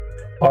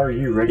Are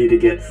you ready to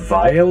get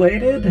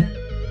violated?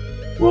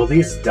 Well,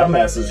 these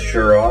dumbasses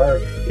sure are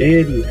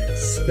in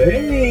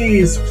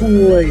space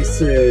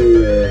places!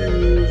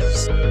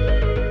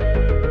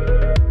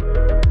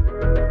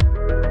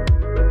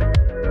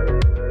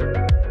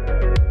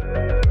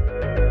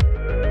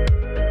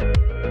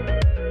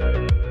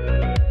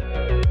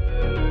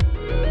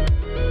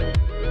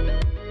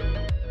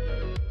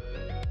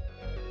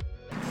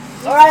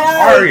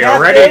 Are you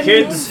ready,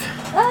 kids?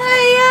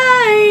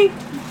 Aye, aye,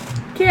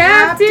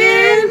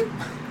 Captain!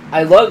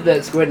 I love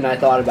that Squid and I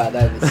thought about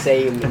that at the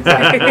same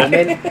exact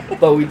moment,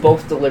 but we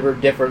both delivered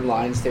different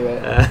lines to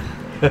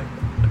it.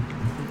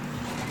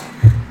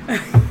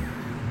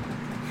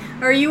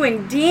 Are you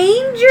in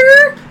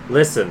danger?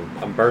 Listen,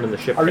 I'm burning the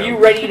ship Are down. you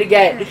ready to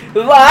get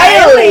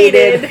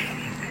violated?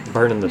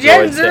 Burning the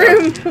Jen's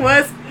droids down. room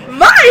was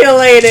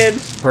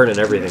violated! Burning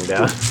everything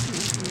down.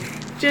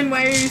 Jen,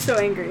 why are you so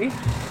angry?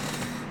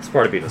 It's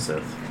part of being a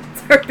Sith.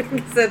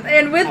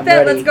 And with I'm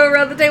that, ready. let's go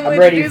around the table I'm and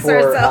ready introduce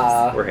for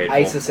ourselves. We're hateful.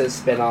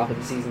 ISIS's spinoff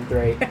in Season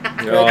 3.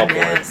 Oh, boy.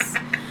 Yes.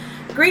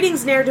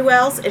 Greetings,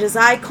 ne'er-do-wells. It is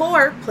I,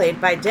 Core, played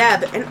by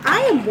Deb, and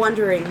I am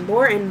wondering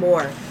more and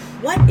more,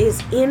 what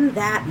is in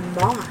that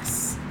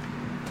moss?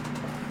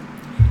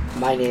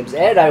 My name's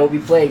Ed. I will be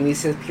playing the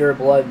Sith Pure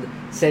Blood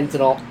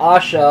Sentinel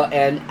Asha,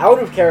 and out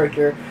of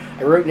character,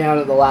 I wrote down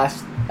at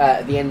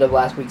the end of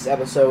last week's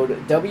episode,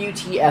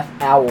 WTF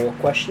Owl,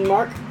 question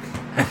mark?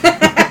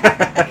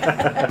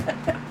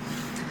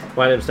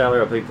 My name's Tyler.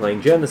 I'll be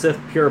playing Jen, the Sith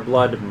Pure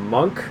Blood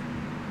Monk,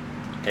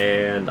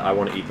 and I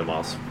want to eat the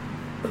moss.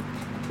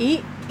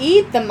 Eat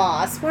the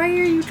moss. Why are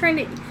you trying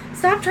to...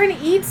 Stop trying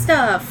to eat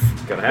stuff.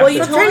 Gonna have Well, to.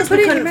 you Stop told trying to us put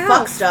we it in couldn't your fuck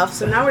mouth. stuff,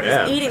 so now we're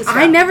just Yeah. eating stuff.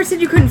 I never said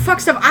you couldn't fuck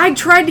stuff. I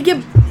tried to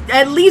get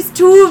at least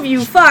 2 of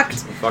you fucked.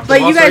 Fuck the But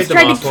you moss, or guys eat the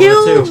tried moss, to one of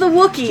kill the two. the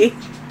Wookiee.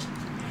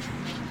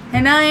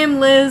 And I am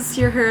Liz,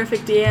 your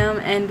horrific DM,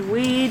 and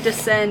we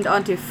descend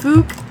onto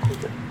Fook.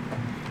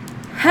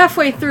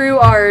 Halfway through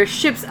our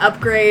ship's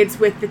upgrades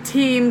with the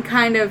team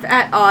kind of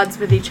at odds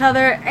with each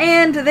other,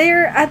 and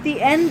they're at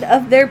the end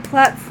of their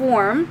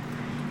platform,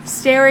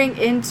 staring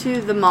into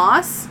the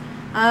moss,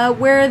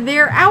 where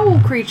their owl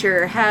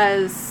creature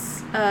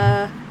has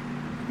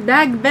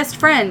bag best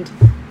friend.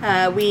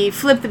 We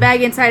flipped the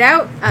bag inside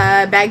out.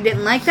 Bag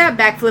didn't like that.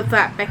 Bag flipped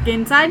that back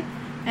inside,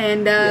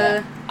 and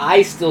Yeah.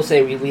 I still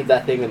say we leave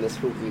that thing on this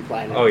spooky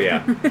planet. Oh,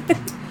 yeah.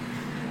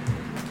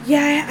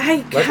 Yeah,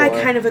 I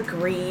Let- kind of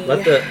agree.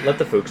 Let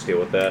the Fooks deal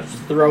with that. Just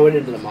throw it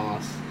into the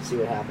moss. See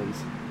what happens.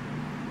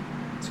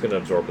 It's gonna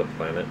absorb the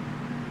planet.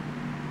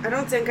 I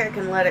don't think I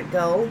can let it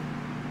go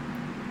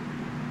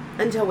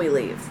until we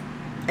leave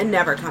and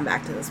never come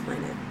back to this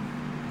planet.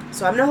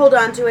 So I'm gonna hold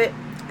on to it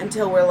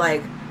until we're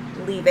like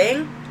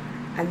leaving,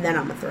 and then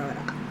I'm gonna throw it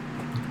out.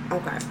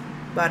 Okay,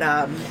 but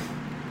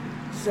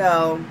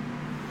so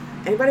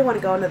anybody want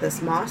to go into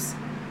this moss?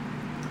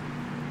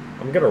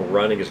 I'm gonna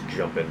run and just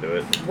jump into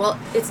it. Well,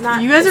 it's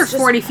not. you guys are it's just-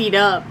 40 feet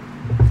up.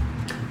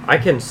 I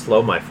can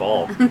slow my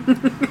fall.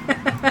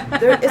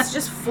 It's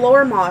just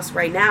floor moss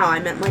right now. I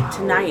meant like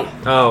tonight.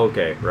 Oh,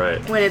 okay,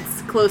 right. When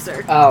it's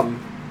closer.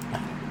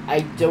 I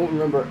don't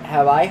remember.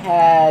 Have I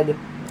had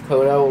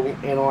Kodo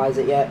analyze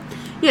it yet?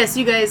 Yes,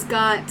 you guys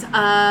got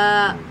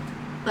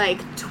like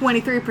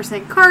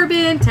 23%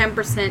 carbon,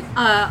 10%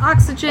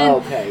 oxygen,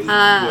 Okay,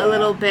 yeah. a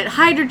little bit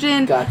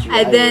hydrogen, Got you.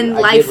 and then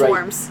life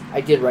forms.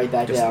 I did write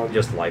that down.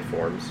 Just life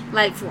forms.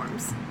 Life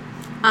forms.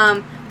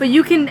 But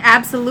you can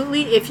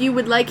absolutely, if you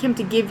would like him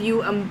to give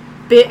you a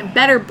bit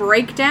better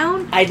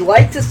breakdown, I'd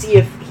like to see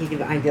if he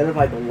can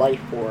identify the life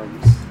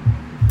forms.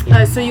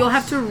 so you'll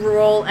have to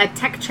roll a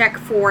tech check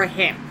for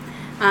him.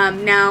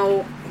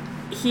 Now,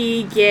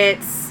 he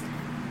gets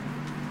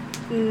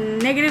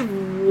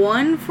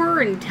 -1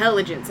 for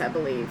intelligence, I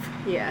believe.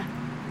 Yeah.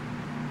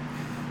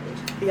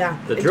 Yeah.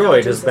 The droid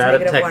intelligence is bad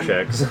at tech -1.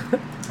 checks.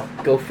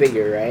 Go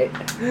figure, right?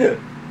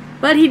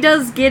 But he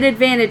does get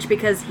advantage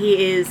because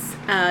he is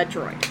a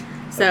droid.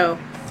 So,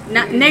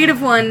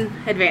 -1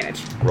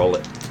 advantage. Roll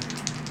it.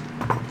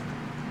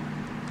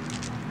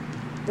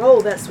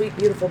 Roll that sweet,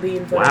 beautiful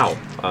bean footage.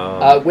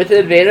 Wow. With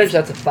advantage,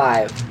 that's a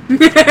 5.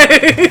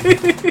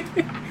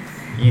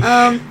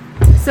 Yeesh.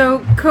 So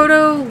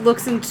Kodo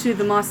looks into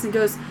the moss and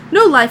goes,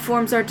 "No life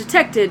forms are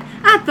detected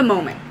at the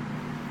moment."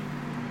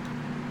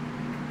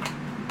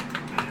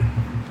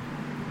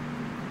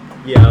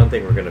 Yeah, I don't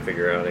think we're gonna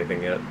figure out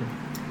anything yet.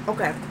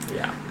 Okay.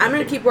 Yeah. I'm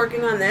going to keep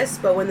working on this,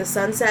 but when the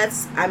sun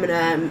sets, I'm going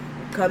to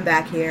come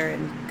back here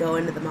and go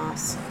into the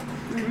moss.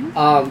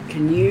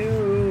 Can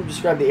you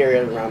describe the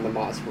area around the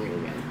moss for me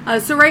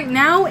again? So right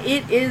now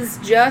it is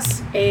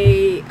just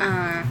a.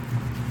 I'm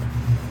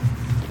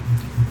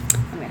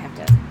gonna have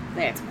to.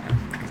 That's better.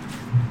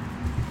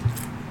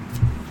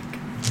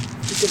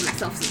 Give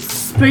myself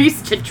some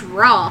space to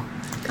draw.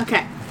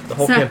 Okay. The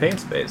whole So- campaign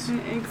space.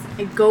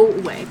 Go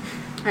away.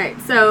 Alright,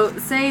 so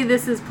say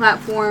this is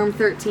platform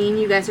 13.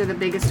 You guys are the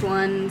biggest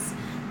ones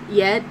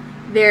yet.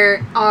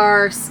 There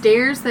are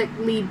stairs that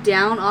lead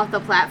down off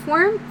the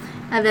platform.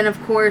 And then, of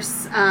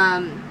course,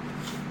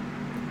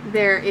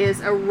 there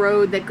is a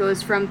road that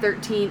goes from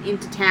 13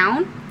 into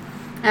town.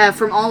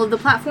 from all of the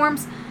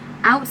platforms.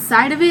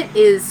 Outside of it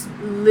is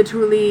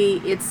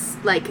literally, it's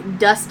like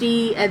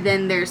dusty, and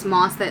then there's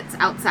moss that's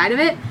outside of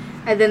it,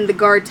 and then the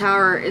guard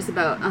tower is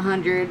about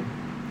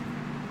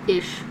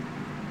 100-ish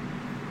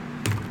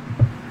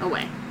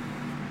away.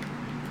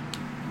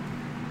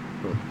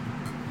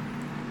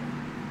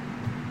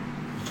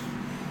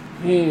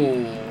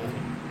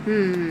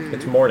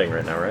 It's morning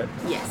right now, right?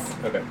 Yes.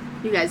 Okay.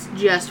 You guys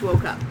just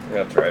woke up.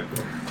 That's right.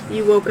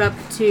 You woke up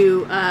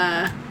to,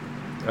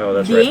 Oh,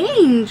 that's right.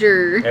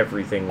 danger.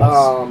 Everything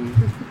was...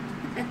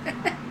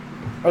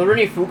 Are there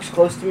any Fooks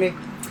close to me?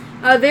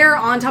 They're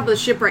on top of the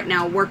ship right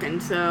now working,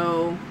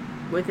 so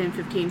within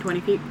 15, 20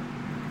 feet.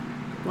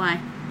 Why?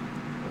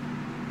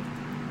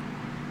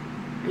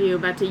 Are you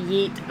about to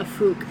yeet a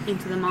Fook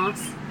into the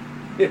moss?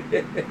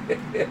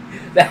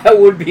 That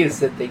would be a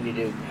Sith thing to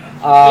do.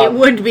 It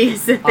would be a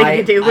Sith thing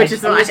to do, which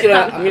is why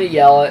I'm gonna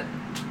yell at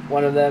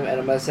one of them, and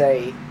I'm gonna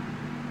say,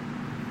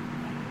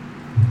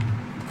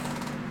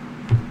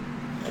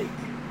 like,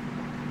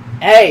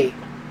 "Hey,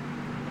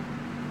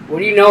 what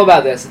do you know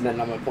about this?" And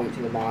then I'm gonna point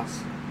to the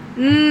moss.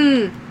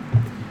 Yep,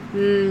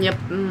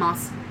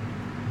 moss.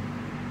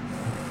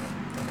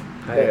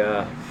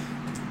 I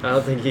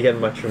don't think you get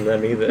much from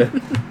them either.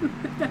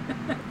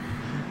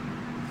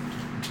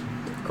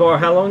 Cor,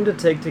 how long did it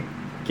take to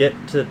get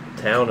to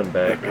town and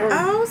back?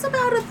 Oh, it's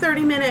about a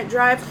 30-minute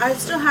drive. I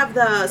still have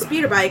the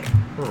speeder bike.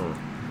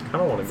 I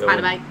don't want to go.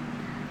 Spider bike.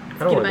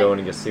 I don't want to go in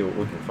and just see what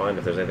we can find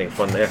if there's anything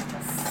fun there.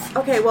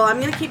 Okay, well, I'm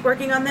going to keep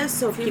working on this,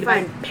 so if you Speeder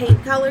find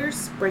paint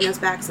colors, bring us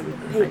back some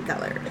paint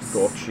colors.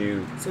 Got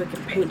you. So we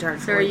can paint our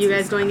So are you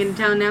guys going into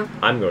town now?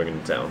 I'm going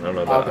into town. I don't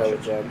know I'll about go Asha.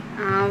 with Jen.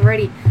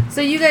 Alrighty.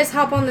 So you guys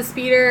hop on the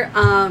speeder,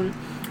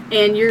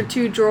 and your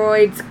two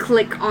droids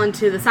click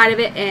onto the side of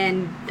it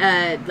and,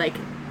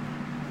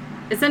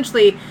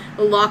 essentially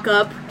lock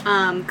up,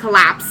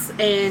 collapse,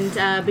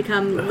 and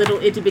become little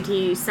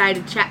itty-bitty side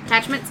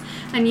attachments.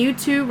 And you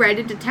two ride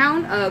into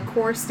town.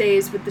 Core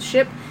stays with the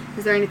ship.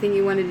 Is there anything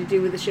you wanted to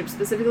do with the ship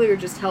specifically, or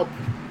just help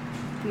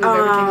move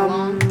everything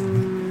along?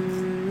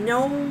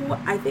 No,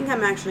 I think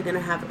I'm actually going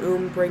to have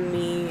bring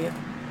me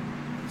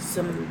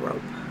some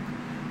rope.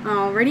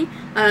 Alrighty.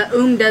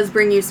 Does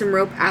bring you some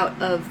rope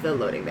out of the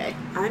loading bay.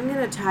 I'm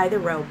going to tie the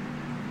rope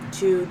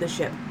to the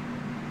ship.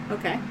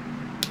 Okay.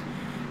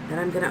 Then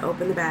I'm going to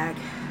open the bag.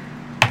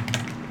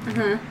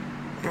 And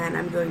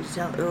I'm going to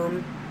tell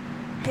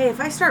hey,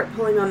 if I start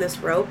pulling on this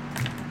rope,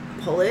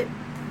 pull it.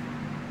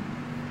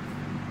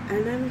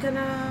 And I'm going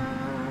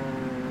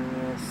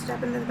to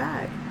step into the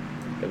bag.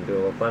 Gonna do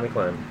a little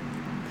climb.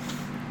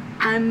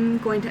 I'm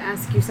going to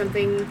ask you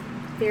something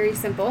very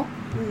simple.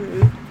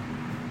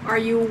 Mm-hmm. Are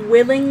you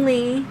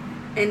willingly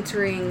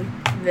entering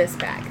this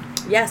bag?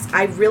 Yes,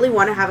 I really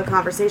want to have a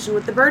conversation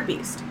with the bird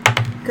beast. Roll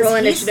Because he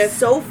initiative.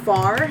 so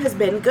far has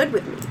been good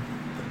with me.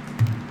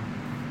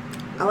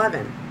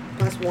 11.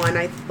 Plus 1,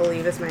 I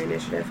believe, is my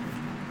initiative.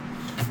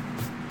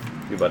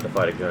 You about to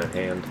fight a giant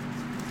hand.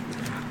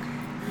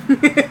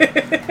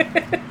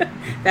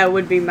 That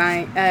would be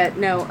my...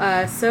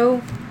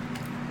 so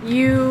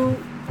you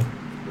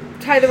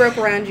tie the rope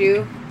around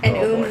you, and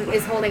Oh, boy.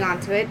 is holding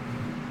on to it,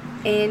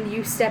 and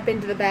you step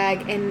into the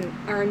bag and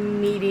are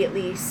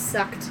immediately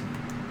sucked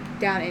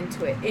down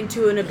into it,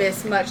 into an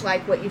abyss, much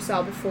like what you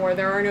saw before.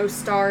 There are no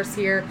stars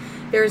here.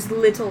 There's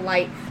little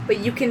light, but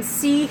you can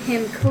see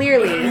him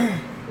clearly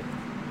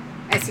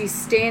as he's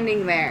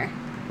standing there,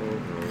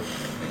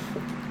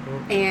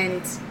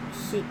 and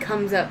he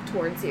comes up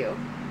towards you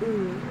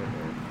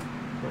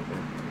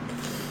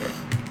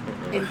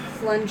and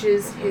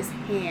plunges his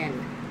hand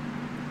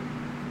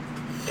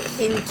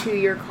into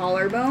your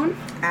collarbone.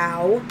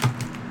 Ow.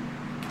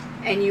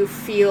 And you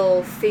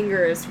feel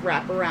fingers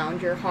wrap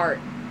around your heart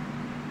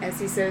as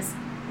he says,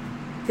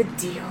 "The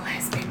deal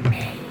has been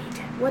made."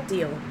 What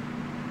deal?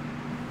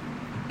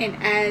 And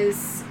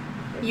as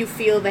you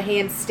feel the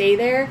hand stay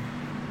there,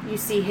 you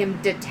see him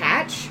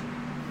detach,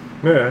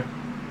 Yeah.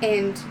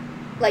 and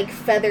like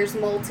feathers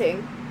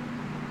molting,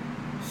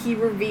 he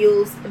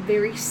reveals a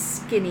very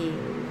skinny,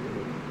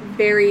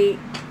 very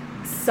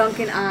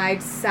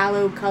sunken-eyed,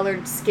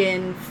 sallow-colored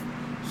skin,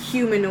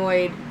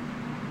 humanoid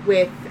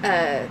with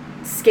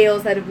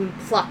scales that have been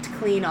plucked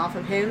clean off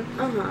of him.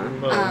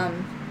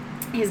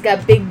 He's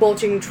got big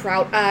bulging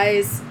trout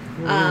eyes,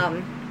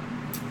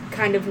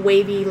 kind of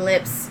wavy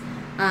lips.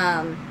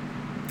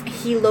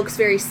 He looks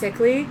very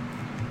sickly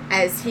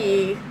as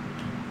he...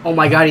 Oh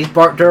my god, he's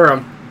Bart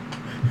Durham.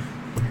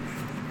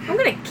 I'm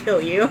gonna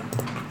kill you.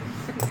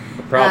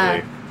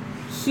 Probably.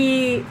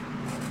 He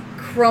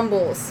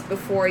crumbles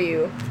before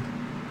you,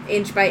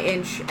 inch by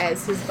inch,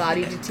 as his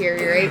body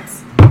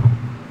deteriorates,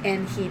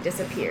 and he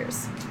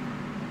disappears.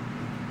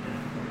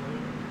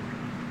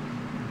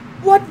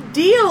 What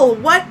deal?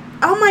 What?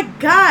 Oh my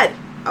god.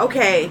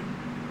 Okay.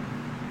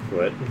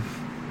 What?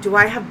 Do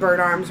I have bird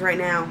arms right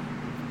now?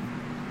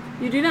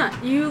 You do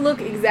not. You look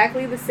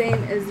exactly the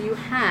same as you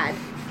had.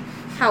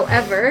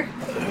 However,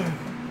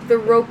 the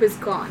rope is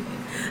gone.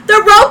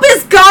 The rope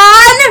is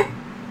gone?!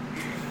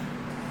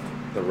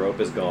 The rope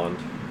is gone.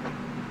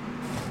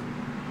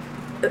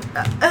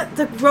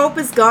 The rope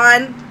is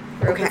gone.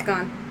 Rope Okay. is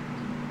gone.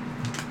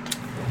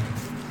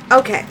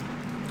 Okay.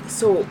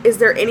 So, is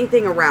there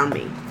anything around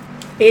me?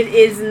 It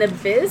is an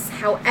abyss.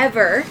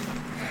 However,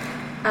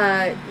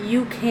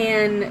 you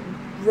can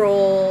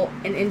roll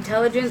an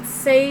intelligence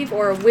save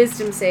or a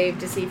wisdom save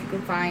to see if you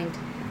can find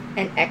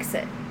an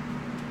exit.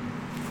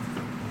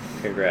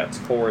 Congrats.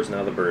 Core is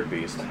now the bird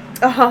beast.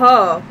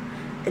 Oh,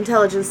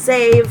 intelligence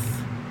save.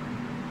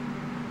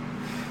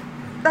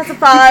 That's a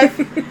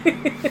 5.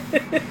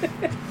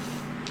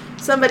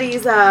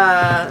 Somebody's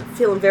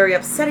feeling very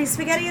upsetty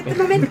spaghetti at the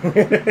moment.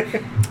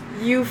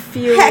 You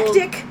feel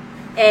Hectic.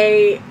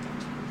 a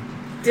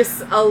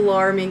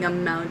disalarming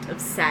amount of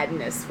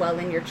sadness swell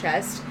in your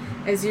chest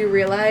as you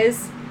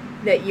realize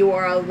that you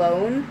are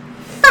alone.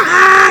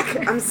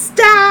 Fuck! I'm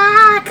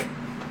stuck.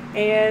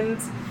 And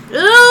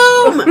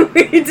Boom!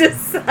 we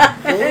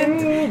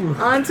descend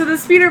onto the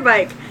speeder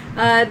bike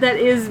that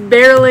is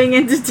barreling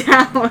into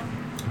town.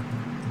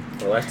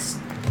 Well,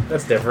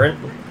 that's different.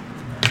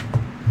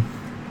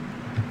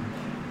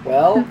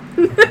 Well,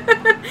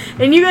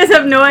 And you guys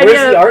have no where's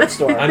idea. the art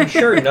store? I'm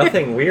sure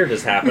nothing weird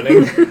is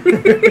happening.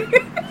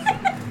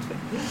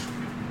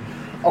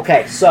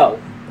 Okay, so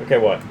Okay,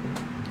 what?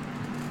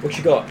 What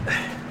you got?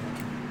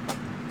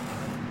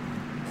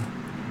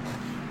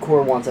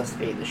 Core wants us to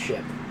paint the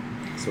ship.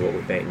 So what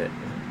we painting it?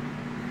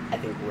 I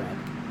think red.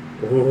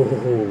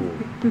 Ooh.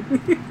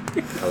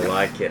 I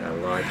like it. I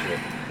like it.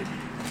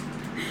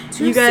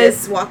 Two You guys-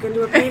 sis walk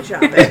into a paint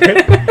shop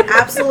and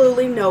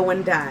absolutely no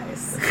one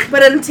dies.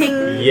 But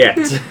unting.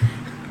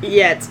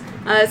 Yet.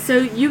 So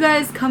you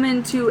guys come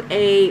into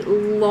a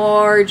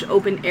large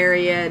open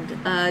area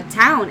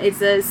town.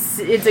 It's a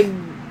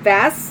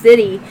vast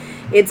city.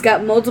 It's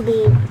got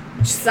multiple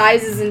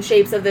sizes and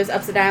shapes of those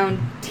upside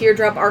down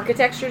teardrop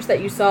architectures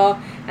that you saw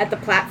at the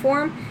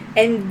platform,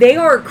 and they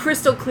are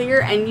crystal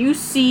clear, and you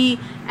see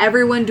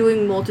everyone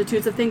doing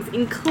multitudes of things,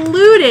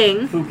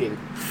 including Fooking.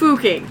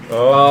 fooking.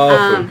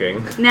 Oh,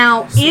 fooking.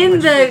 Now, So in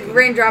much the fooking.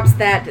 raindrops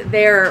that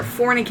they're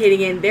fornicating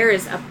in, there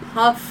is a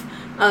puff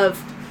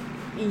of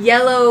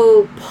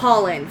yellow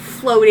pollen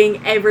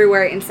floating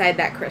everywhere inside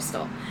that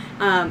crystal.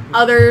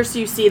 Others,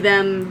 you see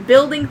them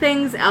building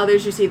things.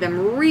 Others, you see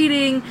them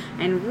reading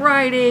and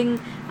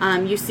writing.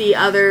 You see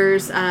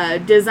others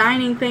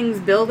designing things,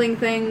 building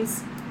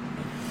things.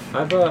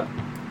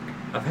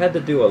 I've had to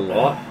do a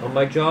lot on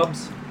my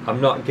jobs.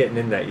 I'm not getting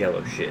in that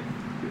yellow shit.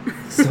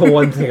 It's the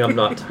one thing I'm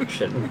not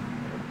touching.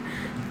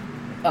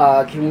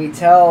 Can we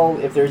tell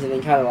if there's any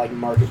kind of like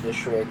market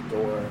district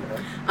or?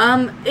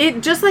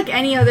 It just like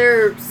any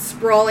other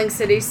sprawling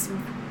city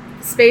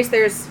space,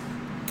 there's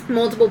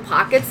multiple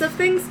pockets of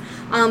things.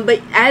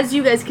 But as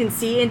you guys can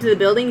see into the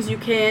buildings, you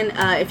can,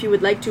 if you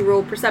would like to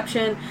roll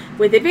perception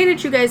with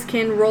advantage, you guys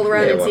can roll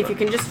around Yeah, and why see if you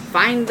not? can just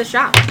find the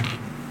shop.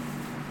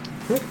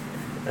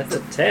 That's a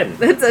 10.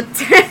 That's a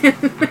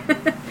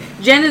 10.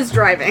 Jen is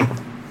driving.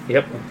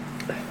 Yep.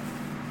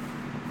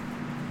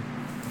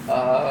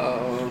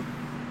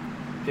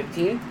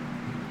 15.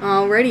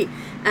 Alrighty.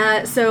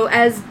 So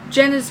as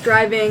Jen is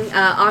driving,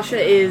 Asha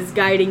is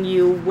guiding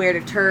you where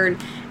to turn,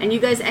 and you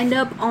guys end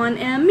up on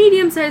a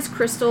medium-sized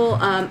crystal.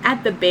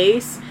 At the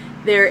base,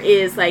 there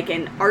is like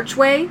an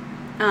archway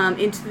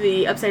into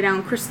the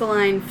upside-down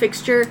crystalline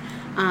fixture,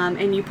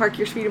 and you park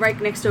your speeder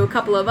bike next to a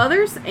couple of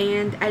others,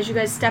 and as you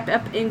guys step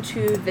up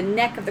into the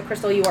neck of the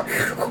crystal, you are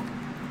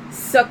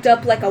sucked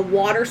up like a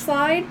water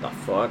slide The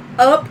fuck?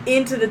 up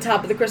into the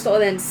top of the crystal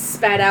and then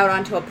spat out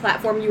onto a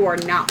platform. You are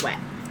not wet.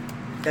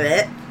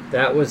 It.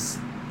 That was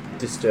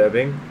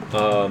disturbing.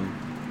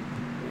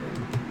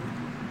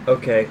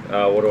 Okay,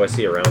 what do I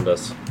see around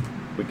us?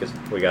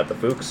 We got the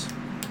Fooks?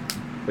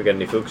 We got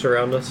any Fooks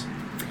around us?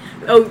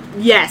 Oh,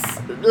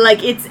 yes.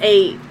 Like, it's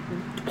a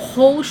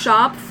whole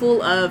shop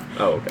full of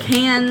Oh, okay.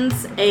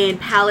 cans and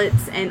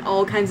pallets and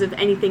all kinds of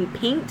anything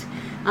paint.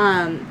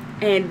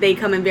 And they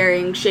come in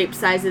varying shapes,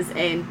 sizes,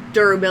 and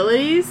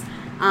durabilities.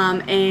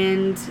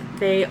 And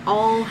they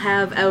all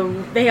have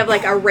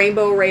like a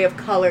rainbow array of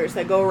colors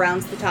that go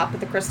around the top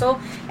of the crystal,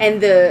 and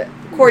the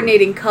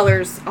coordinating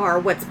colors are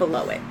what's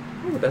below it.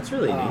 Oh, that's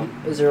really neat.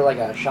 Is there like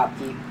a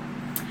shopkeep?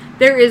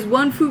 There is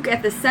one Fook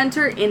at the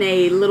center in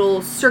a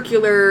little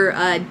circular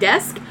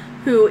desk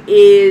who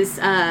is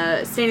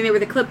standing there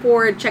with a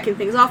clipboard, checking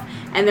things off,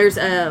 and there's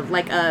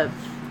a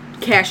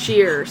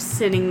cashier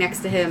sitting next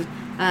to him,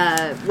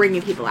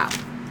 ringing people out.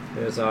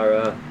 There's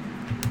our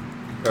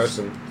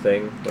person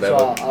thing, So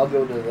whatever. I'll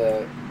go to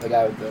the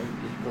guy with the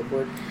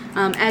clipboard.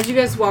 As you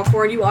guys walk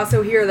forward, you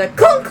also hear the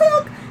clunk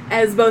clunk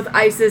as both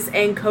Isis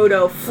and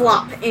Kodo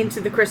flop into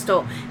the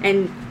crystal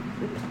and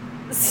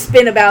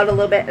spin about a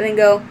little bit and then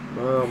go,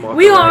 Oh, Mark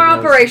 "We are Ragnas.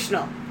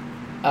 operational."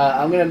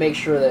 I'm gonna make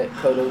sure that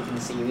Kodo can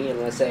see me. I'm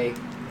gonna say,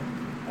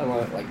 I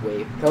want to like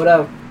wave.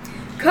 Kodo.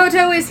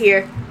 Koto is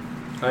here.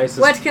 Isis,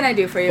 What can I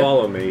do for you?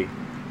 follow me.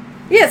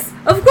 Yes,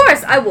 of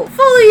course, I will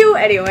follow you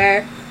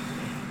anywhere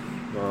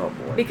Oh,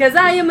 boy. because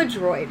I am a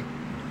droid.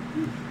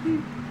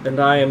 And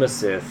I am a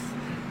Sith.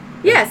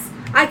 Yes,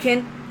 I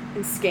can,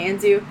 and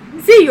scans you,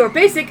 see your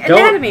basic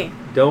anatomy.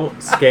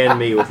 Don't scan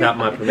me without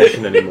my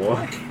permission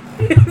anymore.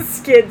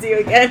 Skids you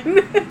again.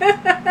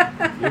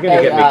 You're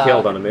gonna get me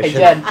killed on a mission. Hey,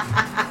 Jen.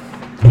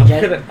 Hey,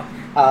 Jen.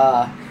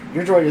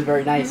 Your droid is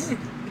very nice.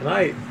 Can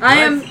I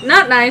am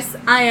not nice.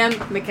 I am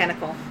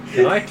mechanical.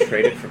 Can I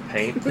trade it for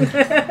paint?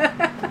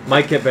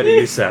 Might get better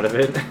use out of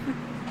it.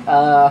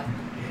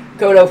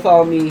 Kodo,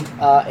 follow me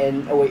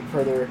and await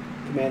further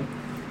command.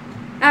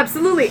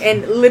 Absolutely,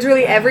 and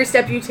literally every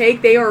step you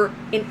take, they are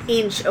an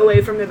inch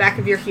away from the back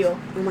of your heel.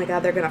 Oh my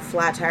god, they're gonna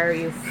flat tire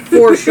you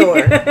for sure.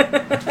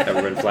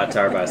 Ever been flat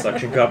tired by a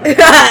suction cup?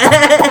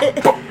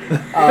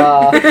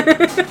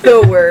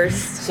 The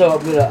worst. So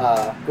I'm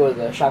gonna go to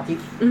the shopkeep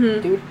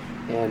dude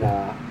and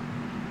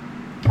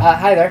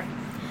hi there.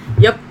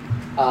 Yep.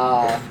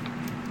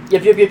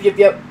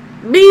 Yep.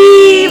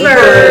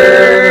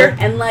 Beaver!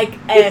 And like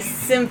a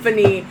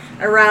symphony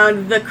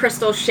around the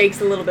crystal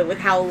shakes a little bit with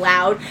how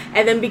loud.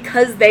 And then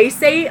because they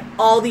say it,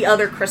 all the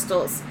other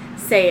crystals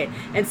say it.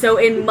 And so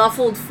in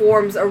muffled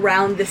forms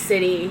around the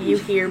city, you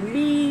hear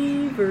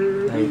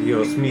Beaver. Ay,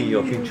 Dios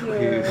mío, pincho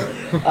here.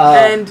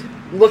 And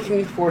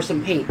looking for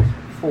some paint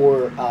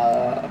for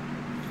our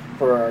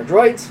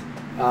droids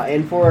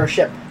and for our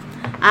ship.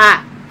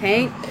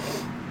 Paint.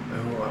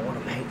 Oh, I want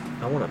to paint.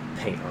 I want to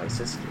paint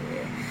Isis.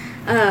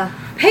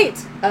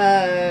 Paint.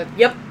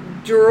 Yep.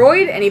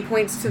 Droid, and he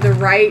points to the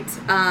right,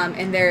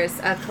 and there's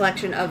a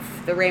collection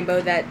of the rainbow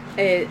that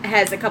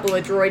has a couple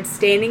of droids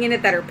standing in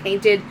it that are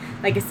painted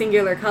like a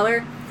singular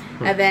color.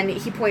 And then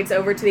he points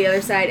over to the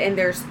other side, and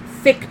there's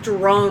thick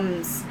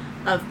drums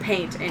of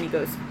paint, and he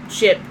goes,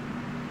 ship.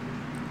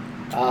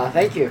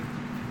 Thank you.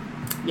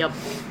 Yep.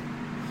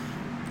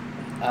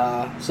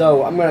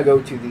 So I'm gonna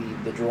go to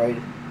the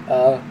droid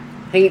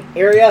paint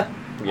area.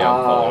 Yeah,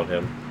 I'm following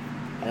him.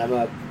 And I'm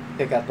gonna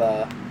pick up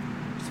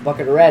just a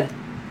bucket of red.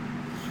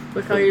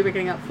 What color are you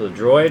picking up? For the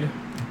droid,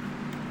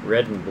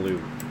 red and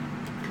blue.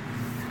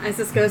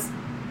 Isis goes,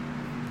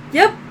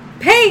 yep,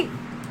 paint!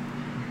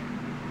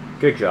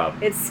 Good job.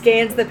 It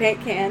scans the paint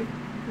can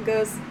and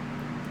goes,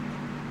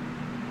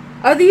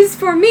 are these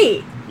for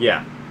me?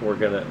 Yeah, we're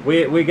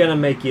gonna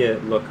make you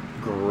look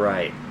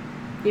great.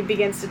 He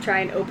begins to try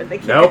and open the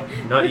can. Nope,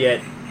 not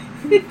yet.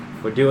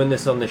 We're doing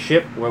this on the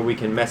ship where we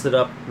can mess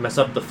up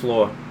the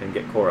floor and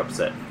get Core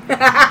upset.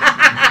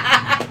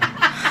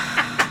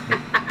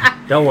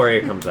 Don't worry,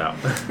 it comes out.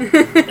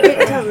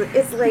 It doesn't.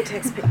 It's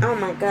latex paint. Oh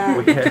my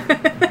god.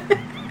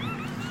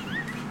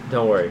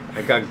 Don't worry,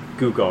 I got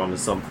gook on to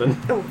something.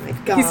 Oh my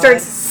god. He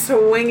starts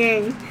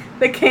swinging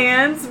the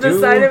cans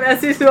beside him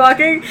as he's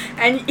walking,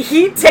 and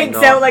he takes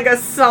out like a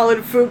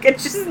solid fook and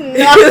just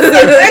knocks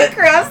it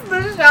across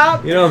the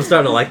shop. You know, I'm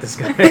starting to like this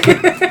guy.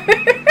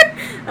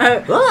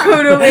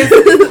 Kodo is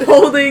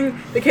holding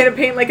the can of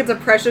paint like it's a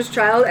precious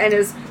child and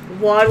is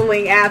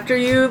waddling after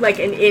you like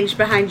an inch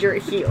behind your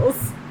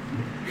heels.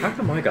 How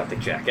come I got the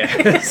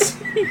jackass?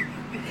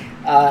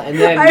 And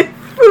then I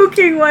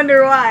fucking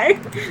wonder why.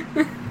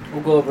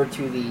 we'll go over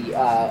to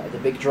the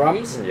big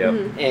drums. Yep.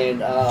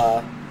 And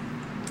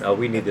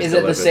We need this. is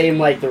it the same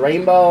like the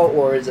rainbow,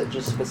 or is it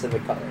just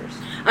specific colors?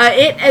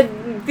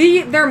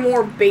 They're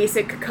more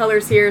basic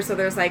colors here. So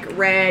there's like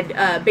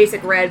red,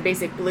 basic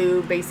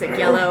blue, basic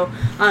yellow.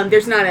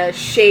 There's not a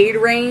shade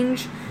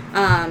range,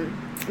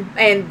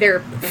 and they're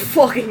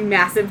fucking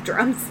massive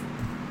drums.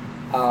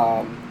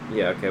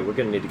 Yeah. Okay, we're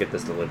gonna need to get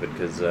this delivered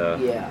because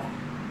Yeah.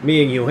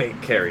 me and you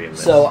ain't carrying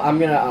this. So I'm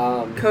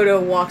gonna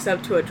Kodo walks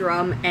up to a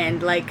drum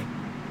and like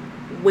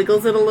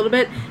wiggles it a little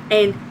bit,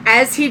 and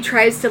as he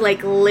tries to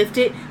like lift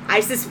it,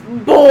 Isis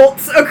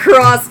bolts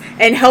across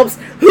and helps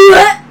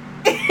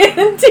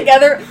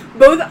together,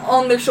 both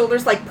on their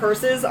shoulders like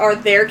purses are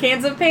their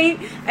cans of paint,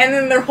 and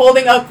then they're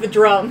holding up the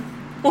drum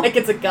like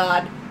it's a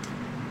god.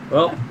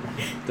 Well,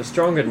 they're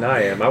stronger than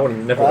I am. I would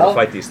never want to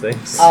fight these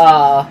things.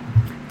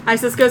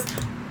 Isis goes,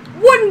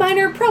 one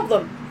minor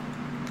problem.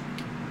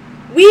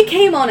 We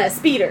came on a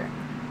speeder.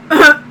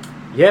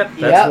 Yep,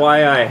 that's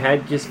why I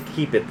had just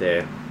keep it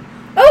there.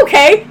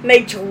 Okay, and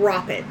they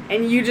drop it,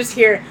 and you just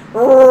hear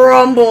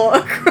rumble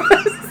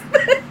across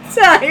the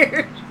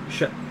tires.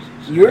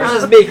 yours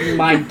is making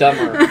mine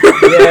dumber.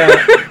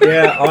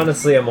 Yeah.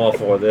 Honestly, I'm all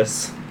for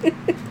this. So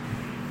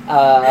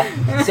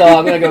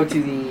I'm gonna go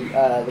to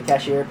the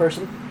cashier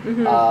person.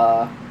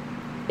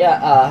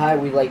 Hi,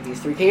 we like these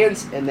 3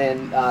 cans, and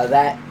then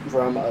that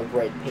drum of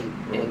red paint.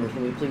 And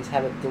can we please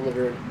have it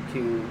delivered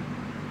to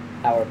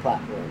our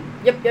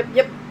platform?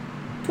 Yep.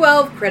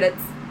 12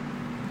 credits.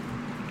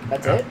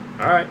 That's it?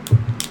 Alright.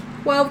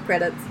 12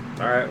 credits.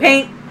 Alright.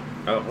 Paint.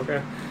 Oh,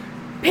 okay.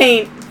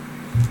 Paint.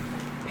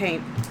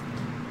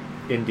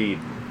 Indeed.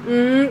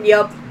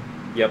 Yep.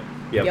 Yep.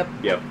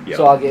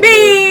 So I'll get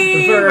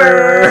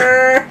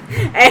Beaver!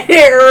 And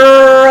it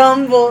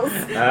rumbles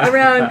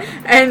around,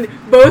 and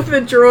both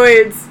the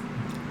droids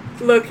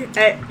look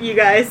at you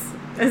guys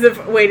as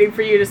if waiting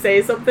for you to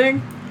say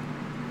something.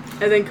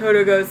 And then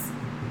Kodo goes,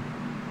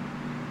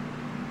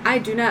 I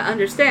do not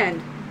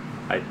understand.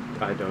 I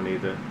don't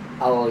either.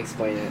 I'll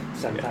explain it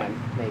sometime,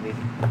 maybe.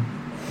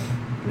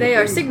 They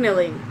are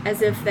signaling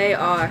as if they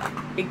are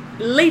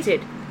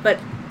elated, but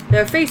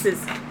Their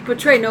faces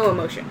portray no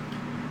emotion.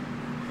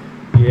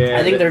 Yeah,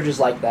 I think they're just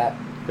like that.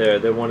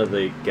 they're one of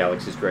the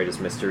galaxy's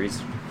greatest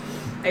mysteries.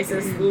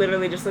 Isis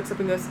literally just looks up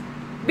and goes,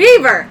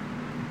 "Beaver!"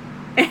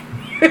 And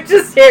you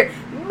just hear,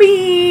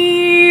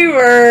 "Beaver!"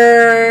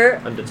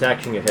 I'm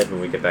detaching your head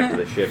when we get back to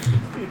the ship.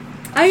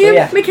 I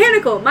am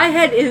mechanical. My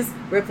head is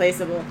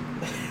replaceable.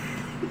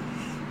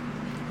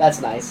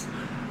 That's nice.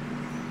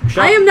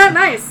 I am not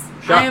nice.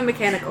 I am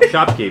mechanical.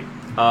 Shopkeep.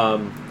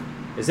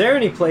 Is there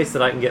any place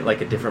that I can get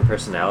like a different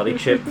personality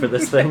chip for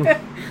this thing?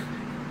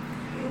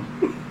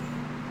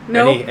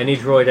 No. Any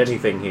droid,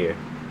 anything here?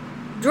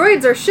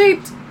 Droids are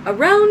shaped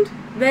around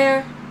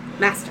their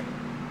master.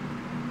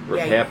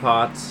 Repair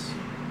parts?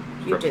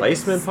 You did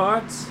Replacement this.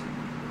 parts?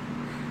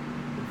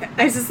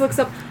 Isis looks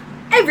up.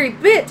 Every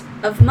bit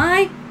of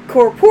my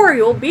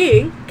corporeal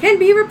being can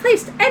be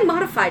replaced and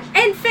modified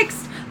and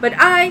fixed, but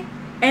I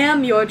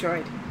am your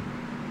droid.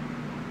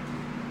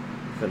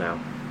 For now.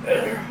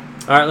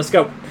 Alright, let's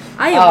go.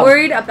 I am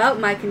worried about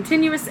my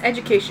continuous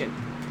education.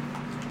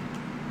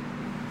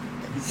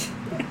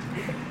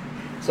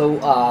 So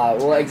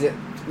we'll exit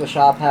the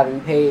shop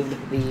having paid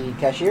the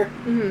cashier.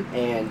 Mm-hmm.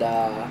 And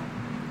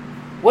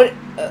what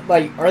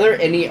are there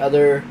any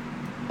other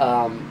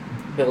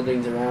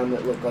buildings around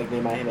that look like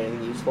they might have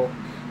anything useful?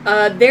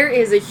 There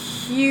is a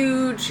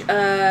huge,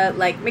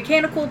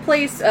 mechanical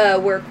place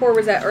where Core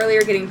was at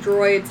earlier getting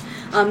droids.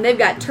 They've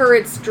got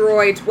turrets,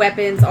 droids,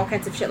 weapons, all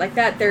kinds of shit like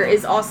that. There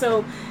is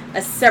also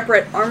a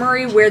separate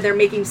armory where they're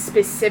making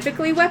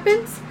specifically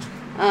weapons.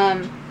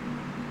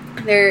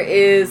 There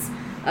is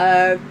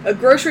a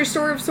grocery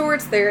store of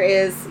sorts. There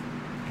is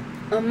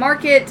a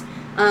market.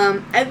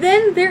 And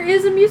then there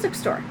is a music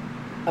store.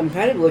 I'm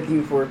kind of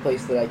looking for a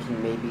place that I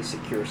can maybe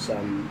secure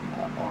some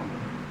armor.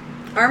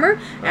 Armor?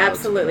 Oh,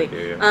 Absolutely. that's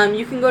a good idea.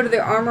 You can go to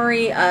their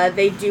armory.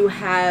 They do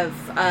have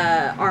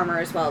armor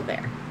as well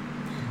there.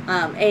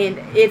 And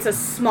it's a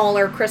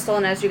smaller crystal,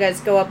 and as you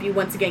guys go up, you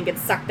once again get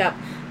sucked up,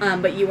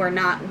 but you are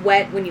not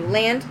wet when you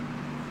land.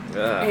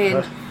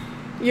 And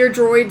your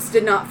droids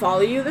did not follow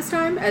you this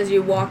time as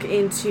you walk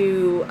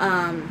into...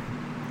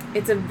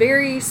 it's a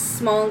very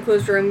small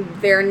enclosed room.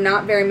 There are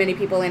not very many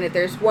people in it.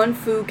 There's one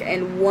Fook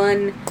and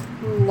one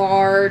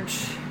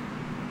large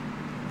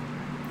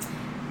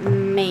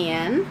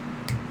man.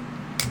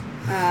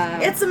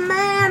 It's a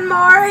man,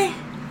 Mari.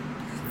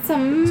 It's a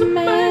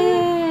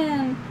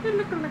man.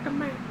 Looking like a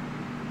man.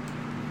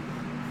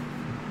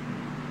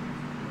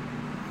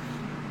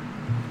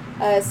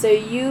 So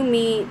you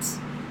meet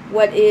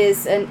what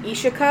is an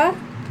Ishika.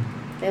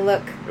 They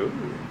look Ooh,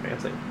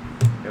 fancy.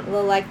 a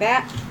little like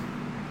that.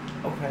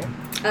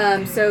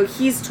 Okay. So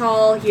he's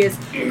tall. He has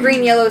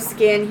green-yellow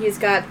skin. He's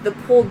got the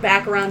pulled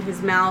back around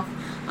his mouth.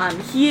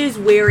 He is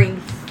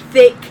wearing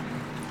thick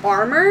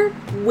armor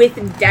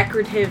with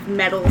decorative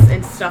metals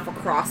and stuff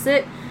across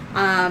it.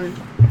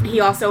 He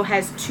also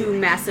has two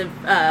massive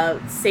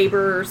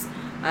sabers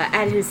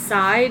at his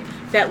side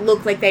that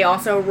look like they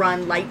also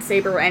run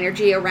lightsaber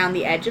energy around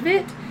the edge of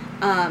it.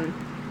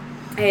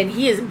 And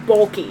he is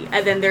bulky.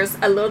 And then there's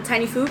a little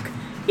tiny Fook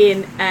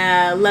in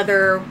a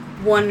leather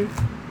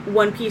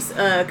one-piece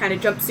kind of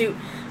jumpsuit,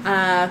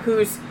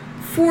 who's,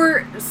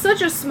 for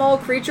such a small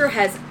creature,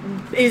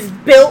 is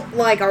built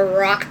like a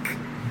rock.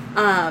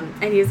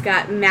 And he's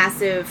got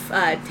massive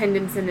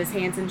tendons in his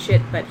hands and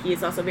shit, but he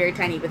is also very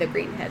tiny with a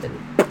green head and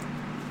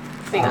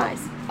big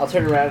eyes. I'll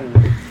turn around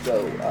and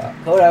go,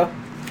 Kodo.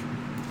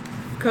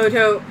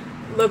 Koto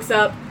looks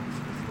up,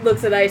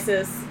 looks at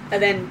Isis,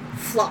 and then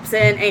flops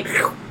in and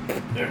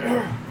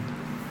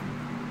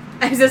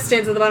Isis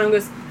stands at the bottom and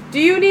goes, "Do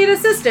you need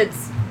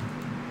assistance?"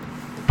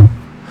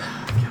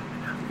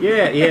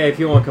 Yeah, if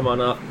you want, come on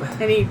up.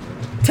 And he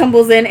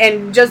tumbles in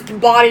and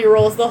just body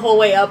rolls the whole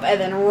way up and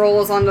then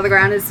rolls onto the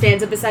ground and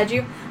stands up beside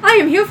you. "I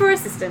am here for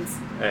assistance."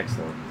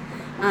 Excellent.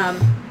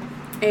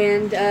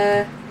 And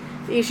the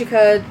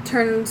Ishika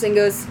turns and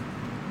goes,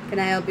 "Can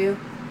I help you?"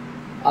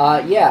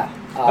 Yeah.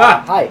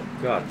 Ah! Hi.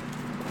 God.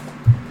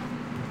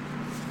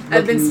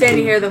 I've been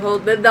standing here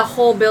the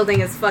whole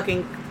building is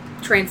fucking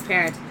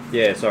transparent.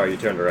 Yeah, sorry, you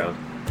turned around.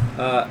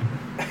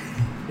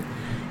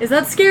 Is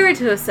that scary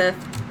to a Sith?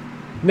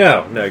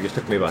 No, you just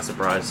took me by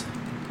surprise.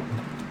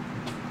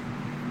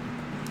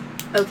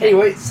 Okay.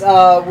 Anyways,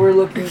 we're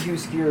looking to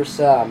secure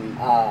some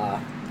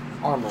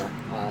armor,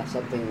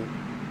 something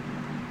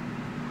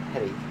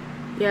heavy.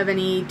 Do you have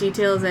any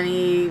details,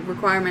 any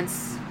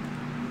requirements,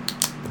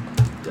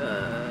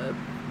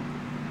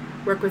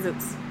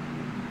 requisites?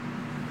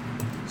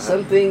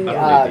 Something I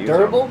don't need to use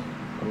durable, armor.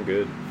 I'm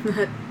good.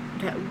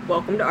 Yeah,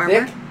 welcome to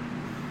armor. thick.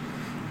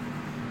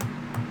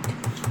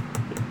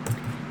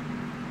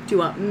 Do you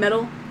want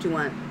metal? Do you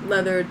want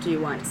leather? Do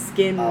you want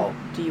skin? Oh.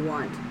 Do you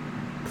want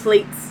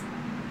plates?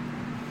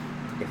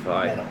 If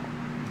Metal.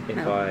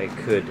 I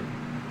could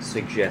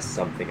suggest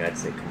something, I'd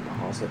say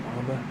composite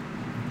armor.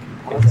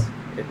 Composite.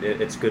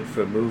 It's good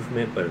for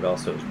movement, but it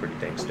also is pretty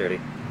dang sturdy.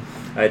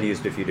 I had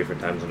used it a few different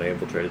times when I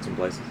infiltrated some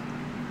places.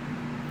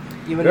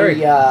 Even Very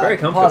the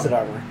composite comfortable.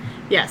 armor.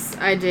 Yes,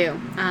 I do.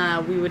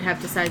 We would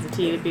have to size it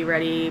to you to be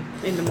ready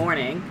in the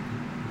morning.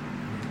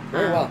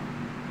 Very well.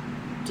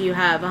 Do you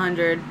have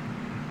 100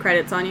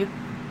 credits on you?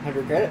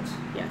 100 credits.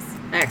 Yes.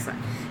 Excellent.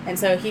 And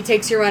so he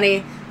takes your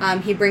money,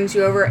 he brings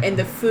you over, and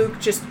the Fook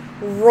just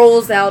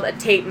rolls out a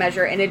tape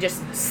measure, and it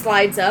just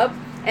slides up,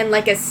 and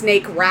like a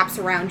snake wraps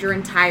around your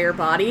entire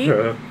body.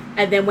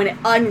 And then when it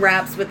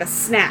unwraps with a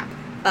snap,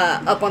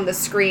 up on the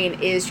screen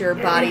is your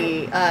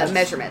body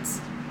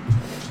measurements.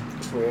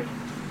 It's weird.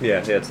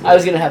 Yeah, it's. I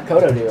was gonna have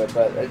Kodo do it,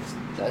 but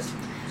that's.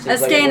 A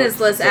scan is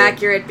less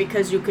accurate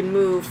because you can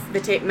move.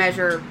 The tape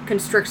measure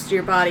constricts to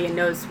your body and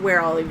knows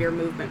where all of your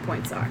movement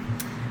points are.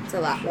 It's a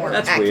lot more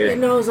That's accurate. weird. It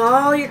knows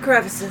all your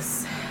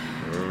crevices.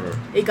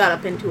 It got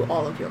up into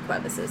all of your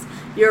crevices.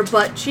 Your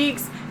butt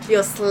cheeks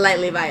feel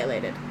slightly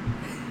violated.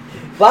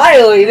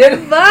 Violated.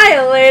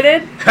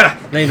 Violated.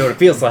 Now you know what it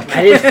feels like.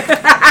 I didn't.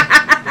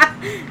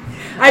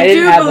 I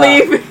didn't do have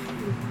believe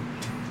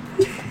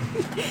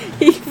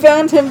he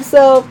found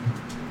himself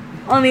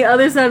on the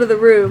other side of the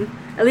room.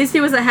 At least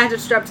he wasn't hatchet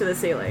strapped to the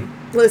ceiling.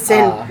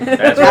 Listen,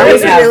 That's that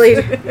was right. really.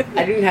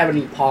 I didn't have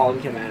any pollen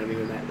come out of me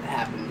when that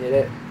happened, did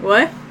it?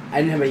 What?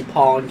 I didn't have any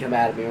pollen come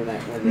out of me when they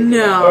did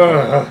No.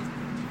 Ugh. that.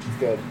 It's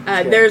good.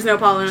 It's good. There's no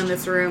pollen in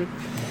this room.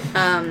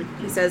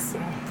 He says,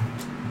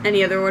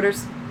 any other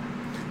orders?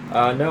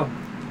 No.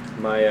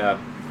 My,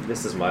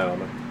 this is my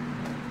armor.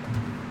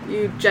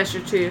 You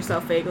gesture to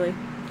yourself vaguely.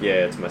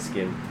 Yeah, it's my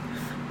skin.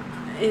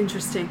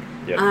 Interesting.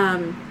 Yep.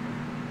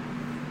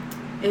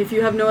 If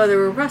you have no other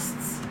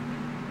requests,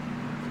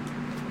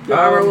 your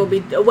armor will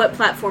be... What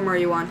platform are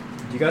you on?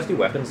 Do you guys do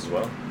weapons as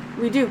well?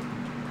 We do.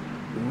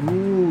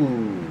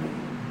 Ooh.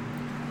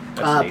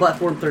 That's neat.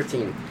 Platform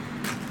 13.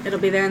 It'll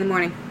be there in the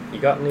morning. You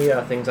got any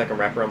things I can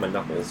wrap around my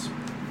knuckles?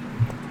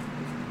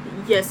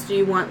 Yes, do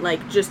you want,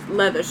 like, just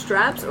leather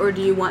straps, or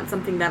do you want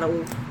something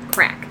that'll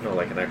crack? No,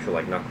 like an actual,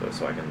 like, knuckler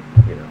so I can,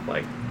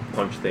 like,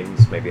 punch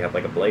things, maybe have,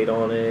 like, a blade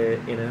on it,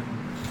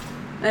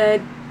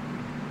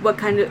 What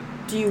kind of...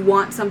 Do you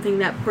want something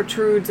that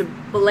protrudes a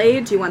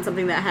blade? Do you want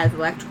something that has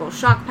electrical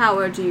shock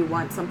power? Do you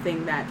want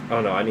something that...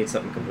 Oh, no, I need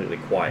something completely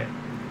quiet.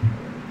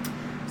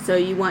 So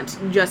you want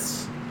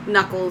just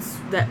knuckles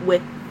that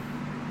with,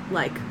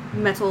 like,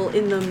 metal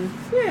in them?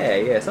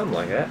 Yeah, something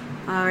like that.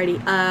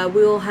 Alrighty.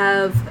 We'll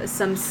have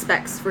some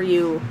specs for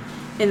you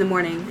in the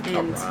morning,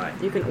 and Alright.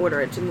 you can order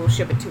it, and we'll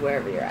ship it to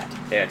wherever you're at.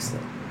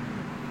 Excellent.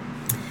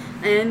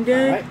 And,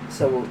 Alright,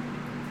 so,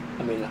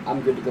 I mean,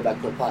 I'm good to go back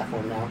to the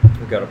platform now.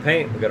 We've got a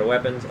paint, we've got a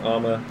weapons,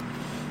 armor.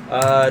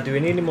 Do we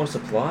need any more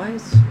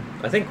supplies?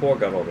 I think Core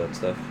got all that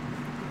stuff.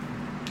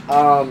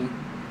 I'm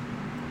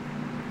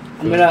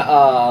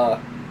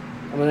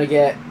gonna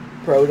get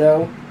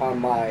Proto on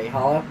my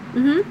hollow.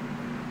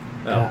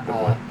 Mm-hmm. Oh, good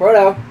point.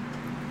 Proto,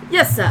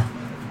 Yes, sir.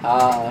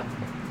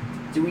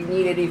 do we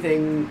need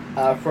anything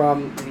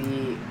from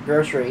the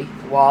grocery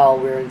while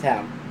we're in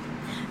town?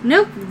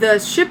 Nope, the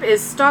ship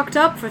is stocked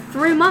up for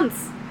 3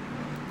 months.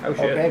 Oh,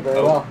 shit. Okay,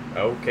 very well.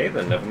 Okay,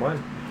 then, never mind.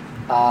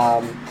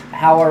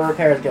 How are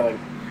repairs going?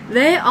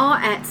 They are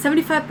at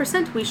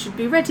 75%. We should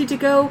be ready to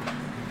go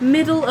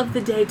middle of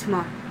the day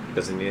tomorrow.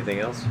 Does it need anything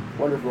else?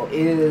 Wonderful.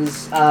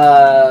 Is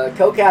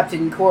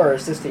Co-Captain Core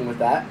assisting with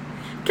that?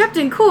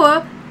 Captain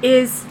Core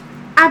is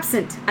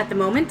absent at the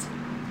moment.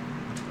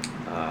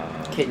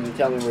 Can you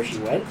tell me where she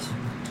went?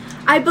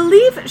 I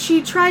believe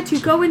she tried to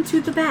go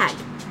into the bag.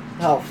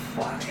 Oh,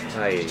 fuck.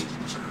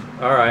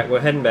 Alright, we're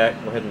heading back.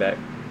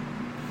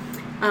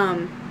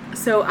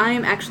 So I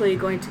am actually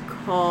going to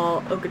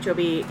call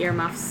Okeechobee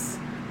earmuffs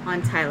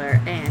on Tyler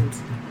and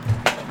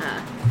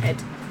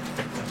Ed.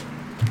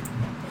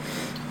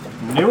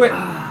 Knew it!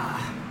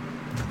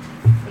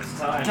 It's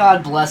time.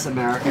 God bless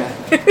America.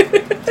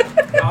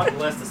 God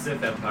bless the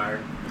Sith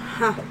Empire.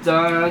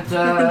 Da, da,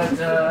 da,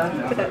 da,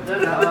 da,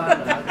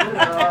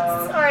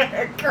 da. Sorry,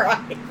 I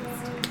cried.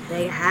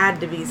 They had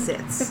to be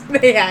Siths.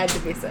 They had to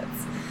be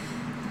Siths.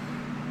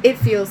 It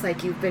feels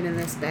like you've been in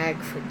this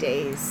bag for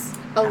days,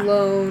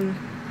 alone,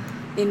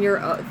 in your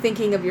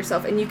thinking of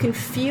yourself, and you can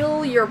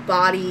feel your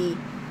body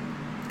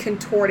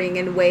contorting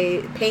in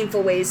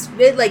painful ways.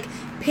 It like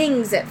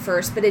pings at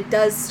first, but it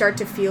does start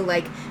to feel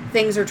like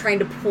things are trying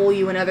to pull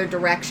you in other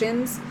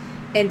directions.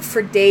 And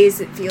for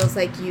days, it feels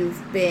like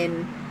you've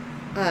been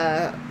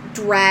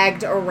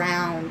dragged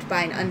around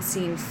by an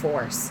unseen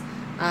force.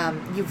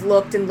 You've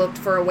looked and looked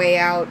for a way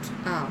out.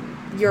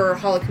 Your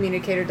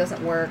holocommunicator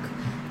doesn't work.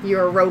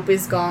 Your rope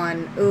is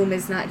gone.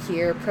 Is not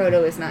here.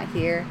 Proto is not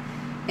here.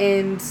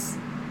 And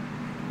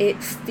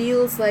it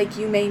feels like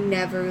you may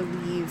never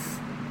leave.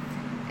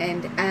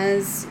 And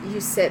as you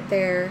sit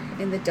there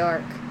in the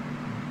dark,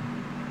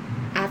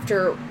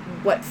 after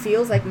what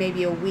feels like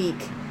maybe a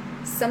week,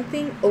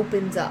 something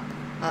opens up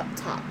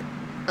top.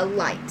 A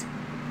light.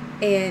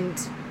 And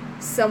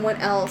someone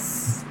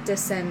else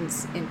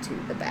descends into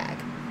the bag.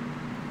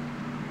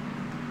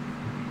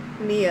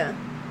 Mia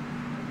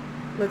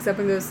looks up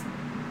and goes,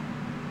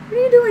 "What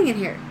are you doing in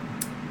here?"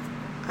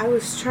 I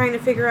was trying to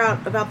figure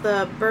out about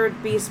the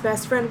bird beast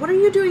best friend. What are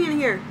you doing in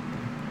here?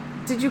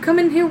 Did you come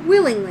in here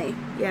willingly?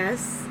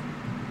 Yes.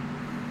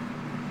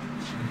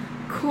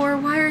 Core,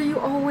 why are you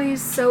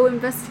always so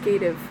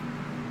investigative?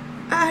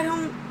 I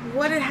don't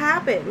What had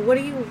happened? What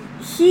do you...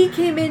 He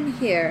came in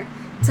here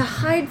to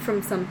hide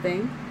from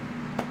something,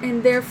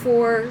 and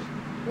therefore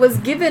was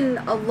given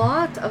a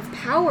lot of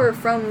power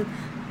from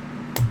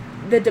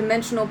the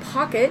dimensional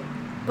pocket,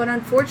 but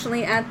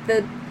unfortunately at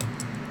the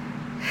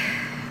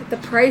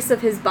price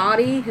of his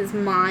body, his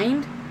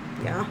mind.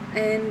 Yeah.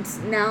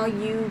 And now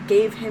you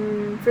gave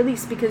him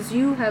release because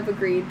you have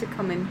agreed to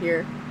come in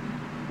here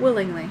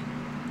willingly.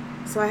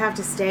 So I have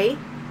to stay?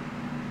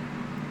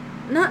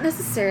 Not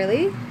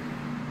necessarily.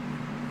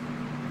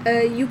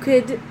 You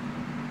could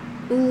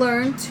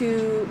learn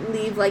to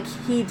leave like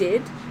he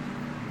did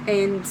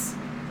and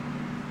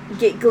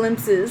get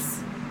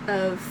glimpses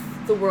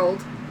of the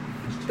world,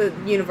 the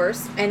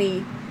universe,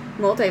 any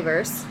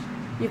multiverse.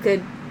 You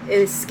could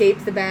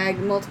escape the bag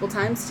multiple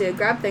times to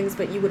grab things,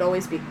 but you would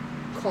always be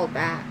called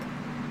back.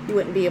 You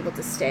wouldn't be able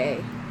to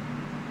stay.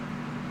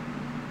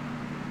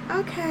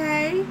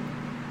 Okay.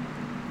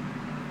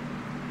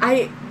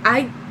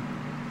 I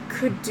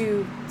could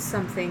do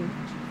something.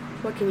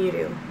 What can you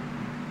do?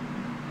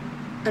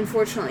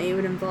 Unfortunately, it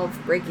would involve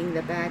breaking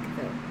the bag,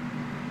 though.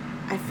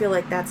 I feel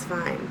like that's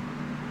fine.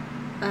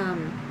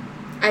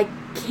 I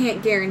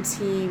can't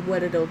guarantee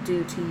what it'll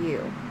do to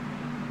you.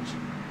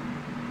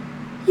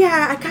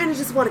 Yeah, I kind of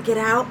just want to get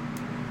out.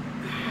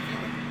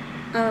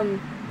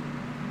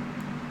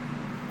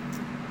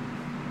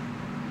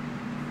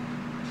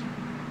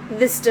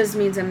 This does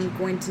mean I'm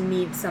going to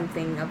need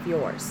something of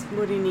yours.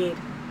 What do you need?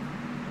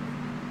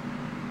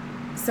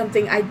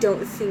 Something I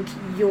don't think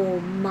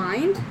you'll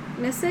mind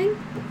missing.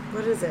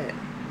 What is it?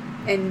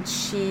 And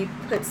she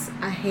puts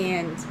a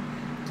hand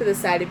to the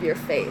side of your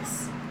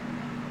face.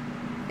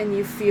 And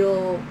you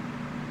feel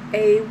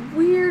a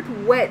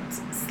weird, wet,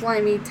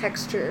 slimy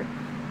texture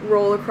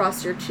roll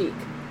across your cheek.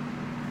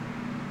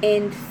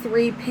 And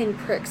 3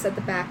 pinpricks at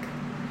the back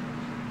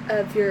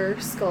of your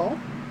skull.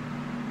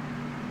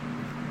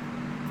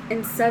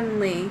 And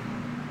suddenly,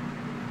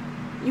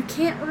 you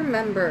can't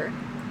remember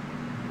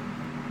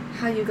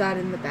how you got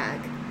in the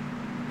bag.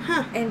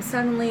 Huh. And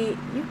suddenly,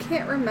 you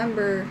can't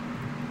remember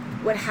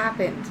what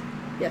happened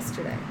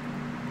yesterday.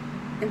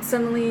 And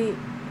suddenly,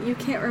 you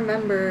can't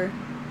remember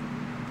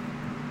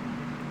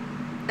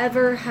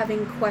ever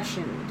having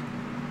questioned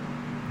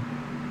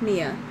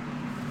Mia.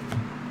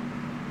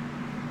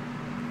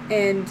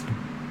 And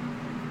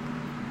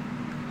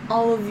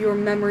all of your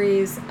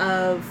memories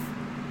of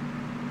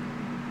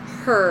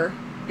her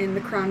in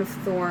the Crown of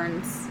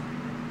Thorns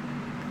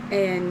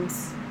and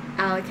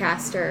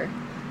Alacaster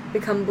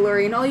become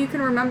blurry, and all you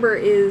can remember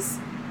is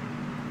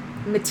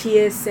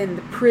Matthias and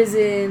the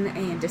prison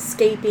and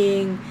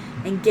escaping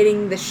and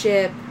getting the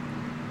ship.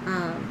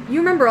 You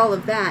remember all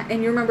of that,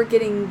 and you remember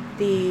getting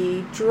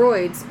the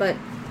droids, but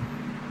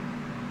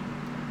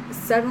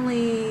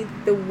suddenly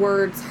the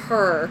words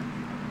her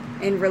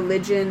and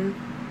religion,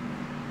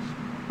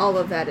 all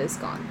of that is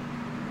gone.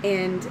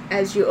 And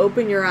as you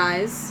open your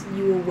eyes,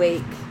 you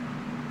awake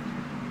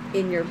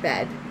in your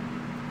bed.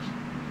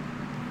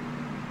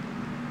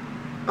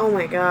 Oh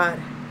my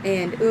god.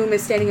 And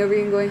is standing over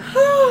you and going,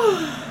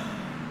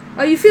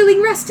 are you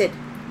feeling rested?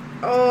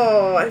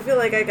 Oh, I feel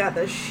like I got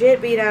the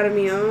shit beat out of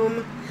me,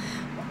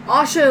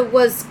 Asha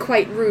was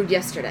quite rude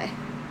yesterday.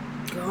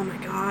 Oh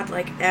my god,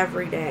 like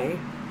every day.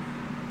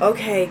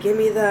 Okay, give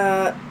me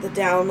the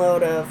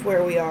download of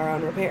where we are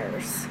on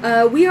repairs.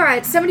 We are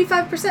at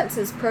 75%,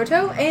 says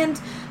Proto, and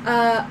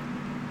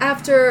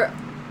after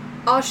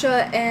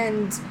Asha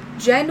and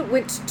Jen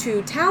went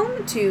to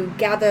town to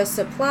gather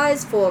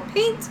supplies for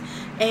paint,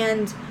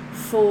 and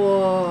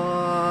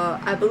for,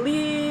 I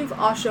believe,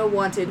 Asha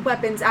wanted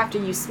weapons after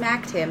you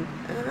smacked him.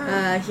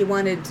 He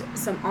wanted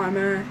some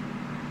armor.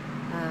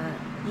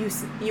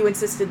 You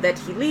insisted that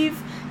he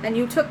leave, and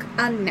you took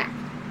a nap.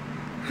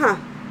 Huh.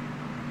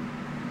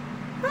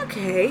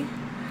 Okay.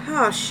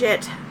 Oh,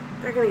 shit.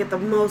 They're gonna get the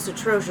most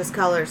atrocious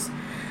colors.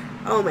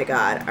 Oh my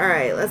god.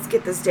 Alright, let's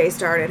get this day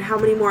started. How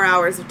many more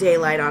hours of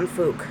daylight on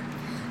Fook?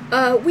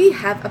 We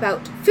have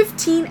about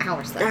 15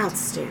 hours left.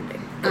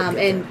 Outstanding.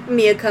 And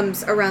Mia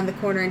comes around the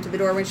corner into the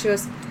door when she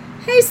goes,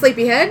 hey,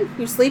 sleepyhead,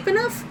 you sleep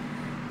enough?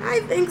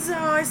 I think so.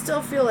 I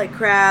still feel like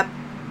crap.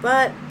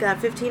 But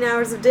got 15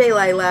 hours of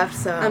daylight left,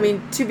 so... I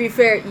mean, to be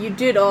fair, you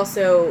did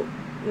also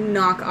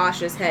knock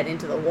Asha's head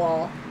into the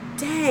wall.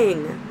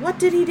 Dang. What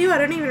did he do? I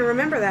don't even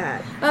remember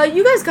that.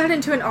 You guys got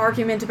into an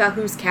argument about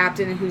who's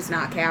captain and who's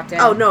not captain.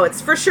 Oh, no, it's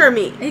for sure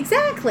me.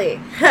 Exactly.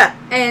 Huh.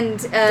 And,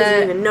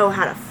 doesn't even know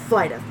how to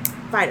fly a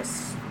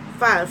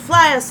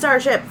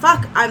starship.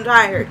 Fuck, I'm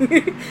tired.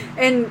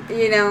 And,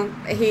 you know,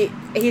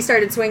 he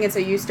started swinging, so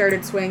you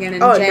started swinging, and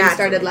Jen naturally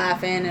started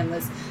laughing and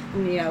was,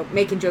 you know,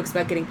 making jokes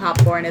about getting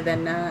popcorn, and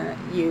then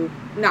you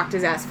knocked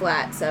his ass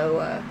flat,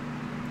 so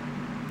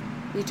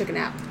you took a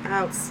nap.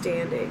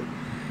 Outstanding.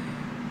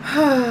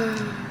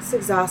 It's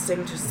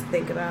exhausting just to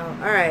think about.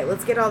 Alright,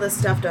 let's get all this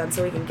stuff done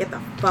so we can get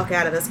the fuck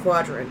out of this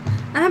quadrant.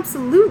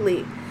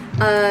 Absolutely.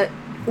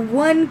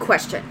 One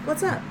question.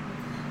 What's up?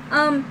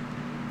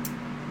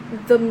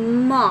 The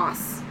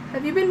Moss.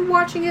 Have you been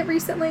watching it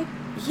recently?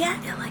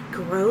 Yeah, it like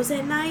grows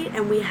at night,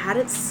 and we had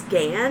it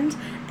scanned,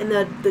 and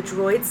the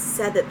droids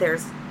said that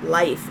there's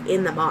life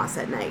in the moss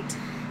at night.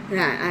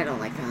 Nah, I don't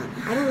like that.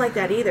 I don't like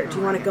that either. Do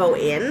you want to like go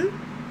in?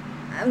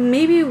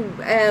 Maybe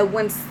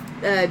once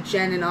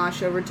Jen and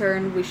Asha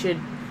return, we should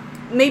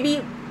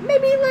maybe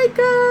like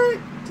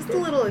Just a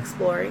little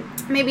exploring.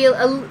 maybe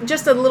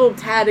just a little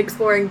tad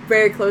exploring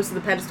very close to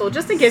the pedestal,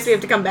 just in case we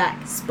have to come back.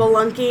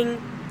 Spelunking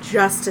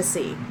just to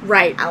see.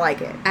 Right. I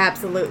like it.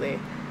 Absolutely.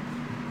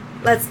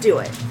 Let's do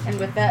it. And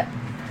with that,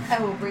 I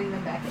will bring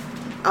them back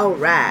in. All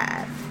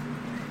right.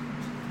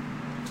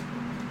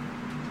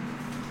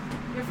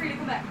 You're free to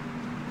come back.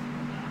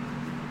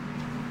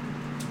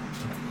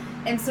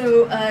 And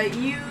so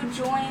you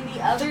join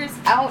the others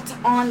out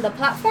on the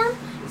platform.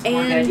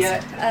 And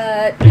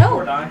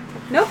no.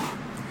 Nope.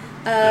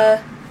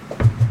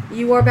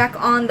 You are back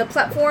on the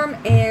platform,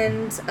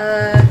 and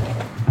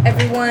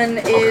everyone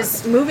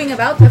is moving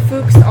about. The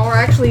Fuchs are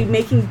actually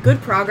making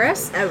good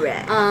progress. All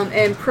right.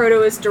 And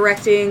Proto is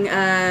directing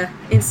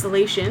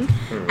installation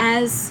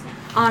as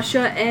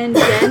Asha and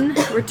Jen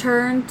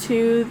return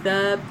to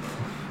the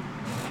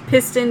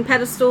piston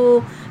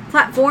pedestal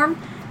platform.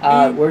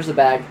 Where's the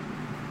bag?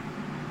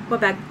 What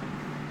bag?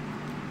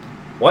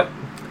 What?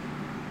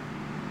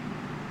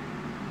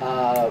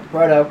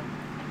 Proto,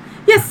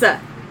 Yes, sir.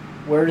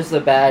 where's the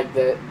bag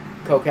that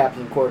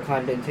Co-Captain Core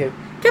climbed into?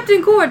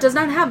 Captain Core does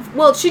not have...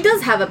 Well, she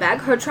does have a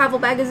bag. Her travel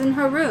bag is in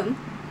her room.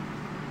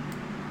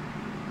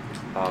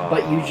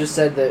 But you just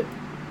said that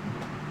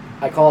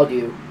I called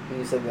you, and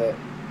you said that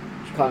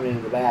she climbed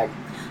into the bag.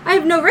 I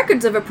have no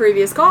records of a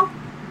previous call.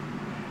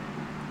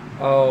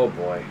 Oh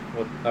boy.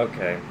 Well,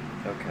 okay.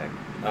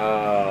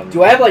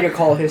 Do I have like a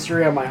call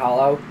history on my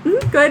holo?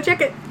 Go ahead,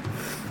 check it.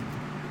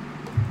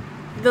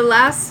 The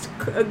last...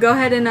 Go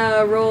ahead and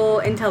roll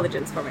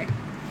intelligence for me.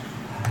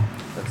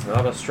 That's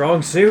not a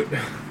strong suit.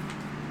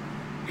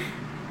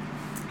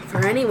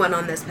 For anyone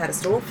on this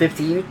pedestal.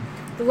 15.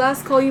 The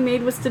last call you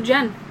made was to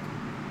Jen.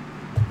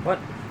 What?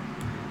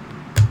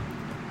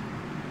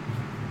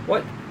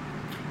 What?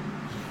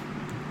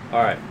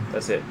 Alright,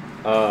 that's it.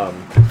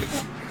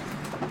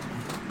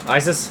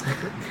 Isis?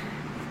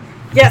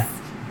 Yes.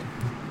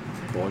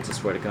 For once, I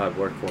swear to God,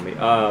 work for me.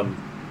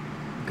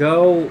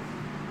 Go...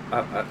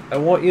 I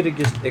want you to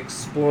just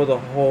explore the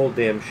whole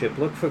damn ship.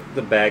 Look for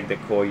the bag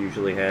that Core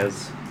usually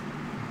has.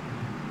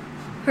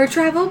 Her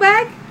travel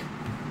bag?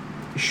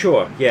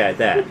 Sure, yeah,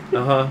 that.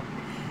 Uh-huh.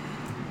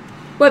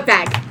 What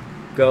bag?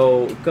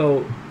 Go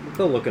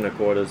look in her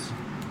quarters.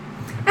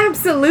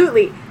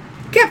 Absolutely.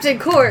 Captain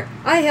Core,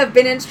 I have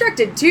been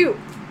instructed to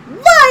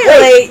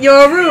violate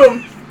your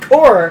room.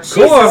 Core!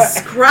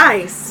 Jesus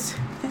Christ.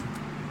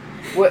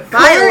 What?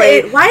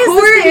 Violate? Why is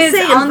Core this thing is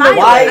saying on the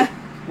violate?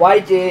 Why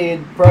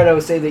did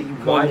Proto say that you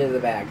Why? climbed into the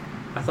bag?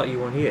 I thought you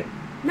weren't here.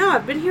 No,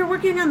 I've been here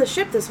working on the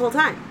ship this whole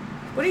time.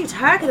 What are you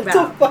talking What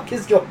about? the fuck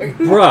is going on?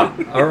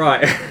 Bruh,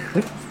 alright.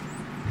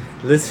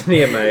 Listen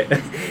here, mate.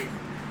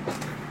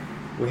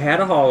 We had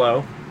a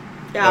holo.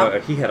 Yeah.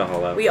 He had a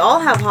holo. We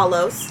all have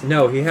hollows.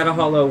 No, he had a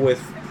holo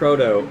with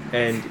Proto,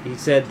 and he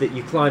said that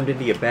you climbed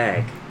into your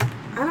bag.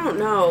 I don't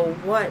know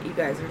what you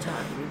guys are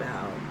talking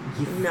about.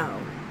 No.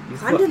 You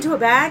Climbed into a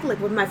bag,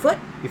 like with my foot?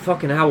 Your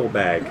fucking owl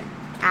bag.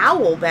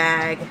 Owl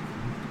bag.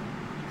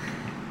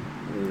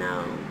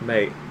 No.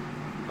 Mate,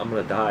 I'm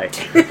gonna die.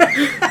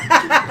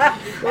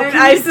 Well, And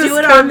can Isis we do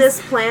it comes- on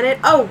this planet?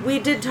 Oh, we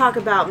did talk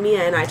about,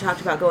 Mia and I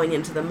talked about going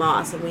into the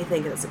moss, and we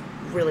think it's a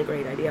really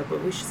great idea,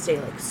 but we should stay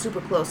like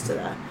super close to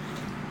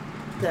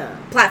the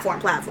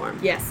platform.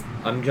 Yes.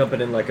 I'm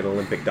jumping in like an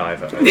Olympic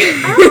diver.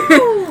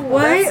 Oh,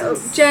 Why,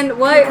 that's Jen?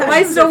 Why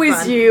is it always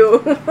fun. you?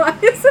 Why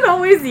is it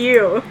always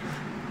you?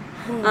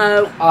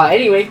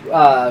 Anyway,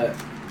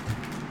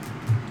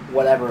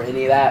 whatever,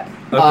 any of that.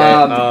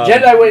 Okay, Jen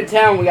and I went to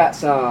town, we got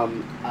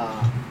some,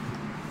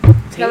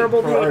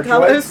 terrible paint for our paint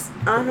colors.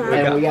 droids, Uh-huh.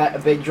 and we got a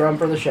big drum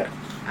for the ship.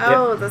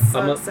 Oh, that's so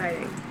I'm a-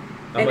 exciting.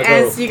 I'm And gonna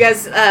as go- you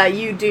guys,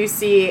 you do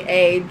see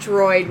a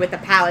droid with a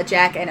pallet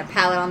jack and a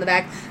pallet on the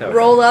back Okay.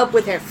 roll up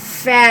with her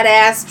fat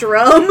ass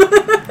drum.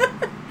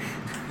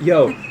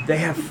 Yo, they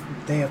have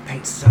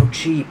paint so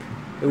cheap.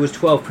 It was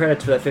 12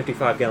 credits for that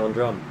 55-gallon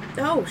drum.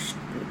 Oh,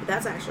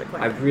 that's actually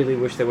quite I good. really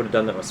wish they would have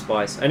done that with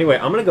Spice. Anyway,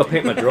 I'm gonna go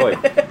paint my droid.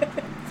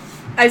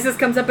 Isis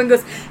comes up and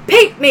goes,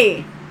 "Paint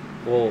me!"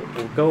 We're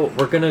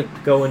gonna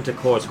go into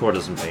Core's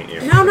quarters and paint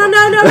you. No.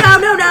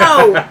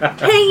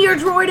 Paint your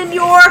droid in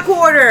your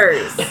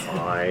quarters.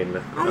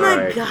 Fine. Oh my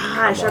Alright,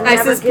 gosh, come I'm on.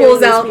 never Isis giving pulls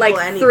these out people like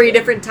anything. 3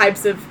 different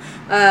types of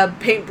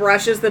paint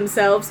brushes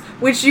themselves,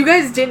 which you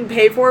guys didn't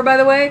pay for, by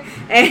the way.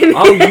 And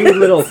Oh, you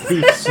little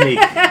thief sneak.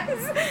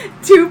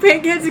 2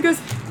 paint cans. He goes,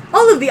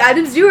 "All of the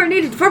items you are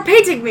needed for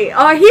painting me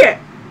are here."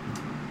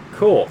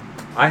 Cool.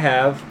 I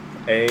have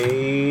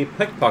a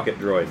pickpocket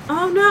droid.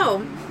 Oh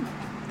no.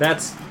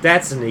 That's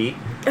neat.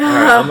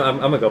 Alright, I'm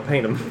gonna go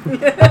paint him.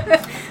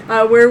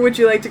 Where would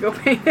you like to go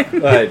paint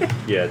him?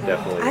 Yeah,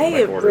 definitely. I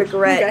my quarters.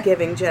 regret Okay.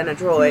 giving Jen a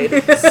droid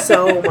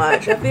so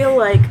much. I feel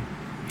like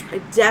I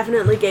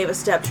definitely gave a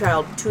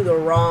stepchild to the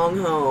wrong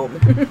home.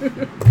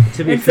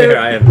 To be fair,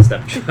 I am a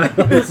stepchild.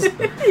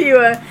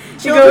 you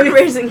Children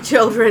raising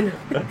children.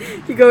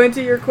 You go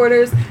into your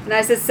quarters, and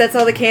Isis sets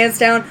all the cans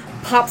down,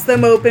 pops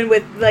them open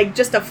with like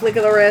just a flick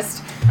of the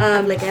wrist.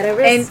 Flick at a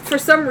wrist. And for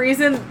some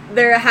reason,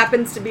 there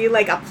happens to be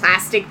like a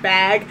plastic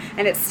bag,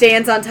 and it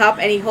stands on top,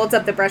 and he holds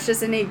up the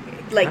brushes, and he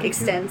like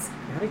extends.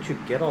 How did you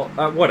get all...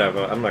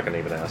 whatever, I'm not going to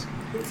even ask.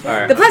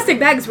 Alright. The plastic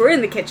bags were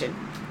in the kitchen.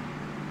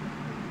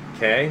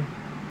 Okay.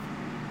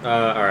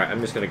 Alright,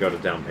 I'm just going to go to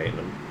down painting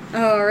them.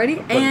 Alrighty,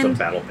 I'm putting some and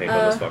battle paint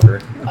on this fucker.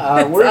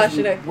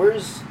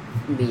 Where's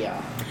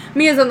Mia?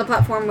 Mia's on the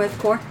platform with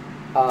Core.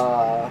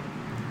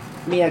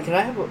 Mia, can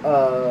I have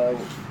a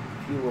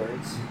few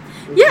words?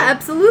 Yeah,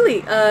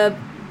 absolutely.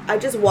 I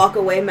just walk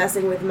away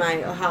messing with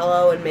my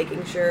hollow and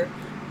making sure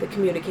the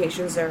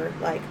communications are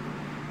like...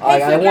 I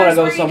want to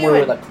go what are you somewhere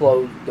doing? with a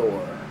closed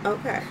door.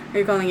 Okay. Are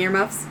you calling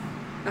earmuffs?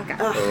 Okay.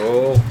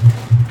 Oh.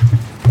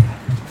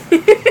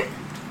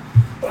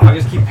 I'll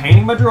just keep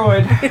painting my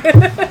droid.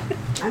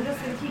 I'm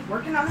just going to keep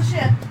working on the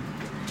ship.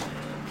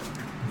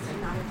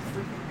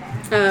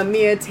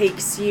 Mia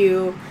takes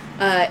you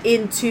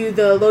into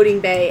the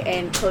loading bay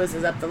and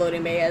closes up the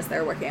loading bay as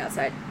they're working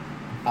outside.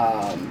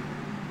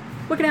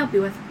 What can I help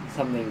you with?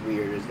 Something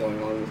weird is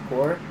going on with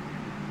Core.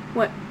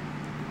 What?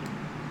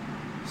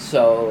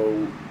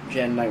 So,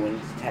 Jen and I went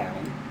to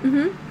town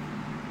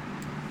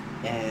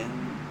Mm-hmm. and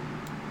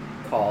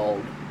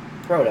called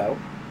Proto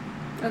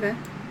Okay.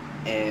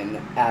 and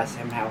asked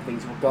him how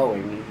things were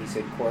going, and he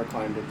said Core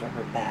climbed into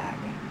her bag.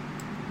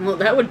 Well,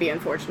 that would be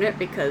unfortunate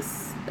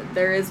because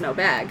there is no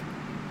bag.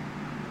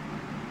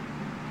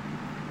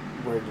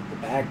 Where did the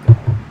bag go?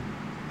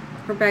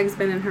 Her bag's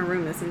been in her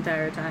room this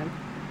entire time.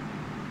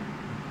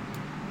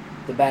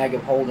 The bag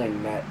of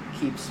holding that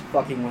keeps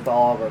fucking with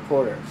all of our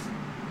quarters.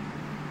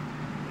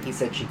 He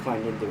said she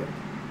climbed into it.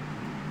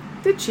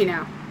 Did she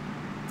now?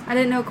 I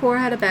didn't know Core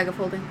had a bag of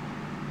holding.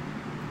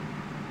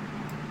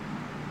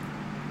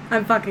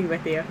 I'm fucking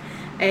with you.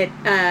 It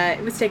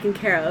was taken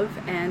care of,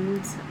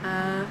 and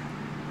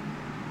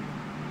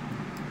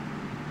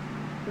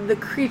the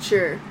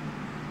creature,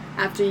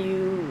 after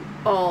you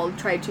all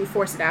tried to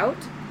force it out,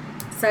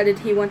 decided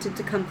he wanted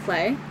to come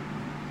play.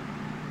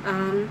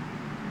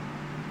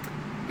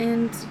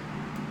 And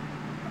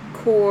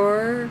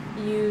Core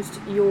used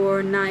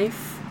your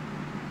knife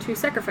to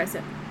sacrifice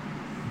it.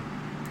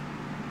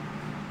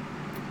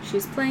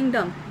 She's playing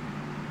dumb.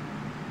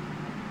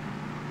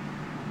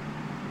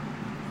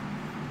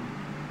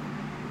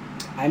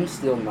 I'm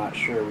still not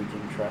sure we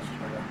can trust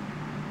her.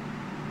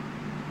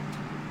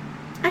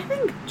 I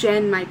think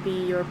Jen might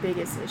be your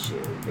biggest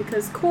issue,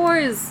 because Core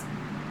is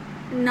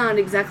not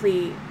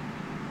exactly...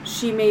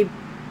 She may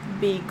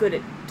be good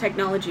at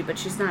technology, but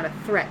she's not a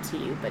threat to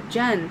you. But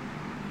Jen's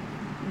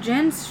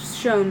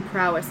shown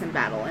prowess in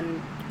battle,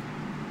 and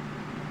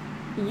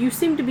you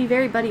seem to be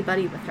very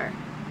buddy-buddy with her.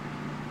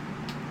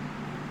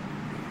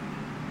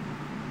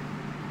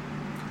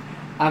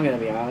 I'm gonna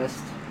be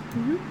honest.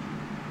 Mm-hmm.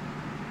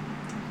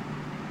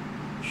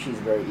 She's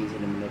very easy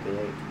to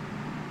manipulate.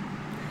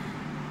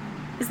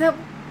 Is that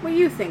what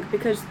you think?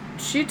 Because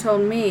she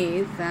told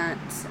me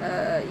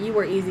that you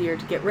were easier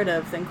to get rid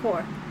of than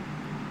Core.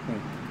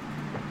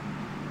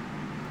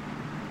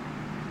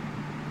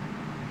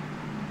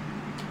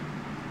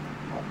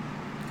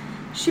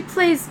 She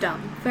plays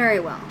dumb very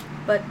well,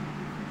 but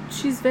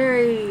she's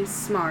very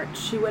smart.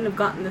 She wouldn't have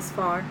gotten this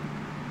far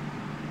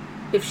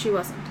if she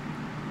wasn't.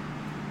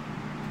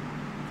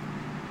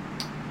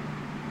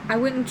 I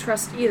wouldn't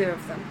trust either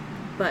of them,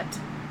 but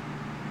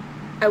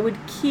I would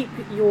keep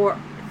your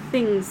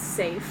things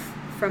safe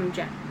from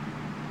Jen.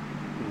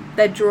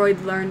 That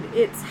droid learned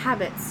its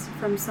habits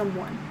from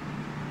someone.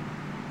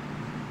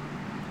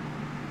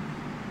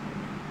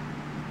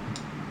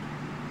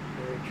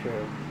 Very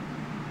true.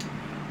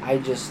 I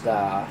just,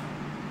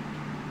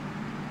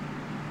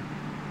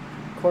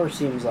 Core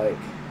seems like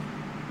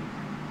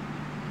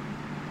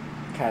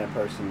the kind of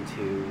person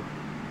to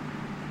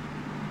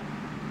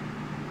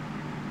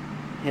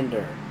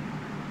hinder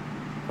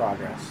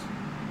progress.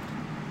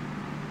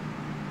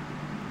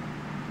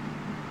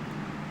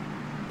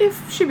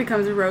 If she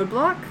becomes a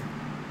roadblock,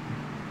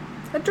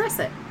 address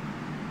it.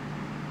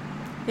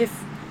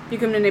 If you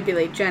can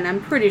manipulate Jen,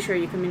 I'm pretty sure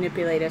you can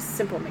manipulate a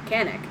simple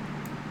mechanic.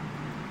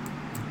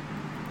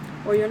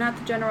 Or you're not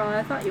the general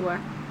I thought you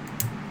were.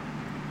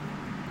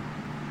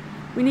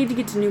 We need to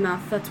get to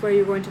Newmouth. That's where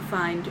you're going to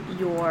find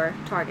your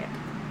target.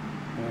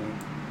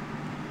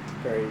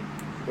 Very,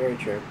 very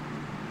true.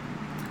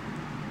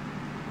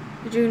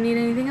 Did you need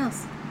anything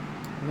else?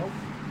 Nope.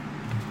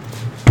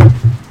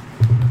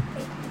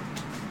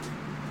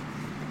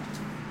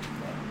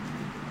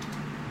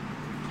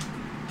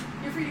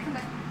 You're free to come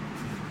back.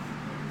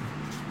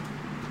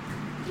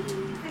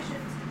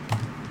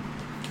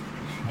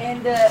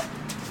 And,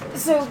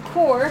 so,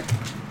 Core,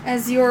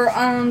 as you're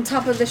on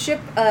top of the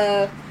ship,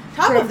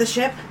 Top of the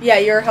ship? Yeah,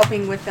 you're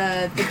helping with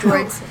the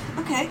droids.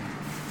 Okay.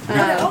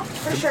 No,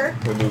 for sure.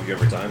 We move you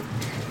every time.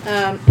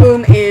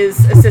 Boom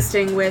is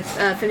assisting with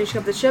finishing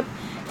up the ship,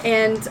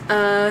 And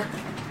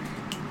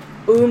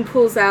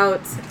pulls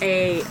out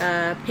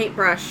a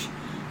paintbrush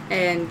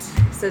and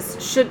says,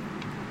 "Should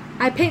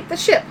I paint the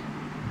ship?"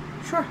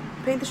 Sure,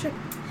 paint the ship.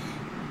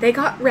 They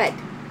got red.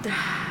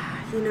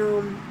 You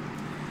know,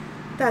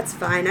 that's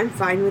fine. I'm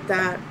fine with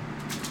that.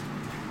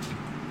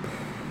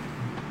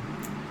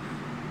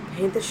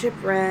 Paint the ship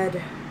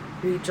red.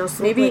 We just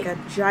look Maybe- like a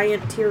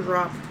giant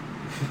teardrop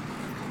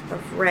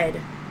of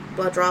red.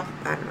 Blood drop?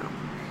 I don't know.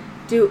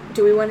 Do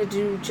we want to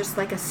do just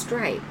like a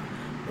stripe?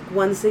 Like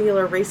one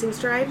singular racing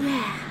stripe?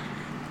 Yeah.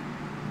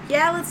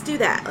 Yeah, let's do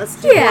that. Let's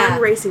do Yeah.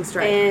 one racing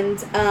stripe.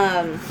 And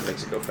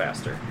Makes it go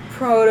faster.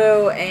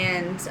 Proto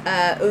and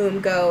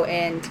go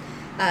and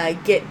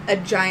get a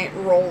giant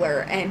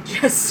roller and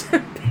just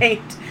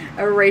paint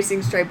a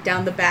racing stripe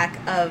down the back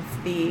of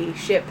the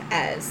ship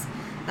as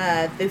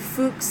the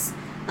Fuchs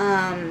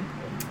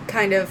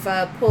kind of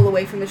pull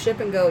away from the ship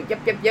and go,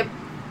 yep.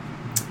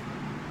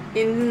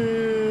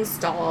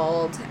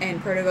 Installed.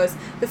 And Proto goes,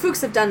 the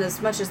Fuchs have done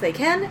as much as they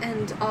can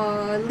and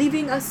are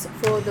leaving us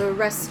for the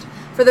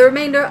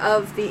remainder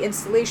of the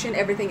installation.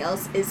 Everything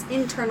else is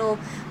internal.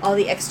 All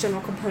the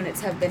external components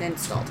have been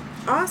installed.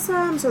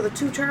 Awesome. So the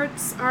 2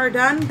 charts are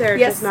done. They're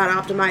Yes. just not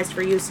optimized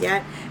for use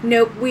yet.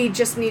 Nope, we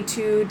just need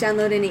to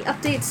download any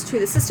updates to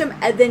the system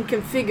and then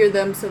configure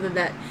them so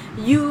that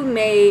you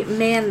may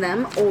man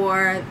them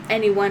or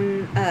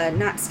anyone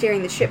not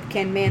steering the ship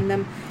can man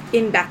them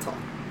in battle.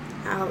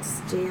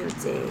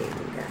 Outstanding.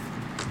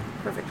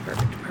 Perfect.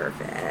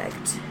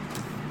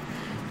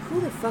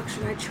 Who the fuck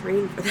should I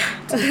train for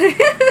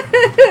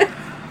that?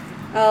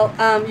 Well,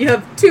 you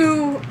have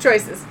 2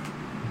 choices.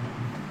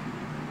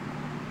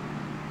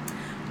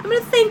 I'm gonna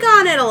think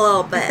on it a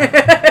little bit.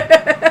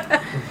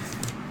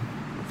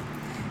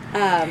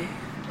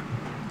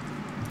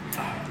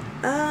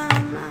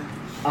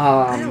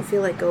 I don't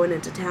feel like going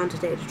into town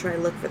today to try to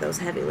look for those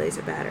heavy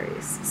laser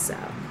batteries, so.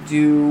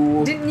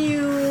 Didn't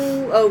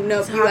you... Oh, no,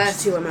 you Talked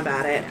asked. to him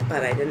about it,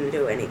 but I didn't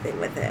do anything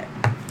with it.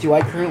 Do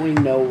I currently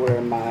know where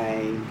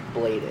my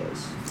blade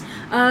is?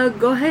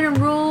 Go ahead and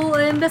roll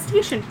an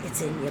investigation.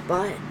 It's in your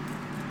butt.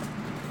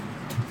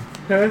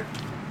 Huh?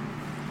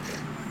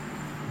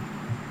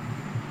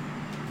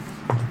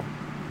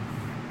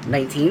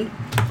 19.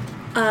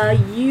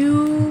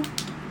 You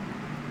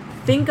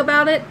think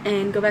about it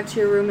and go back to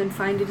your room and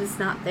find it is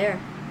not there.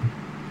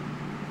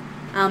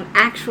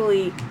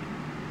 Actually,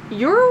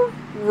 your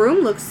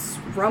room looks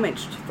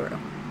rummaged through.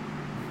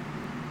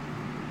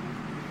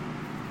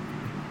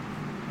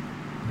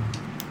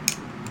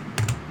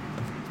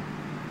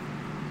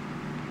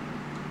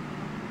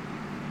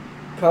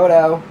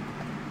 Kodo.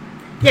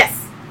 Yes.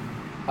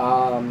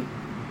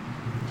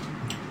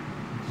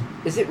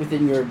 Is it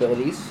within your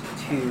abilities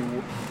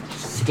to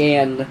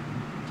scan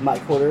my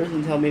quarters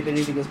and tell me if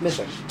anything is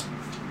missing?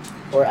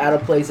 Or out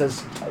of place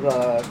as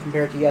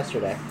compared to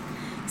yesterday?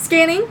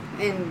 Scanning,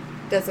 and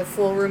does a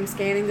full room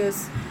scan and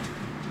goes,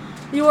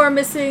 you are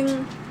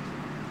missing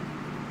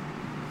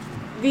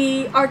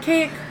the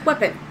archaic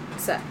weapon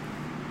set.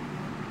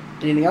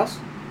 Anything else?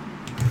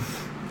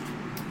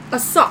 A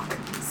sock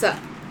set.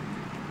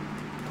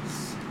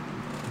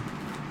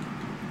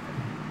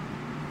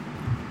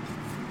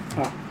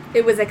 Huh.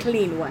 It was a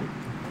clean one.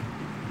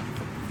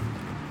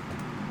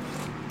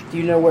 Do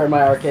you know where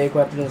my archaic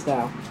weapon is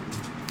now?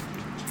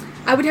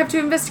 I would have to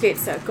investigate,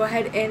 so go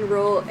ahead and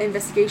roll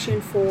investigation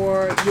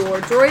for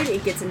your droid.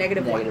 It gets a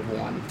 -1.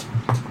 -1.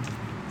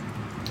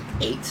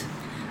 8.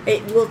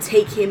 It will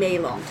take him a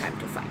long time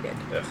to find it.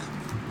 Ugh.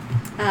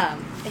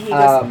 And he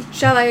goes,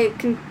 shall I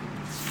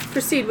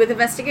proceed with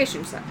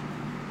investigation, sir?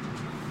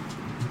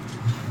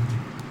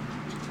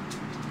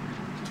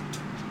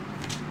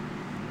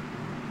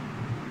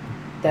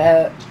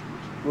 That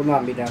will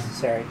not be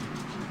necessary.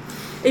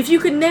 If you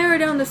could narrow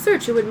down the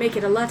search, it would make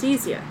it a lot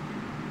easier.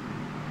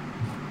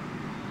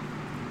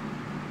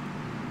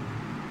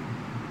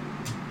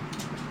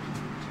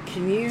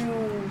 Can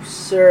you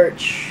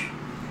search...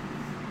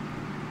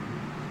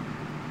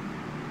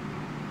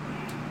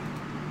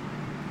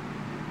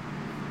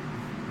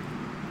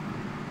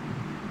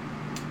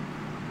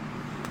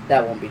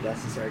 That won't be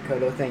necessary,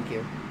 Kodo, thank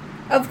you.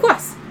 Of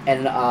course.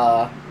 And,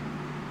 I'm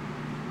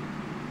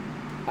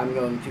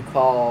going to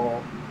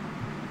call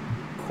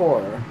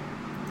Core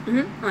On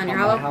your on my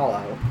hollow.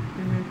 hollow.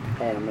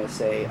 Mm-hmm. And I'm going to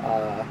say,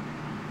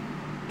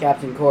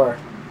 Captain Core,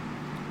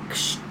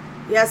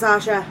 Yes,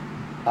 Asha.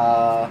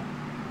 are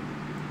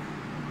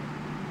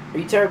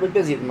you terribly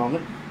busy at the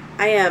moment?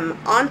 I am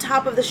on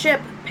top of the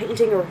ship,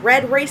 painting a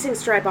red racing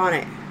stripe on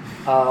it.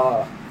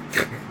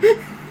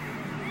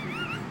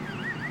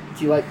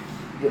 Do you like...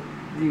 Do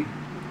you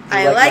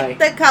I like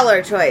the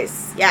color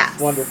choice. Yes.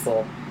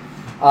 Wonderful.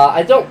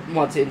 I don't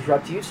want to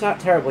interrupt you. It's not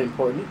terribly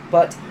important,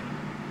 but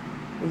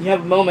when you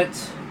have a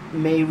moment,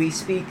 may we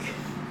speak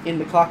in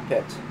the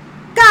cockpit?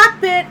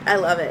 Cockpit! I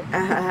love it.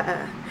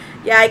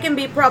 Yeah, I can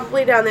be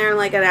probably down there in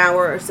like an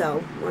hour or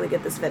so. I want to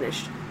get this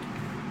finished.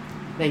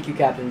 Thank you,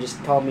 Captain.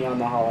 Just call me on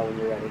the hollow when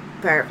you're ready.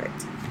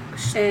 Perfect.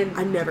 And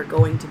I'm never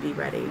going to be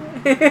ready.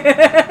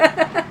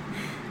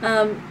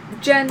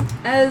 Jen,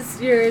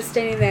 as you're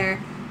standing there,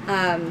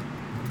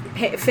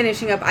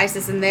 finishing up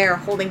Isis in there,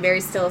 holding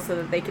very still so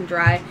that they can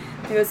dry.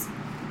 He goes,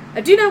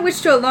 I do not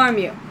wish to alarm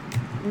you,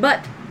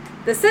 but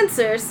the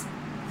sensors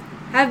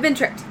have been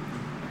tricked.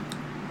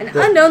 An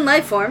unknown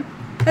life form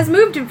has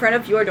moved in front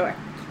of your door.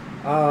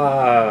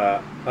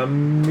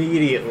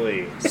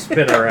 Immediately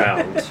spin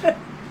around.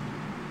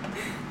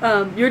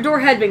 Your door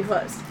had been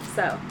closed,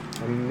 so.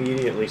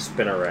 Immediately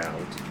spin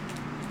around.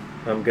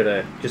 I'm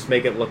gonna just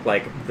make it look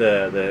like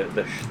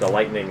the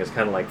lightning is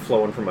kind of like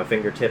flowing from my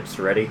fingertips,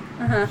 ready?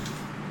 Uh-huh.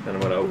 And I'm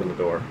gonna open the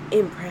door.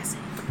 Impressive.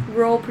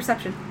 Roll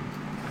perception.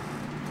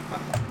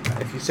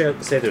 If you say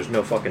there's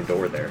no fucking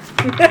door there,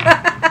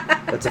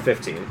 that's a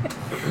 15.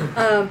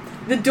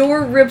 The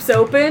door rips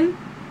open,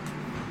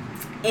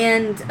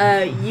 and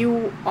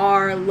you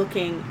are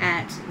looking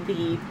at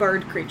the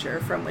bird creature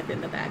from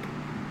within the bag.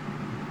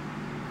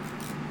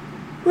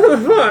 What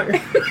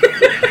the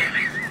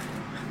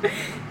fuck?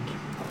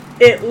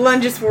 It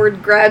lunges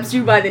forward, grabs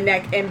you by the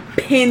neck, and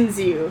pins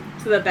you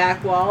to the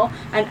back wall.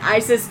 And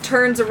Isis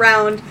turns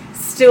around,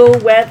 still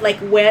wet, like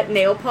wet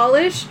nail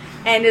polish,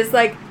 and is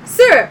like,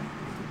 Sir,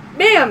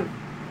 ma'am,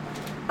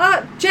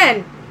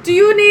 Jen, do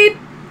you need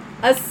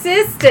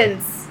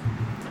assistance?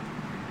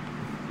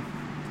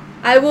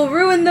 I will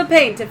ruin the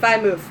paint if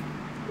I move.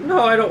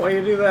 No, I don't want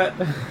you to do that.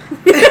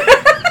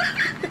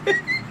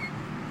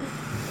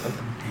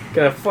 I'm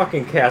gonna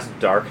fucking cast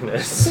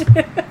darkness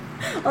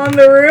On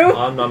the roof?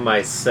 on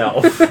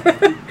myself.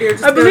 You're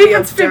just I believe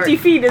it's 50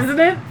 feet, isn't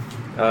it?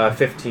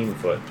 15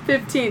 foot.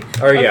 15.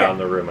 Or yeah, Okay. on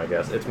the room, I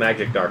guess. It's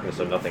magic darkness,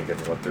 so nothing can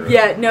look through it.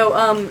 Yeah,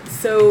 no,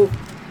 so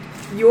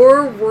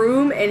your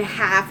room and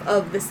half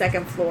of the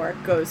second floor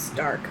goes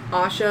dark.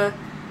 Asha,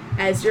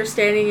 as you're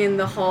standing in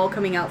the hall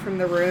coming out from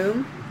the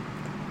room,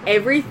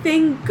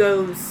 everything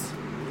goes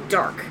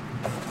dark.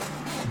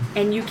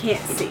 And you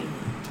can't see.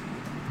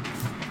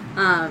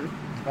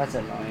 That's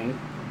annoying.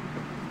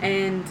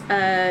 And,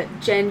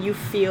 Jen, you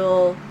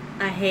feel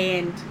a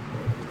hand,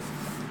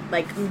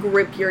 like,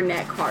 grip your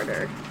neck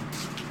harder.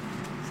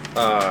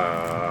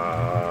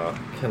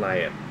 Can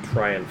I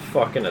try and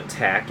fucking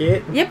attack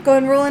it? Yep, go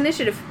and roll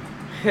initiative.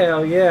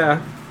 Hell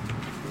yeah.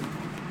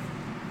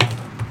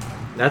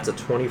 That's a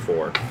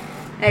 24.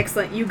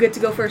 Excellent. You get to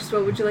go first.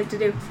 What would you like to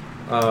do?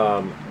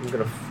 I'm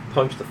gonna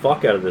punch the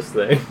fuck out of this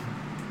thing.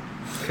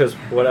 Because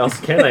what else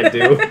can I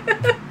do?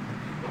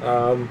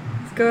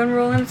 Let's go and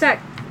roll an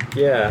attack.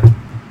 Yeah.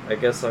 I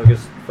guess I'm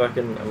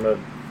gonna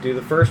do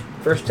the first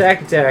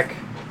attack.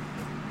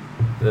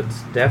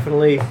 That's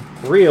definitely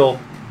real.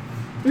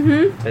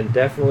 Mm-hmm. And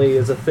definitely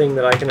is a thing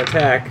that I can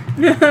attack.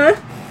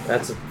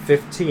 That's a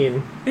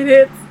 15. It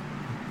hits.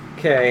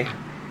 Okay.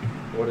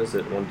 What is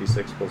it?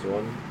 1d6 plus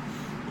 1?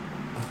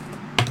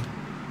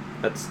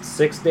 That's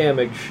 6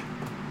 damage.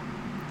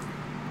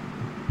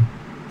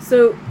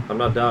 So, I'm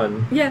not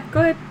done. yeah, go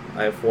ahead.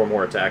 I have 4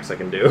 more attacks I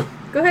can do.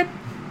 Go ahead.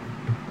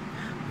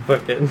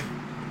 Fucking.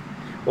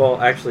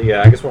 Well, actually,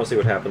 yeah, I just want to see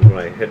what happens when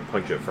I hit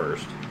punch it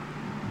first.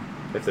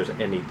 If there's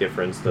any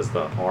difference, does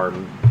the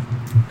arm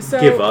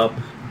give up?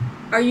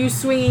 Are you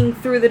swinging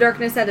through the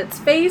darkness at its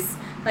face?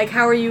 Like,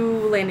 how are you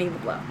landing the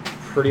blow?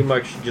 Pretty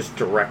much just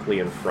directly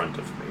in front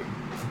of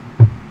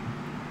me.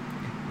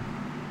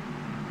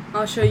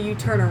 I'll show you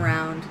turn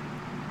around,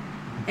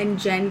 and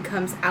Jen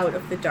comes out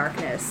of the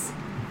darkness,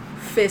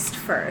 fist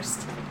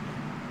first,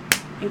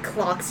 and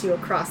clocks you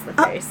across the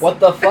face. What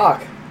the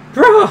fuck?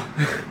 Bruh!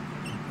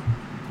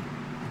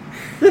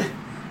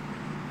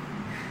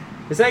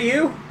 Is that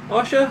you,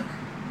 Asha?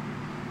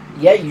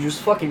 Yeah, you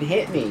just fucking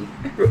hit me.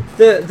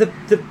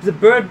 The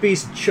bird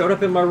beast showed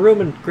up in my room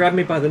and grabbed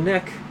me by the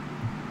neck.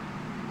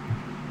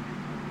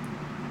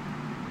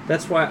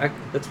 That's why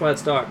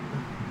it's dark.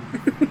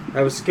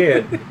 I was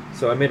scared,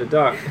 so I made it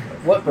dark.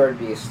 What bird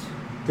beast?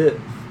 The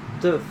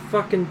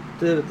fucking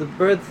the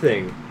bird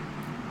thing.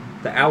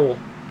 The owl.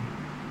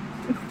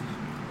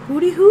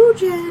 Hooty hoo,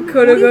 Jen.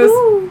 Kodo Hooty goes-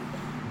 hoo.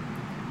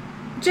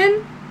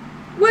 Jen,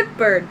 what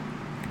bird?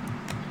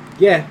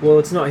 Yeah, well,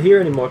 it's not here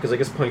anymore because I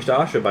just punched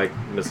Asha by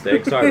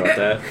mistake. Sorry about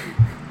that.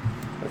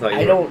 I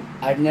thought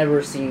I've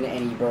never seen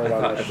any bird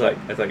on the ship.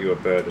 I thought you were a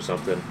bird or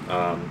something.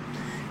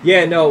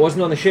 Yeah, no, it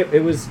wasn't on the ship.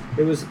 It was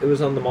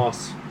on the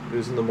moss. It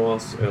was in the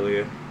moss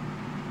earlier.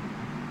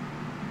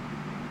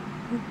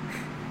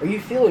 Are you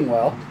feeling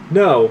well?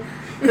 No.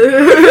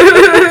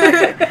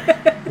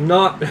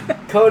 Not.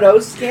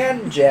 Kodo,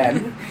 scan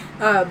Jen.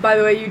 By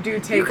the way, you do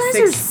take You guys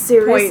 6 are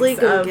seriously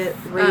points gonna of get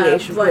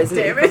radiation blood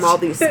poisoning damage from all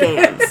these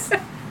scans.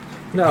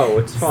 No,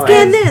 it's fine.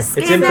 Scan this,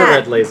 It's scan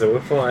infrared that. laser.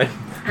 We're fine.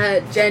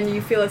 Jen,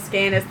 you feel a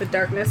scan as the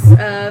darkness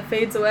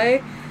fades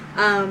away.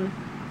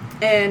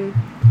 And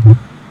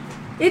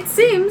it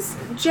seems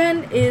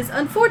Jen is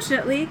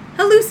unfortunately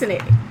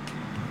hallucinating.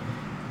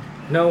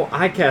 No,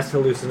 I cast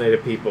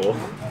hallucinated people.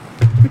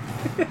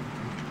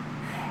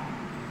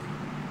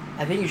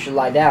 I think you should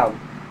lie down.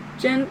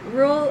 Jen,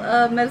 roll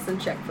a medicine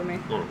check for me.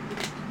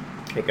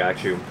 I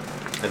got you.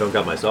 I don't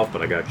got myself,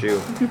 but I got you.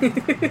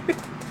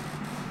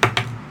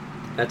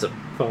 That's a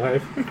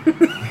 5.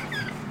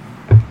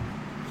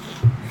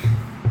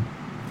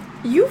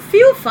 You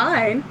feel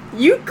fine.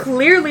 You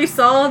clearly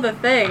saw the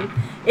thing.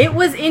 It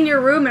was in your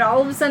room, and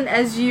all of a sudden,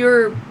 Asha's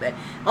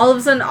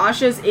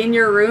in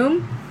your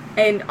room,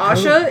 and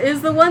Asha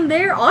is the one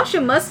there.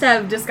 Asha must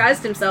have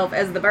disguised himself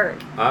as the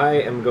bird. I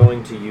am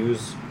going to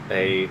use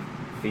a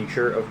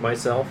feature of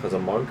myself as a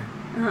monk.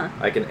 Uh-huh.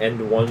 I can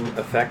end one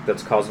effect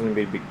that's causing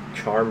me to be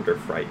charmed or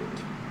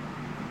frightened.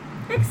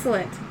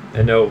 Excellent.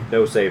 And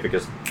no save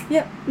because...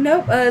 Yep.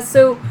 Nope.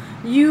 So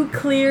you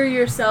clear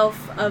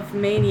yourself of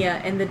mania,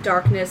 and the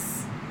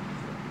darkness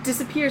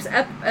disappears,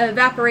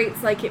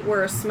 evaporates like it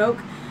were a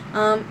smoke,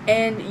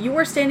 and you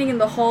are standing in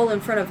the hall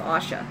in front of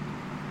Asha.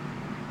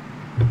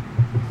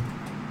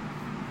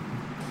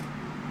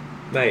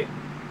 Mate.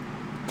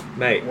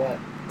 What?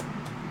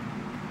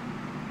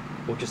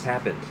 What just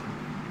happened?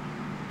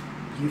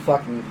 You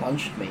fucking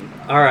punched me.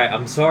 Alright,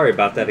 I'm sorry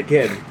about that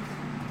again.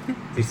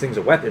 These things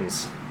are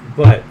weapons.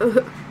 But...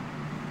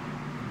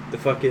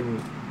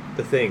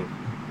 The thing.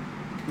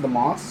 The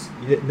moss?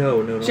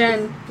 No.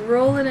 Jen,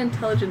 roll an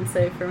intelligence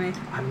save for me.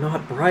 I'm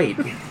not bright.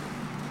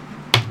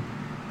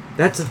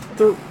 That's a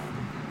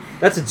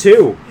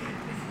 2.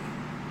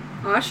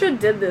 Asha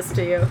did this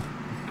to you.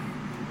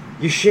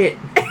 You shit.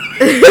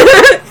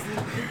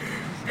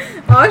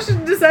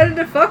 Asha decided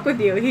to fuck with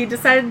you. He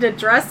decided to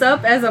dress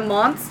up as a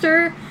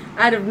monster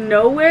out of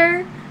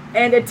nowhere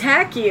and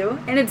attack you,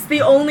 and it's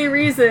the only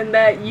reason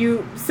that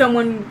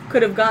someone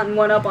could have gotten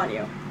one up on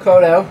you.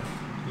 Kodo.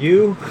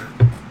 You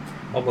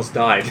almost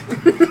died.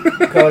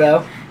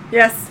 Kodo.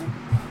 Yes.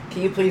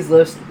 Can you please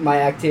list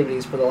my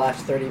activities for the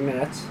last 30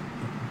 minutes?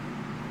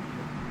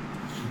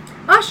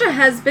 Asha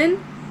has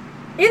been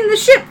in the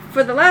ship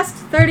for the last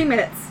 30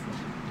 minutes.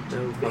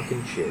 No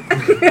fucking shit.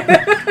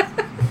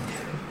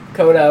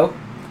 Kodo.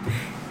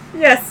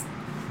 Yes.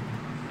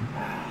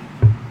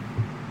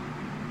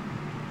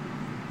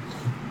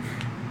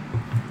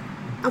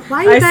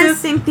 Why do you guys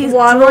Isis think these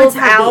waddles droids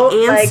have out,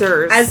 the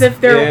answers? like, as if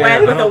they're Yeah, wet I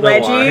with a don't know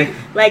wedgie, why.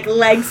 like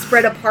legs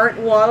spread apart,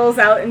 waddles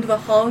out into the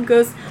hall and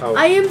goes, Oh.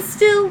 I am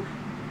still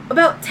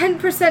about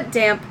 10%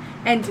 damp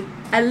and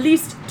at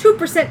least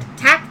 2%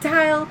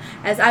 tactile,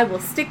 as I will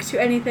stick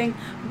to anything,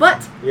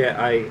 but...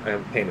 Yeah, I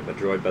painted my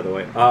droid, by the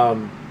way.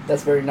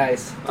 That's very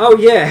nice. Oh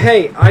yeah,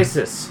 hey,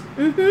 Isis.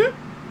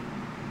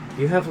 Mm-hmm.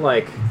 You have,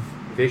 like,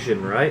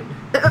 vision, right?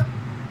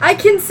 I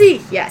can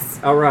see, yes.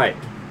 Alright.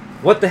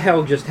 What the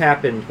hell just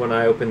happened when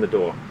I opened the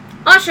door?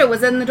 Asha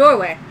was in the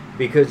doorway.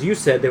 Because you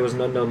said there was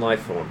an unknown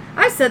life form.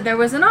 I said there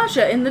was an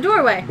Asha in the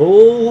doorway.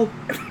 Bull...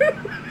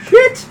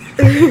 shit!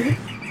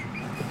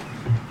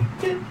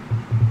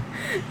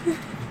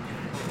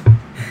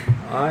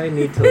 I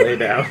need to lay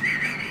down.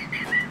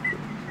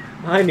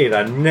 I need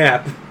a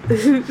nap.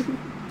 You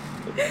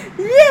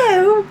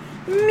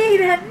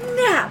need a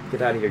nap.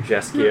 Get out of here,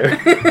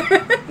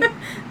 Jaskier.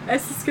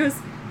 Isis goes,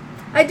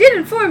 I did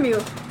inform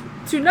you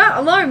to not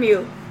alarm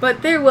you,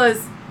 but there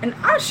was an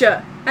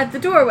Asha at the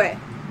doorway.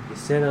 You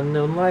said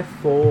unknown life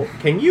form.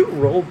 Can you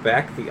roll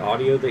back the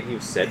audio that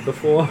you've said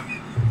before?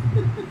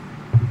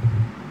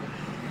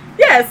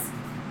 Yes.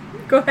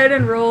 Go ahead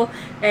and roll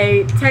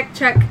a tech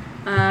check.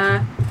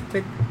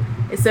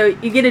 So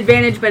you get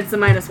advantage, but it's a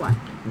 -1.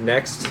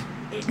 Next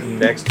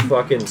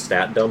fucking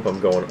stat dump, I'm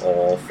going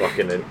all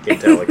fucking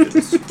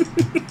intelligence.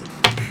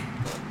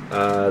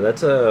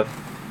 That's a...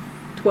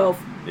 12.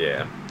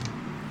 yeah.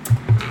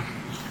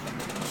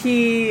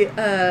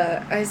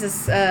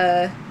 Isis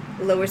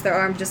lowers their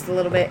arm just a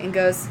little bit and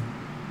goes,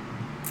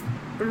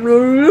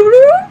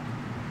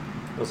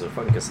 Was it a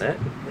fucking cassette?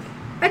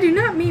 I do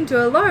not mean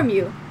to alarm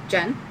you,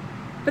 Jen,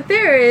 but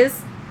there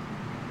is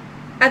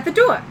at the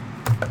door.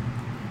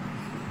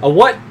 A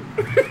what?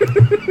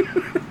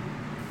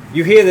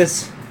 You hear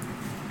this?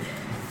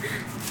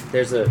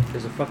 There's a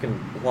fucking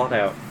blot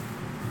out.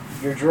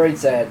 Your droid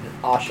said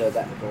Asha's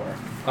at the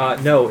door.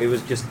 No, it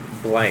was just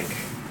blank.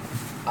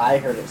 I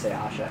heard it say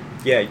Asha.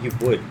 Yeah, you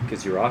would,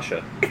 because you're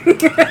Asha.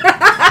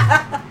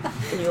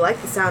 And you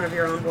like the sound of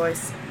your own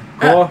voice.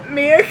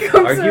 Mia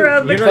comes Are you-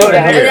 around the you're not corner.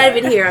 even I'm here. not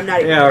even here. I'm not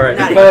even Yeah, here.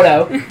 alright. I'm not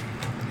even Kodo.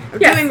 I'm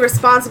Yes. doing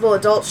responsible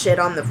adult shit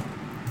on the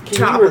Can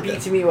top you of repeat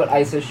this. to me what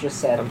Isis just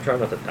said? I'm trying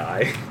not to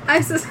die.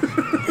 Isis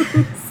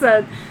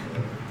said,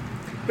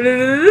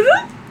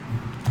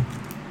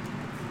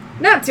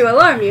 not to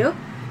alarm you,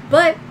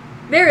 but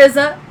there is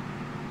a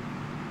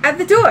at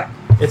the door.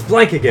 It's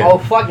blank again. Oh,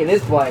 fuck, it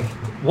is blank.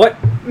 What?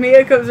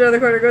 Mia comes around the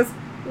corner and goes,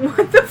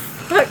 what the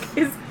fuck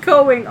is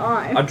going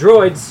on? Our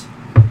droids.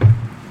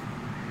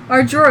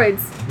 Our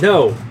droids.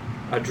 No.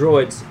 Our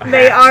droids.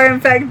 They are in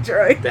fact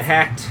droids. They're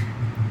hacked.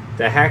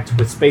 They're hacked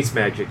with space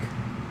magic.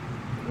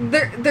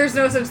 There's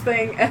no such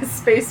thing as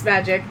space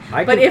magic.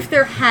 I But can- if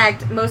they're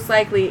hacked, most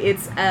likely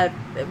it's a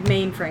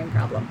mainframe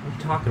problem. What are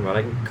you talking about?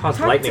 I can cause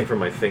Talk lightning to- from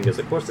my fingers.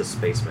 Of course, it's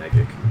space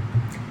magic.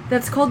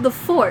 That's called the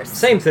Force.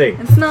 Same thing.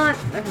 It's not...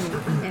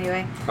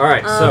 Anyway.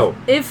 Alright, so...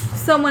 If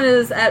someone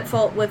is at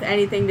fault with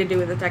anything to do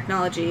with the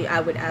technology, I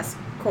would ask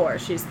Core.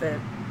 She's the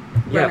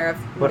runner of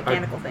but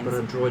mechanical But things.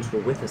 our droids were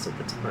with us at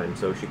the time,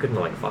 so she couldn't,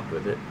 like, fuck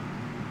with it.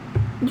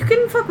 You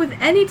can fuck with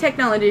any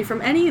technology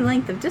from any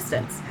length of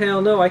distance.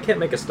 Hell no, I can't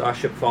make a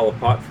starship fall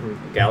apart from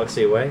a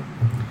galaxy away.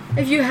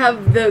 If you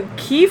have the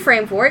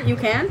keyframe for it, you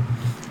can.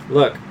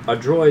 Look, our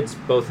droids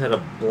both had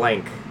a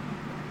blank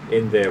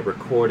in their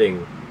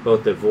recording,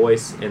 both the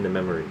voice and the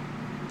memory.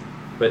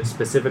 But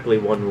specifically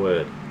one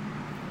word.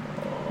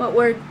 What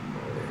word?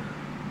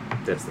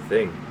 That's the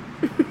thing.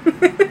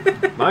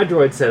 My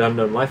droid said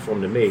unknown life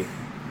form to me.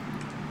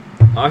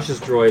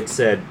 Asha's droid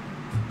said...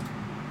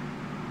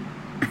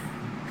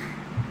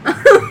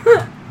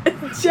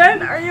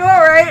 Jen, are you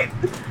alright?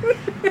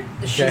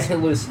 She's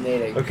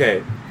hallucinating.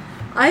 Okay,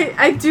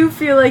 I do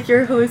feel like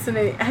you're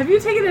hallucinating. Have you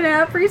taken a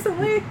nap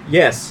recently?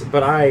 yes,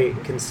 but I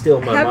can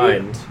still my Have you?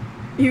 mind.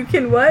 You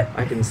can what?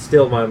 I can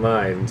still my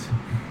mind.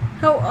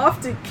 How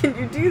often can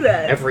you do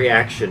that? Every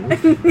action.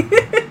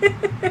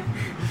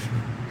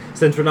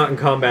 Since we're not in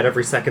combat,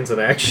 every second's an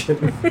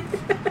action.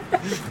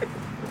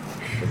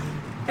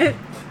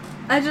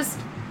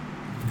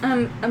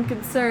 I'm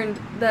concerned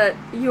that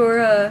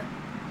you're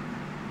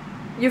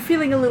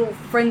feeling a little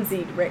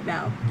frenzied right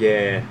now.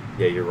 Yeah,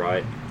 you're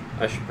right.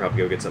 I should probably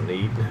go get something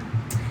to eat.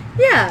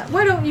 Yeah,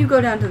 why don't you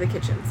go down to the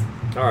kitchens?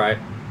 Alright.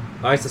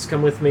 Isis,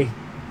 come with me.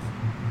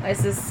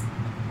 Isis.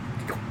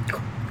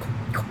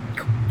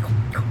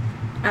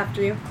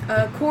 After you.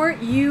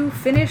 Court, you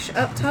finish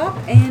up top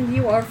and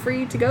you are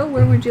free to go.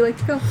 Where would you like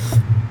to go?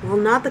 Well,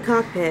 not the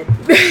cockpit.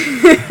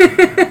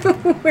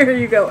 Where are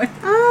you going?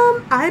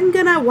 I'm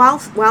gonna,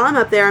 while I'm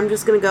up there, I'm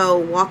just gonna go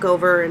walk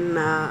over and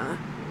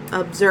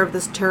observe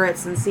the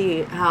turrets and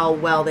see how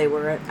well they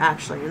were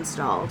actually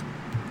installed.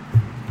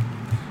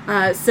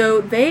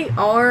 So they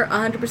are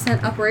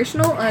 100%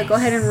 operational. Nice. Go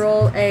ahead and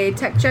roll a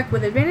tech check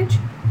with advantage.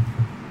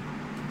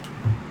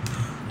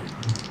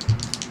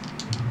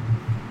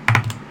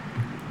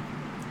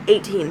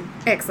 18.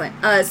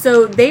 Excellent.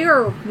 So they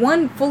are,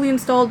 one, fully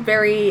installed,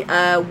 very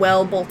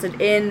well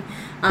bolted in.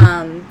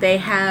 They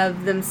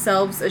have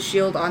themselves a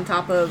shield on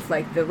top of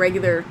like the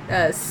regular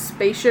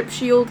spaceship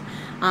shield.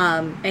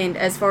 And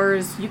as far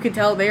as you can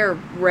tell, they are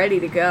ready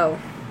to go.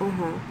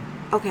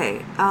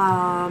 Okay.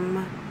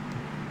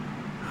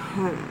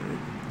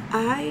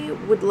 I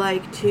would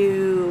like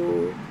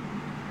to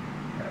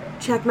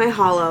check my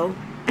holo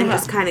and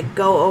just kind of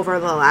go over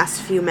the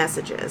last few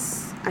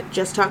messages. I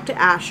just talked to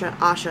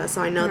Asha, so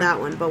I know that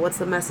one. But what's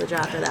the message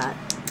after that?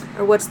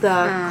 Or what's the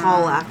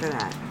call after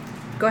that?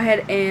 Go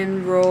ahead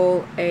and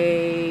roll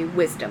a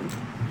wisdom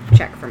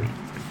check for me.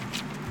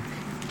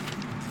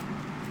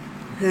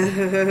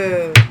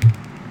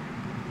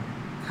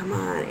 Come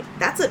on.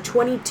 That's a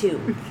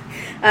 22.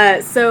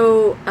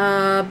 So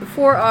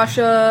before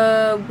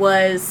Asha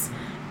was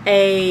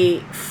a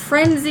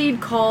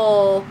frenzied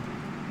call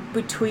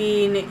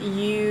between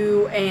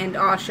you and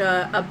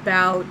Asha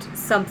about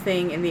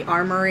something in the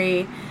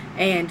armory,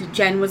 and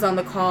Jen was on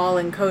the call,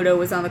 and Kodo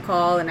was on the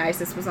call, and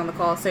Isis was on the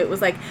call, so it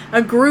was like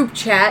a group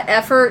chat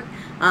effort.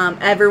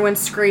 Everyone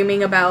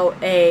screaming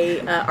about a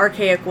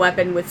archaic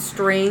weapon with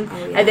string,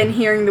 and then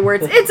hearing the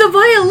words, "It's a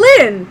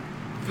violin!"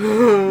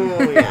 Oh,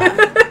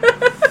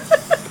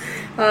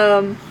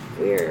 yeah.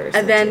 We're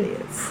And then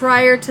idiots.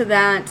 prior to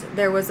that,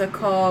 there was a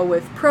call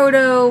with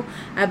Proto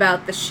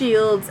about the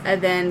shields,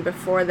 and then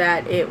before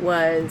that, it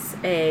was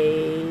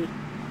a...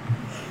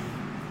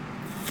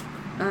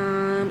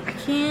 I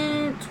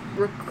can't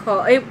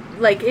recall.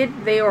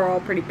 They are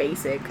all pretty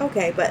basic.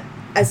 Okay, but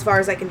as far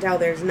as I can tell,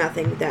 there's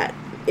nothing that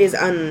is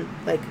I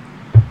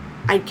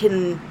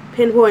can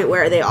pinpoint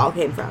where they all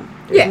came from.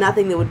 There's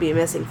nothing that would be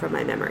missing from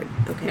my memory.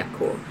 Okay,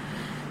 cool.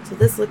 So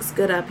this looks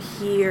good up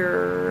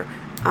here.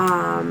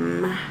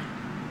 I'm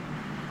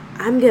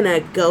gonna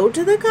go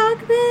to the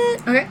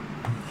cockpit. Okay.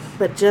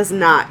 But just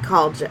not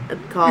call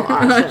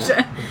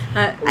Asha.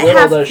 I Little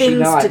have does she things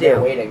know to I've been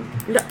do. waiting.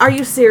 Are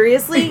you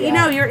seriously? Yeah. You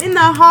know, you're in the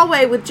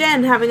hallway with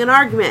Jen having an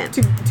argument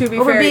To be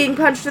over fair, being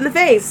punched in the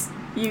face.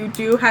 you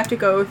do have to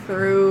go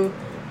through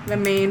the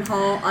main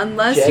hall,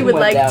 unless Jen you would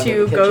went like down to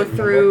to the go kitchen,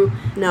 through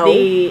No.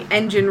 the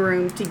engine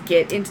room to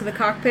get into the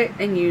cockpit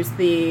and use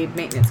the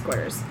maintenance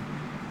quarters.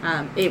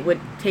 It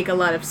would take a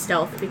lot of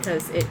stealth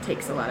because it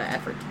takes a lot of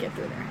effort to get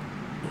through there.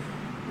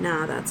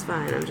 Nah, that's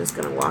fine. I'm just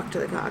gonna walk to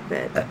the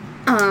cockpit.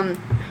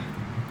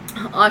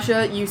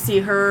 Asha, you see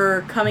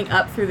her coming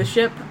up through the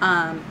ship,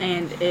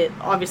 and it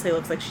obviously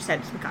looks like she's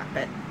headed to the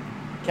cockpit.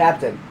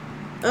 Captain,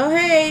 Oh,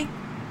 hey.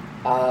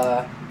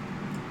 I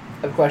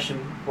have a question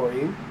for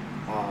you.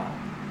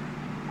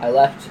 I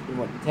left and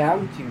went to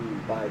town to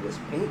buy this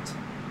paint.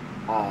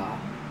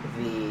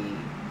 The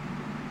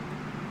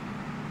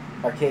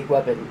archaic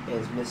weapon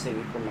is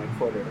missing from my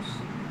quarters.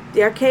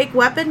 The archaic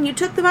weapon? You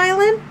took the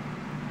violin?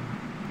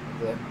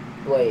 The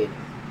blade.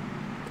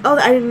 Oh,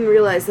 I didn't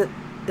realize that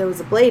there was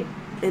a blade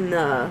in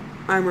the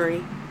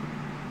armory.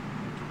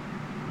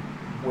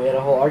 We had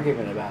a whole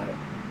argument about it.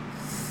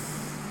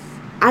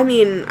 I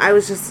mean, I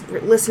was just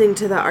listening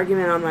to the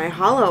argument on my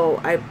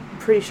holo. I'm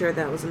pretty sure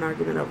that was an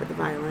argument over the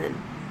violin.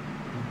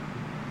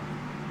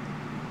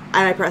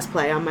 And I press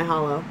play on my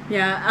holo.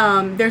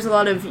 Yeah, there's a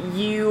lot of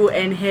you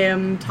and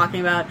him talking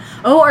about,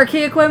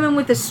 archaic weapon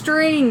with a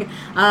string,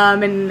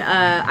 and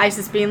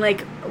Isis being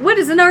like, what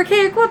is an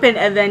archaic weapon?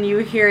 And then you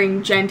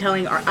hearing Jen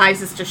telling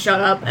Isis to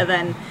shut up, and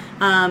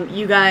then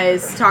you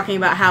guys talking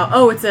about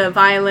how, it's a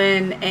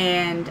violin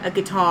and a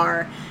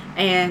guitar,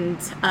 and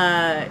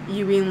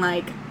you being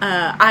like,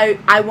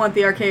 I want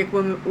the archaic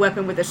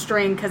weapon with a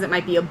string because it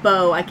might be a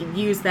bow, I could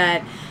use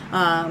that.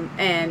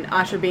 And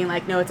Asha being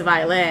like, no, it's a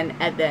violin,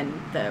 and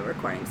then the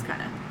recordings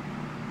kind of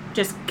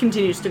just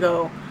continues to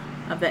go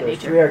of that There's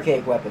nature. 3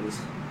 archaic weapons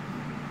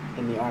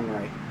in the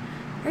armory.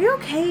 Are you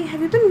okay?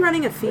 Have you been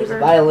running a There's fever? a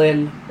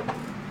violin,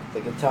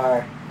 the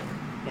guitar,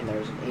 and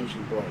there's an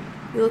ancient blade.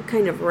 You look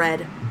kind of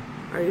red.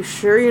 Are you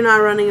sure you're not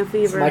running a It's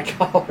fever? my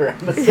collar,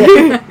 I'm a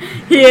sick.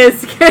 He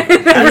is.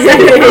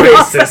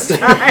 Racist.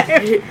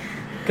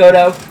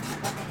 Kodo,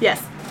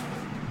 Yes.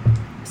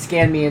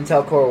 scan me and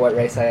tell Cora what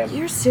race I am.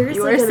 You're seriously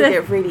You are going to sick.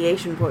 get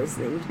radiation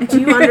poisoning. Do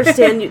you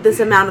understand this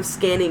amount of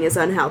scanning is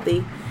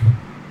unhealthy?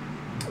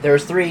 There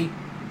was 3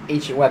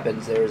 ancient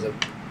weapons. There was a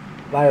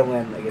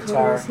violin, a Oh,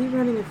 guitar, is he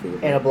running a fever?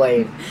 and a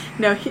blade.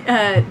 No,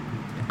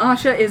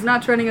 Asha is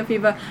not running a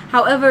fever.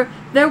 However,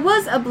 there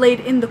was a blade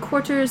in the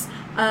quarters.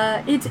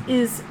 It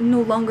is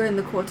no longer in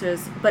the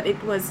quarters, but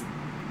it was...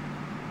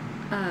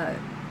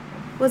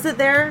 Was it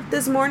there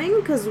this morning?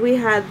 Because we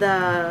had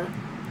the...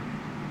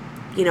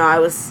 I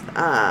was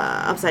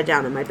upside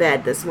down in my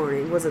bed this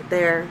morning. Was it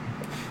there?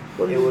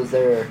 It was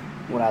there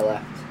when I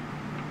left.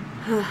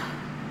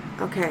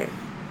 Okay.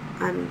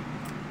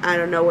 I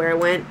don't know where it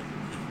went.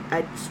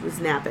 I just was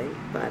napping,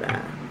 but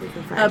we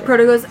can find it.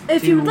 Proto goes,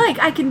 if you Do- like,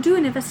 I can do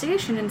an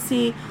investigation and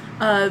see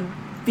via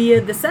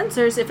the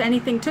sensors if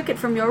anything took it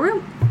from your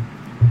room.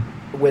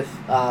 With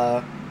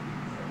Of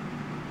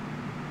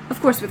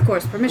course, with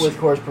Core's permission.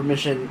 Cora's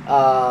permission,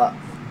 the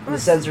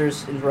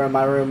sensors in front of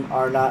my room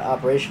are not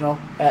operational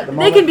at the They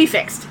moment. can be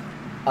fixed.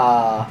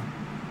 Uh,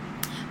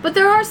 But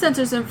there are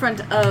sensors in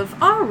front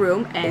of our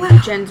room and Well,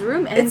 Jen's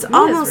room and It's Mia's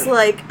almost room.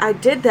 like I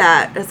did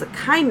that as a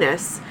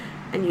kindness,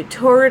 and you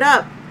tore it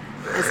up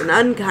as an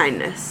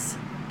unkindness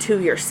to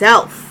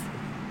yourself.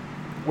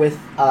 with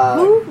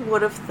Who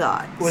would have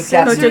thought? with So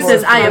Captain it just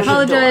Cora's says, I permission-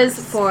 apologize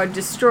doors. for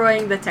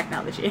destroying the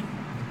technology.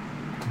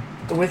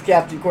 With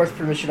Captain Cora's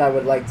permission, I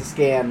would like to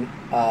scan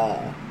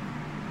the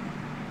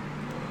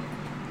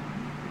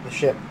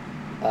ship.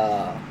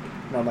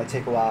 It might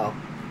take a while.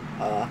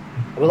 I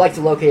would like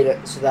to locate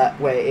it so that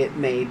way it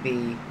may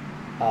be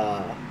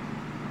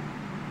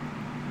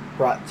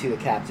brought to the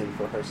captain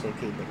for her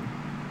safekeeping.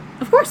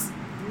 Of course,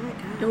 Oh my it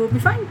god. will be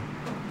fine.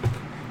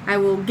 I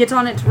will get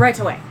on it right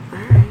away.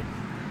 Alright.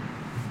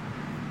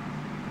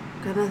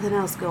 Got nothing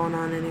else going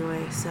on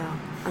anyway, so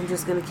I'm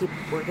just gonna keep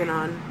working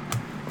on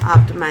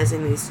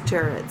optimizing these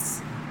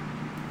turrets.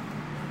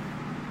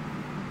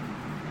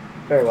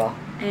 Very well.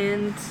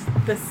 And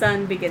the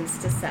sun begins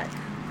to set.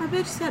 I bet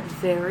you said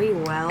very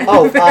well.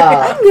 Oh,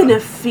 I'm gonna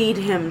feed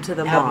him to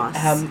the moss.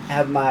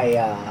 have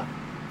my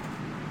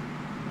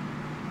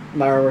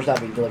my armor's not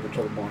being delivered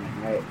till the morning,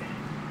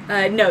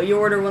 right? No, your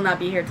order will not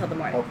be here till the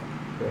morning. Okay,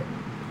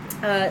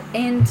 great.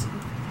 And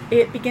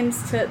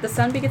the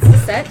sun begins to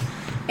set,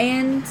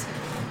 and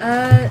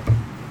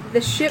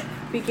the ship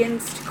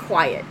begins to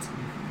quiet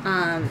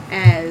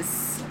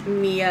as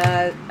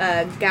Mia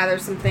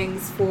gathers some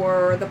things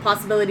for the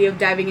possibility of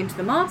diving into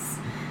the moss.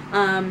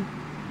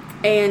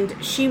 And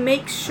she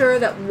makes sure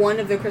that one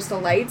of the crystal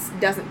lights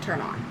doesn't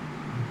turn on.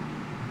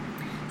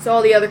 So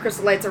all the other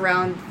crystal lights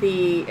around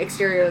the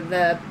exterior of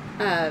the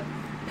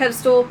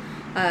pedestal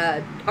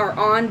are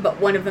on,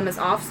 but one of them is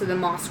off, so the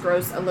moss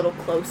grows a little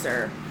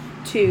closer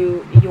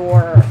to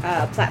your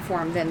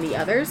platform than the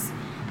others.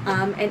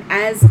 And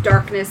as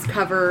darkness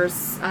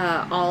covers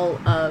all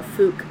of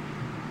Fook,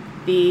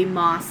 the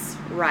moss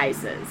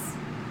rises.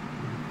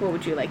 What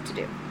would you like to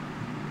do?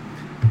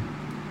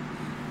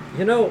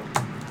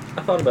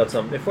 I thought about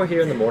something. If we're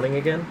here in the morning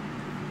again,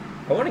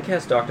 I want to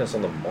cast darkness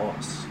on the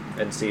moss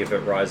and see if it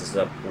rises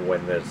up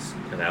when there's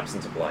an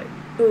absence of light.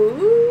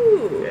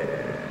 Ooh.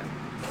 Yeah.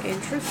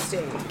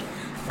 Interesting.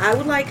 I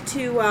would like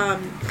to,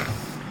 I'm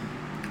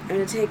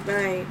gonna take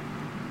my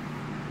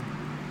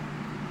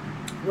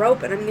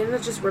rope and I'm gonna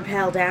just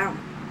rappel down.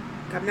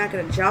 I'm not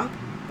gonna jump,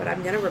 but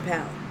I'm gonna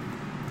rappel.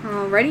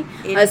 Alrighty.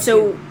 Into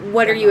So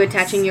what are the you moss.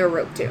 attaching your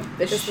rope to?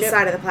 The Just the ship?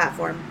 side of the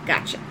platform.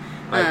 Gotcha.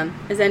 I-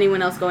 Is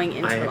anyone else going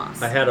into the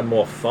moss? I had a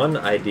more fun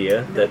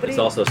idea that Nobody- is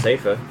also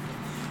safer.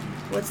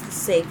 What's the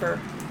safer?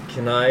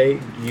 Can I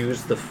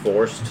use the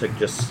force to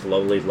just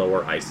slowly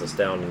lower Isis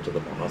down into the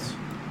moss?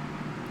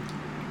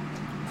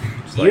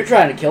 Just You're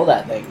trying to kill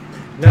that thing.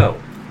 No,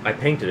 I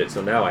painted it,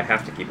 so now I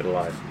have to keep it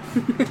alive.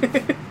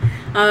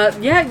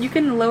 Yeah, you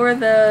can lower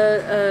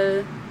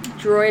the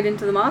droid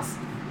into the moss.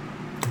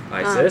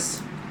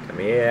 Isis, come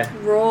here.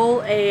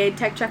 Roll a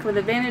tech check with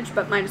advantage,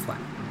 but -1.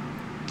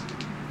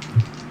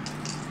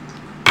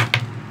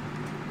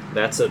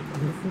 That's a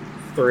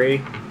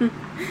 3.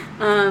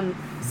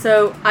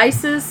 So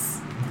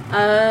Isis,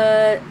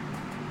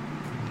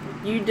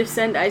 you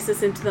descend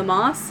Isis into the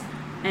moss.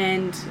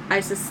 And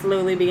Isis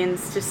slowly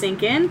begins to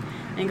sink in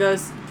and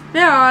goes,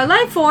 "There are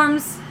life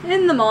forms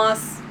in the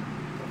moss.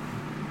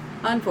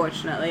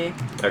 Unfortunately."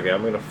 Okay,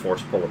 I'm gonna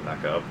force pull it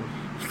back up.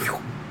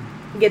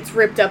 Gets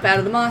ripped up out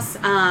of the moss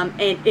and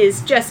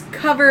is just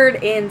covered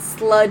in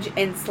sludge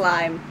and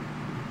slime.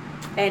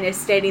 And is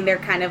standing there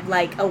kind of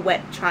like a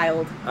wet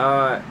child.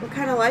 What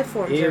kind of life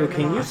forms are Ew, in the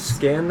can you moss?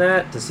 scan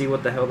that to see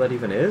what the hell that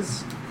even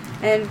is?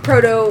 And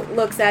Proto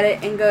looks at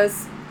it and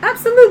goes,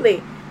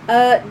 "Absolutely.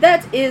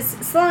 That is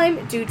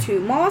slime due to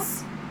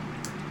moss.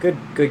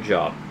 Good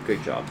job.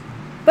 Good job.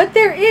 But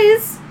there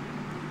is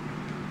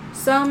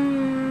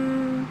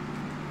some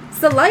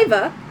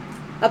saliva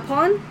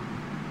upon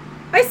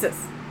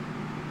Isis.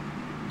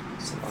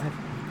 Saliva.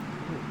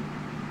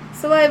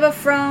 Saliva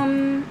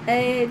from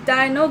a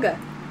Dianoga,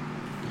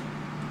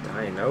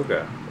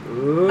 Dianoga.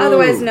 Ooh.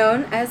 otherwise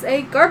known as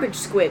a garbage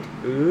squid."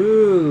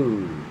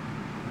 Ooh.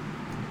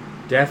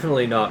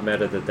 Definitely not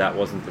meta that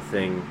wasn't the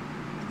thing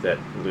that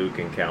Luke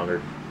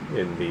encountered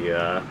in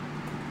the,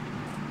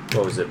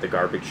 what was it, the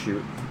garbage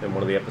chute in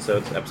one of the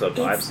episodes? Episode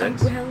 5, It's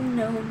 6? a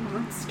well-known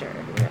monster.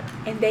 Yeah.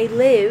 And they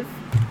live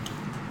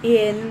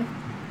in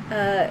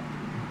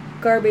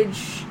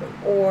garbage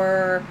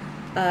or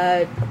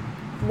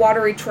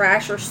watery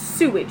trash or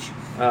sewage.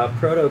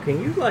 Proto,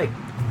 can you, like,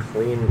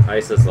 clean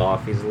Isis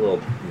off? He's a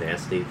little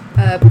nasty.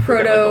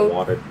 Proto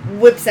Water.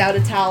 whips out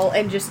a towel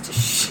and just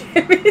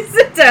shimmies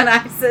it down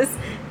Isis,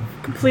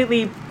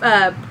 completely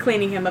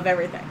cleaning him of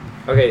everything.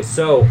 Okay,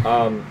 so,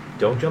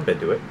 don't jump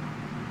into it.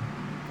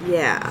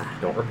 Yeah,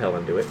 Don't repel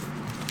into it.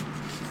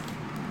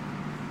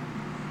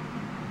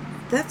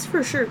 that's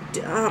for sure.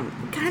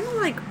 Kind of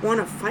like want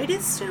to fight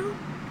it still.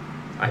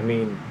 I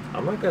mean,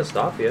 I'm not gonna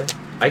stop you.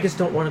 I just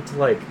don't want it to,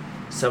 like,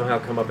 somehow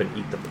come up and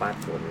eat the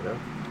platform, you know?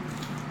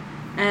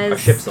 Our As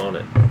ship's on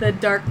it. the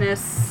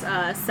darkness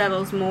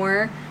settles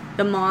more,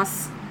 the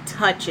moss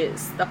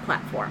touches the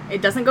platform.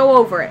 It doesn't go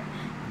over it.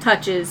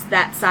 Touches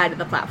that side of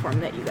the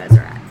platform that you guys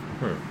are at.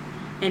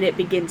 And it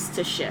begins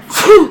to shift.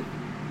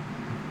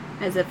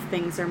 As if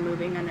things are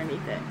moving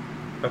underneath it.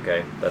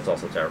 Okay, that's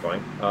also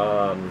terrifying.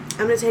 I'm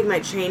gonna take my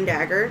chain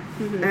dagger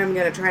and I'm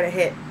gonna try to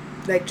hit,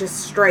 like,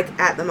 just strike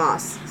at the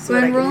moss. Go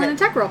ahead and roll can an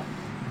hit. attack roll.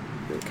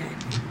 Okay.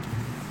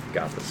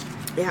 Got this.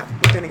 Yeah,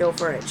 we're gonna go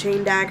for a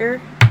chain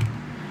dagger.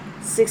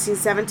 16,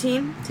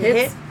 17 to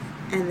Hits. hit,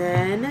 and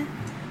then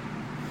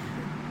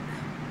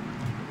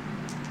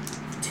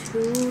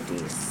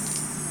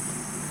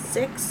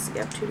 2d6.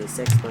 Yep,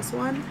 2d6 plus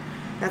 1.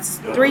 That's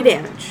 3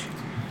 damage.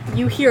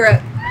 You hear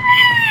a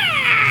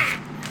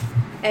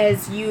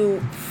as you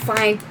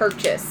find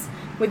purchase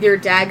with your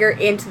dagger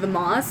into the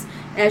moss.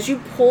 As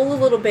you pull a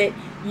little bit,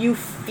 you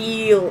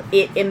feel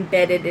it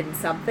embedded in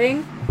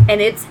something, and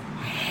it's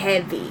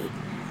heavy.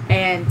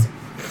 And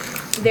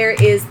there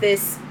is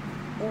this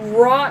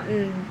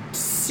rotten,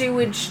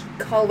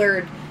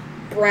 sewage-colored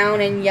brown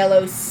and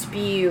yellow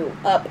spew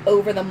up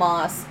over the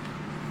moss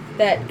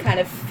that kind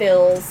of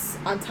fills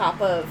on top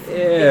of the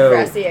Ew.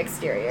 grassy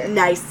exterior.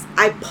 Nice.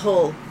 I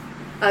pull.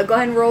 Go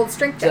ahead and roll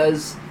strength check.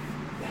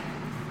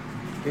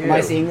 Am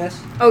I seeing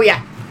this? Oh,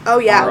 yeah. Oh,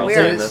 yeah, We're all we're.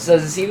 seeing this.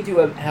 Does it seem to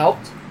have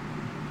helped?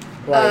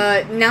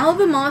 Like, Now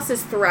the moss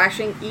is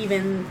thrashing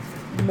even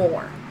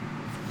more.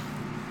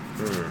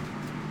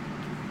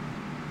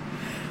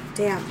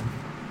 Damn.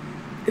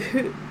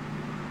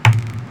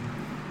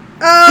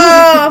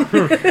 Oh!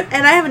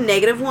 And I have a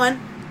 -1.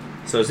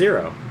 So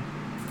 0.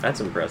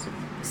 That's impressive.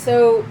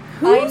 So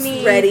I Who's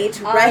need ready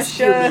to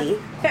rescue Asha me?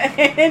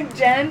 and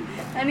Jen,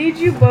 I need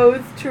you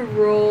both to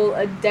roll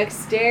a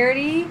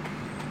dexterity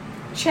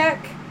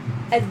check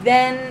and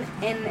then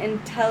an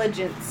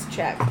intelligence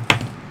check.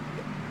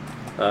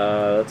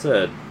 That's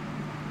a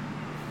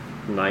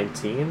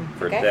 19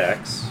 for Okay.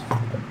 Dex.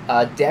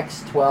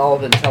 Dex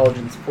 12,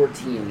 Intelligence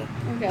 14.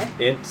 Okay.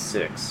 Int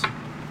 6.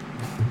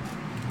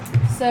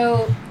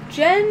 So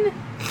Jen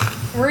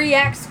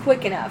reacts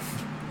quick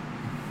enough,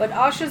 but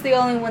Asha's the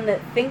only one that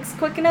thinks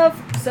quick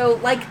enough. So,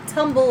 like,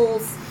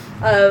 tumbles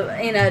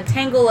in a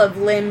tangle of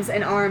limbs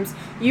and arms,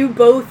 you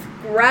both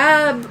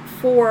grab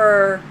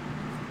for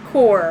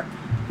Core,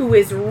 who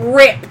is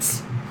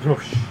ripped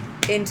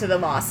into the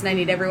moss. And I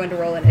need everyone to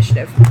roll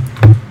initiative.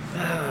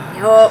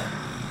 Yup.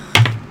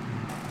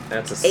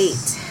 That's a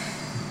 8.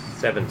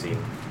 17.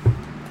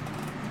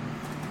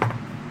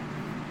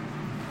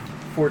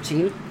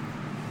 14.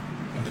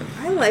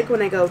 I like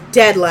when I go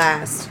dead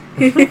last.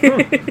 You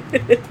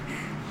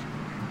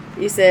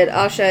said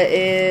Asha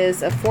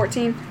is a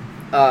 14?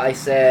 I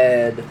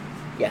said,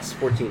 yes,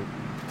 14.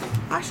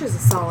 Asha's a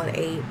solid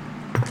 8.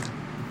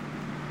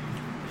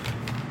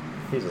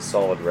 He's a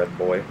solid red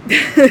boy.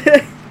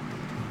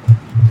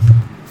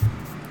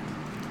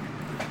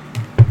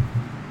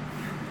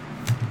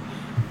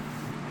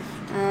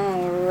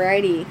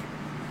 Alrighty.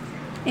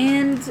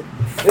 And This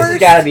has first,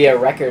 got to be a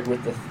record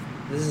with the...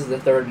 This is the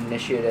third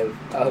initiative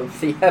of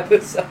the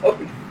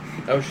episode.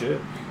 Oh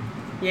shit.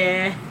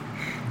 yeah.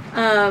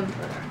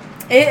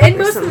 And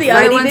most of some the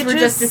other fighting ones were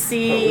just to bitches.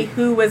 see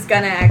who was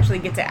gonna actually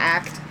get to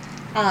act.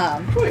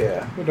 Oh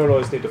yeah. We don't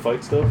always need to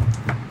fight stuff.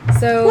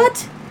 So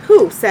What?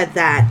 Who said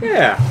that?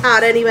 Yeah.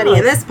 Not anybody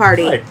in this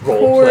party. Like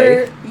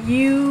roleplay. Core,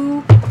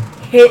 you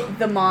hit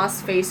the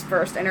moss face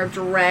first and are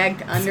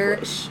dragged under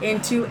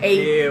into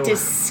a Ew.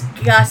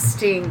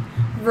 disgusting,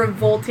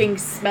 revolting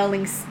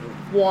smelling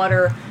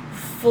water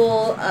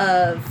full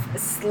of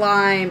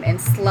slime and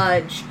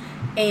sludge,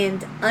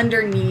 and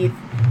underneath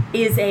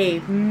is a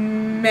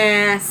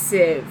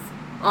massive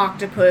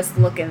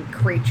octopus-looking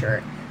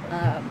creature.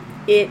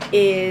 It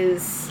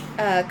is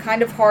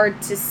kind of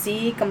hard to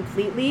see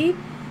completely,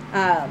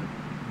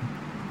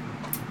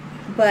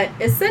 but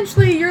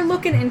essentially you're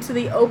looking into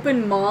the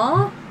open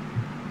maw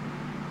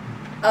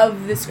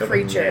of this You're a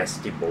creature.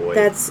 nasty boy.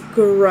 That's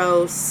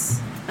gross.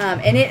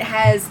 And it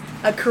has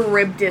a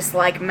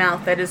Charybdis-like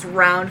mouth that is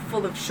round,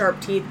 full of sharp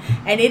teeth,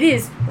 and it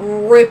is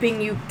ripping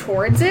you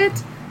towards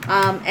it.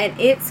 And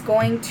it's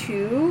going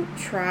to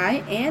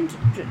try and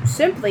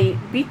simply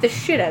beat the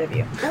shit out of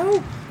you.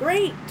 Oh,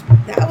 great.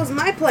 That was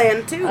my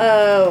plan, too.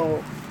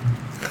 Oh.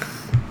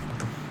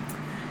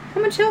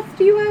 How much health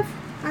do you have?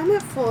 I'm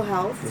at full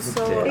health, Is it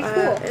so dead?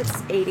 Okay, cool.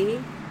 it's 80.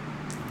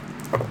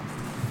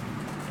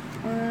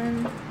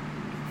 1,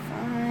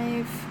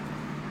 5,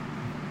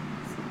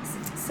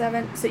 6,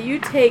 7. So you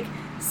take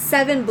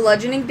 7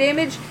 bludgeoning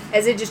damage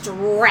as it just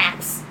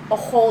wraps a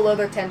whole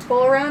other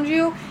tentacle around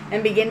you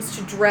and begins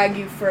to drag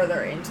you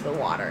further into the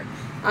water.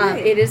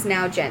 Right. It is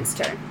now Jen's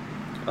turn.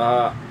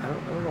 I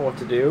don't know what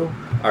to do.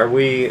 Are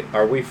we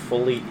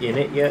fully in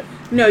it yet?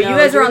 No, you No,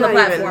 guys are you're on the not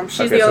even- platform.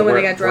 She's Okay, the so only one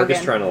that we're- got drugged We're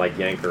just in. trying to like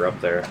yank her up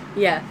there.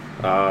 Yeah.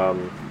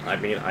 I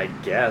mean, I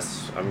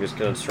guess I'm just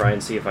gonna try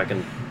and see if I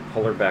can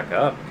pull her back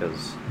up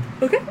because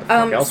Okay.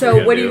 else So are we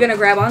gonna what are you do? gonna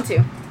grab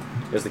onto?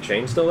 is the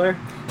chain still there?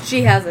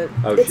 She has it.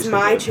 Oh, It's she's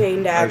my good.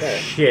 chain dagger. Oh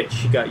shit!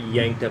 She got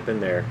yanked up in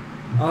there.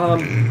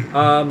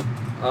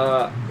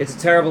 It's a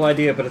terrible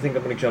idea, but I think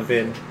I'm gonna jump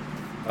in.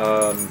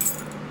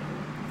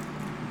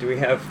 Do we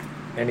have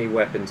any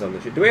weapons on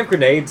the ship? Do we have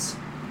grenades?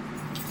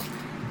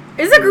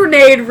 Is a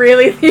grenade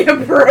really the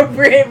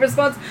appropriate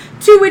response?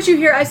 To which you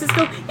hear Isis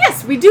go,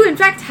 yes, we do in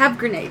fact have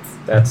grenades.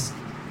 That's.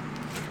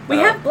 We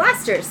have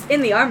blasters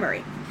in the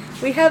armory.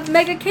 We have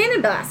mega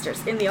cannon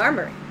blasters in the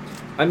armory.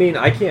 I mean,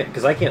 I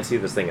can't see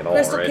this thing at all,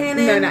 Crystal right?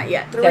 cannon. No, not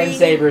yet. 10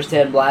 sabers,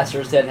 10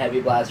 blasters, 10 heavy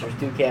blasters,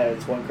 2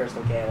 cannons, 1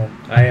 crystal cannon.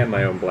 I am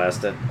my own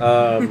blaster.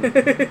 You're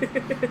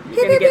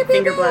gonna get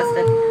finger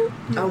blasted.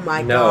 Oh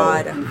my No.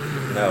 god.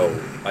 No,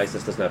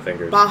 Isis doesn't have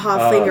fingers.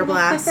 Baja finger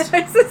blast.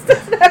 Isis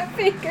doesn't have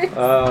fingers.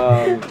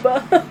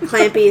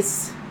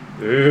 Clampies.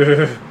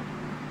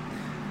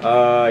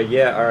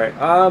 Yeah,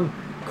 alright.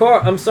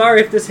 Cor, I'm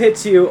sorry if this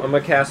hits you. I'm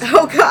gonna cast.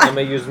 Oh god. I'm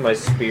gonna use my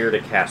spear to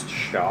cast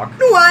shock.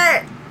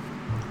 What?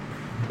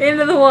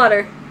 Into the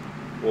water.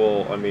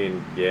 Well, I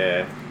mean,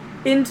 yeah.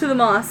 Into the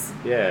moss.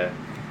 Yeah.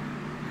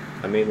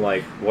 I mean,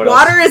 like, what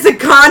Water else? is a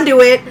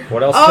conduit.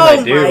 What else Oh can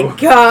I do? my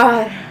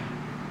god.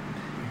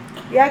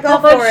 Yeah, go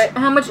for it.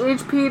 How much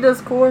HP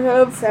does Core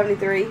have?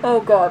 73. Oh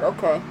god,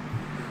 okay.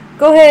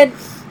 Go ahead.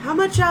 How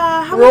much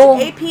Roll.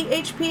 AP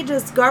HP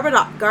does Garbage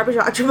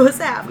Octopus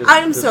have? Does- I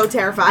am does- so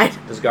terrified.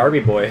 This Garby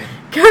boy.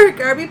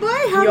 Garby boy,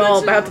 how You're all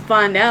much about to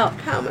find out.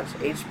 how much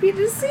HP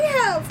does he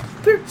have?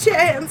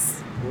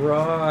 Perchance.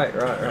 Right.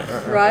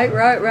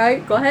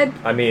 Right. Go ahead.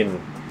 I mean,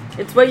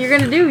 It's what you're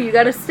gonna do. You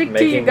gotta stick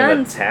to your making an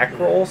guns. attack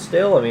roll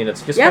still? I mean,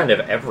 it's just Yeah. kind of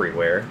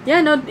everywhere.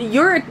 Yeah, no,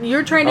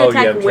 you're trying to Oh,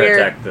 attack yeah, I'm trying where.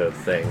 to attack the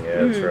thing.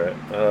 Yeah, that's right.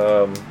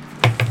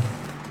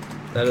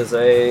 That is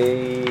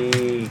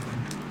a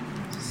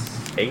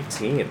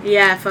 18.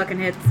 Yeah, fucking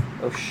hits.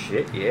 Oh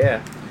shit,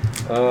 yeah.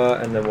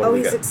 And then what do we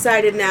he's got?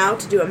 excited now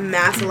to do a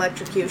mass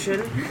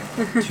electrocution.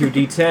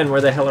 2d10. Where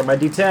the hell are my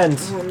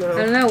d10s? Oh I no.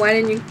 don't know. Why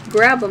didn't you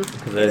grab them?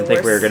 Because I didn't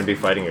think we were going to be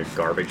fighting a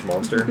garbage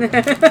monster.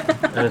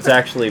 And it's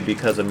actually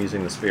because I'm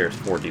using the spear. It's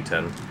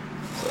 4d10.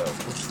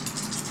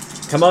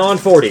 So, come on,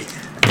 40.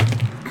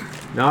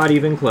 Not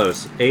even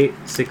close. 8,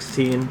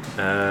 16,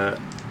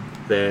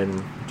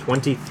 then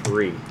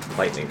 23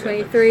 lightning damage.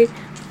 23.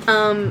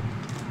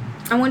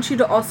 I want you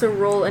to also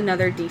roll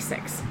another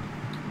d6.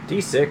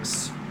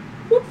 D6.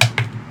 Whoop.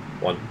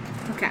 1.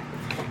 Okay.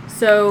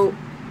 So,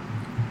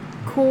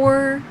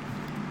 Core,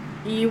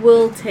 you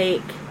will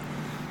take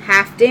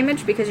half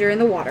damage because you're in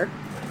the water.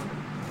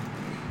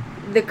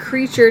 The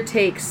creature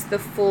takes the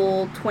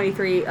full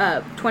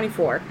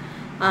 24.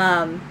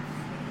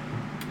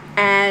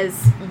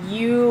 As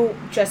you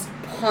just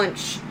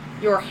punch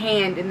your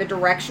hand in the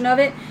direction of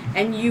it,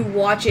 and you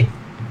watch it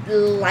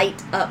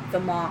light up the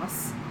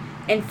moss.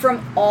 And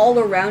from all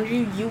around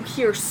you, you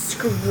hear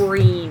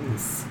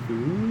screams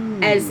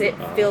as it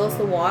fills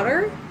the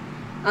water.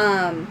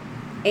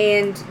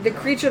 And the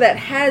creature that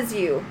has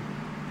you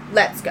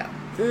lets go.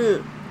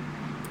 Good.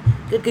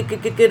 I'm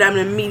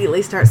gonna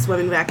immediately start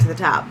swimming back to the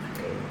top.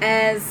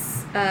 As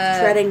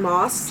Treading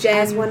moss, Jen-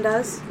 as one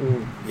does.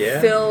 Yeah.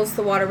 fills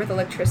the water with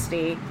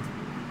electricity,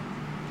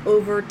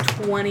 over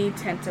 20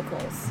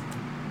 tentacles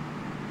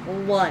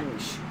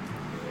lunge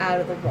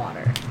out of the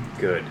water.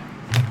 Good.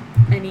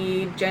 I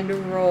need Jen to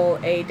roll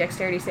a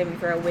dexterity saving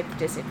throw with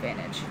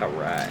disadvantage.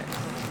 Alright.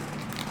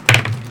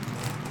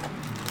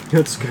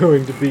 It's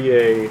going to be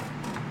a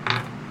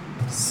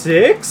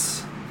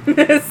 6?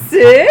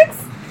 6?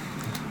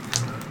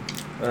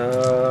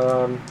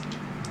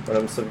 When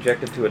I'm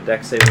subjected to a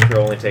dex saving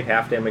throw, only take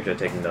half damage. I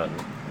take none.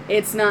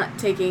 It's not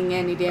taking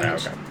any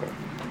damage. Okay,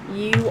 cool.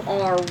 You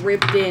are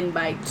ripped in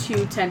by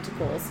 2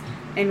 tentacles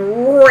and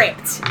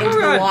ripped into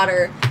the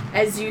water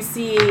as you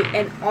see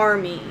an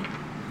army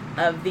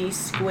of these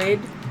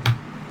squid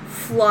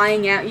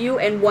flying at you,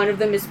 and one of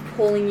them is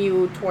pulling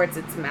you towards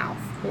its mouth.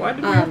 Why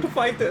did we have to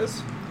fight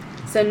this?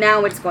 So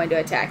now it's going to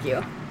attack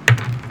you.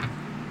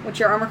 What's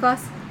your armor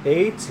class?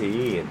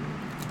 18.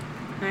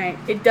 Alright,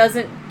 it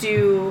doesn't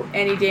do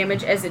any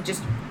damage as it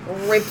just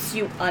rips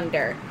you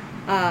under.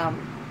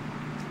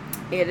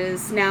 It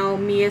is now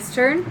Mia's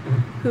turn,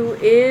 who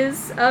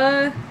is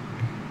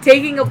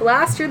taking a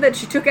blaster that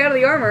she took out of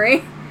the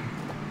armory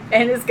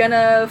and is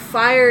gonna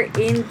fire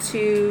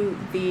into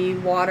the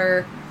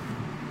water.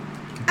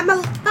 I'm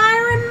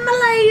firing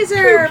my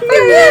laser! Pew, Pew,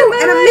 pew, pew, my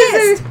and a laser.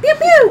 missed! Pew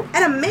pew!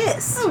 And a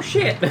miss! Oh,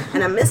 shit.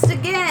 And I missed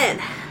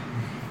again.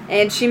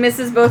 And she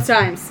misses both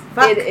times.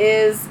 Fuck. It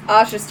is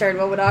Asha's turn.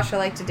 What would Asha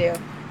like to do?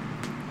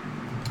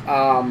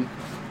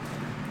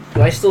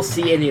 Do I still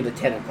see any of the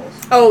tentacles?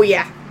 Oh,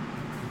 yeah.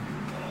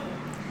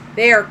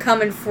 They are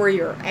coming for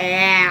your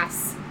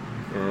ass.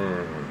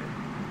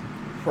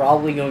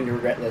 Probably going to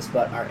regret this,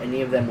 but are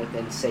any of them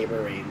within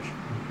saber range?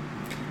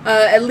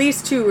 At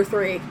least 2 or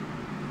 3.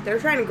 They're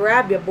trying to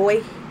grab you,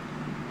 boy.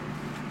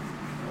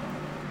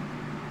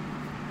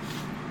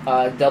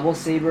 Double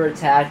saber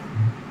attack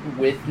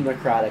with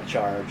necrotic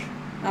charge.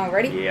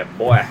 Alrighty. Yeah,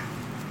 boy.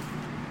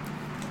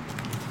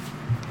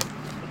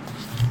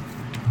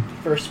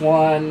 First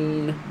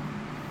one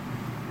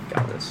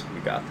Got this.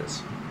 You got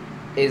this.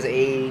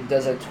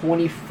 does a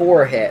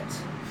 24 hit.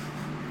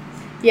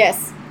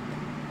 Yes.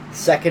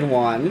 Second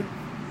one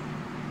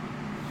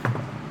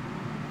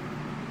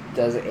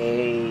does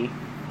a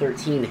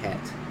 13 hit.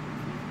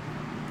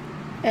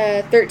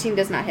 13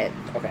 does not hit.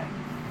 Okay.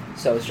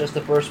 So it's just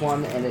the first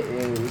one, and it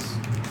is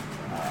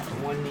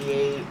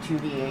 1d8,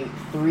 2d8,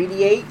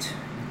 3d8.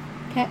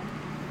 Okay.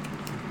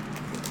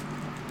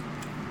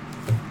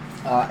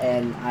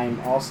 And I'm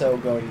also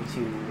going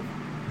to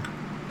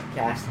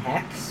cast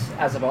Hex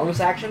as a bonus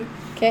action.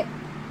 Okay.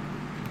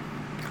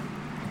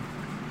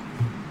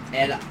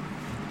 And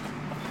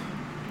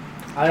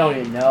I don't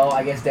even know.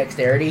 I guess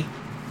Dexterity.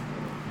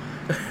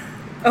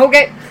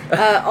 Okay.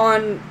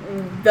 On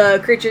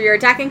the creature you're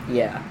attacking?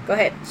 Yeah. Go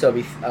ahead. So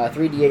it'll be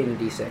 3d8 and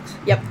a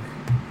d6. Yep.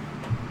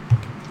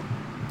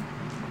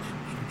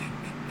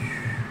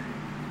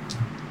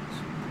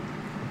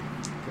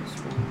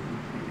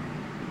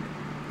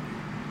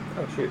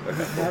 Oh, shoot. I don't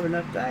have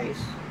enough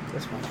dice.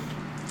 This one.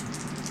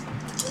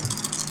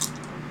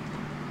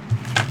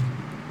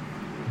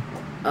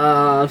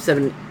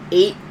 7,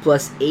 8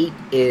 plus 8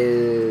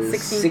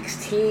 is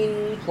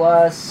 16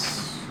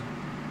 plus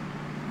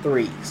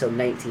 3, so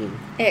 19.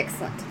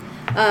 Excellent.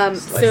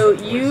 Slice So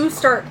the you boys.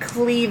 start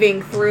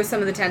cleaving through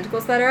some of the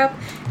tentacles that are up,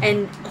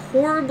 and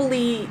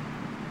horribly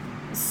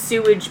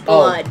sewage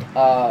blood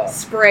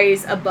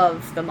sprays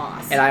above the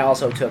moss. And I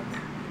also took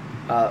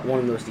one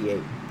of those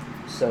d8.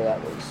 So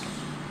that was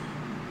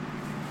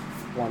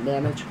 1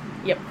 damage.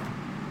 Yep.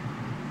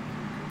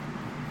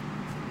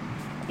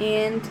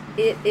 And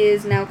it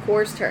is now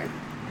Core's turn.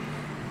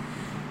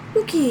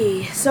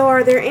 Okay, so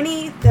are there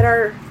any that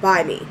are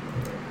by me?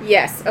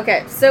 Yes.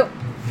 Okay. So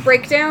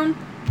breakdown.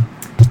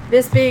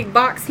 This big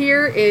box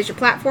here is your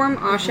platform.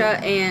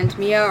 Asha and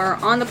Mia are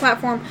on the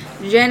platform.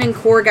 Jen and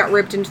Core got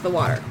ripped into the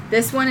water.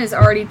 This one is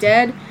already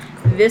dead.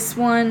 This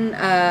one,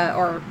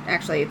 or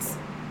actually it's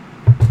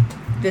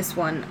this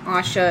one,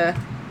 Asha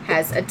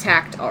has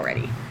attacked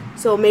already.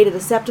 So made a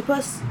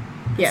Deceptopus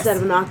Yes. instead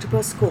of an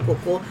octopus. Cool, cool,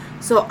 cool.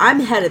 So I'm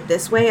headed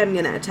this way. I'm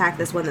going to attack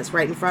this one that's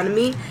right in front of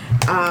me.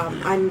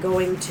 I'm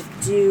going to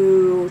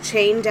do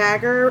Chain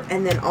Dagger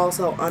and then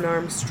also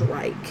Unarmed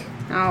Strike.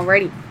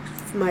 Alrighty.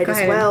 Might Go as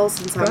ahead. well,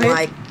 since Go I'm ahead.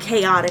 like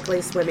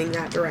chaotically swimming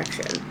that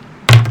direction.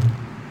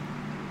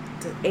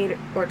 Is it 8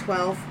 or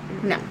 12?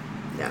 No.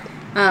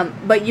 No.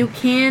 But you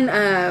can,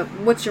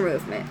 what's your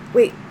movement?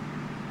 Wait,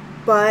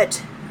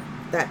 but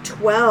that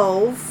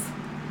 12,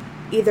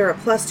 either a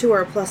 +2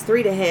 or a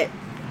 +3 to hit.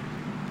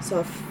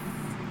 So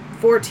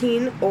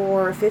 14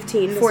 or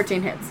 15.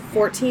 14 hits.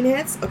 14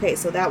 hits? Okay,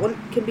 so that one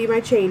can be my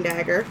Chain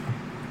Dagger.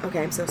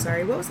 Okay, I'm so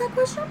sorry. What was that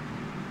question?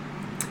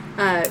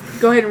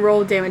 Go ahead and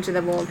roll damage and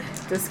then we'll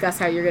discuss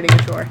how you're getting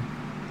ashore.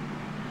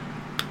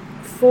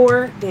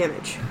 4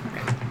 damage.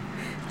 Okay.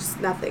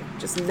 Just nothing.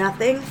 Just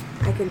nothing.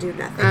 I can do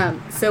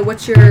nothing. So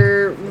what's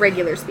your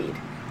regular speed?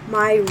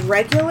 My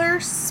regular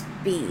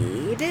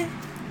speed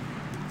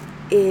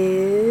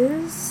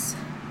is...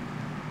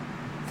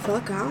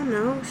 Fuck, I don't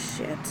know.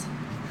 Shit.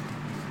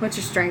 What's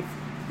your strength?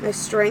 My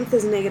strength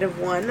is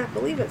 -1. I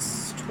believe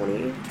it's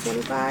 20,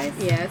 25.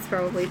 Yeah, it's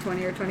probably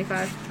 20 or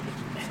 25.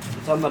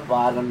 It's on the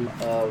bottom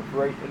of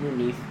right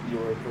underneath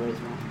your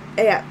charisma.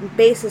 Yeah,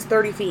 base is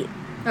 30 feet.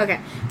 Okay,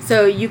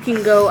 so you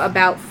can go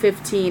about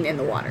 15 in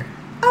the water.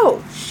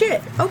 Oh,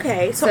 shit.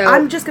 Okay, so So-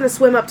 I'm just going to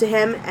swim up to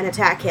him and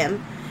attack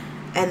him.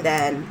 And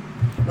then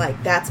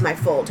Like, that's my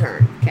full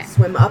turn. Okay.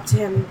 Swim up to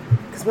him,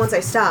 because once I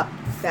stop,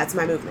 that's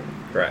my movement.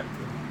 Right.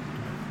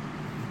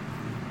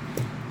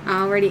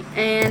 Alrighty,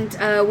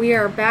 and we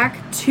are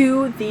back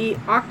to the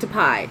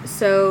octopi.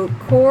 So,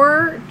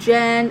 Core,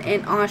 Jen,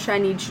 and Asha, I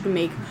need you to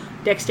make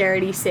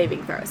dexterity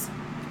saving throws.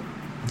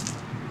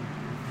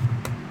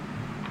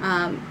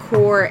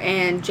 Core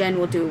and Jen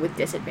will do it with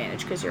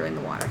disadvantage because you're in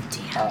the water.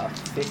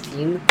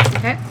 15.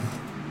 Okay.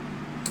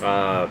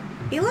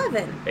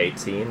 11.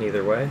 18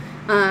 either way.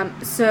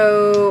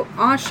 So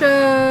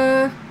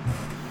Asha,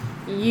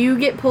 you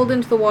get pulled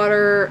into the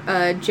water.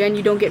 Jen,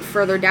 you don't get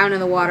further down in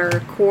the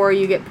water. Core,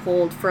 you get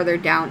pulled further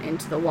down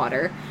into the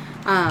water.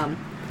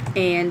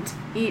 And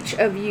each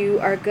of you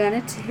are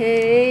gonna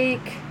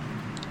take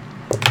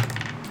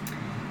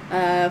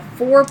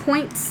 4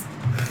 points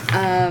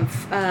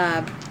of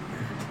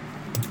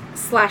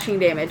slashing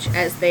damage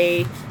as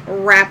they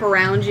wrap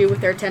around you with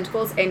their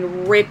tentacles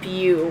and rip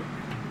you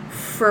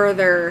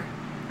further,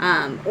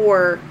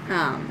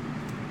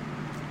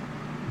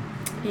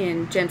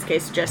 in Jen's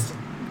case, just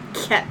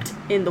kept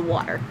in the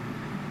water.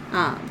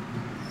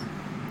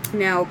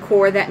 Now,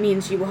 Core, that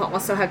means you will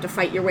also have to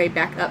fight your way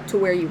back up to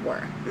where you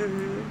were.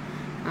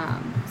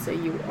 So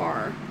you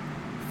are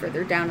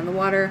further down in the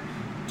water.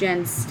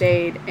 Jen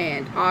stayed,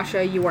 and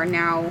Asha, you are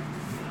now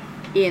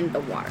in the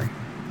water.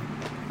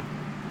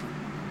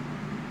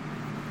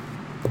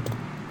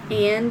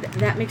 And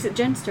that makes it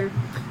Jen's turn.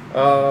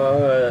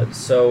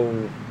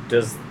 So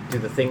do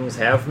the things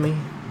have me?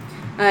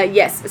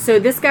 Yes. So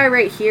this guy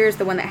right here is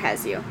the one that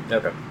has you.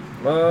 Okay.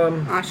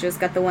 Asha's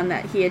got the one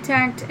that he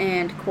attacked,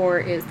 and Core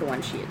is the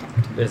one she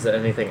attacked. Is there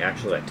anything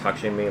actually like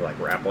touching me, like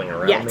wrapping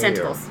around Yeah, me?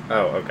 tentacles.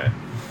 Oh, okay.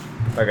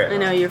 Okay. I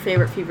know your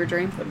favorite fever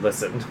dream.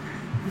 Listen.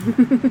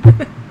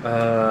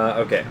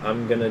 Okay,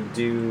 I'm gonna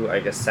do, I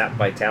guess, Sap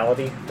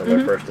Vitality for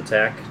my first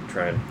attack.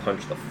 Try and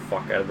punch the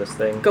fuck out of this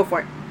thing. Go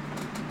for it.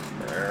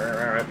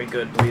 Alright, be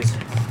good, please.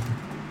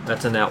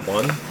 That's a nat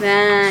 1.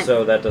 That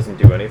So that doesn't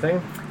do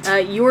anything.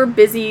 you're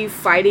busy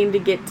fighting to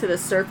get to the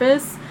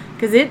surface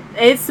because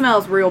it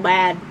smells real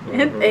bad.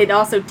 It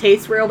also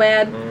tastes real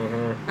bad.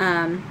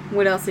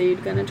 What else are you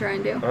gonna try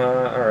and do?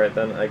 Alright,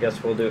 then I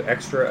guess we'll do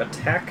extra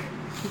attack.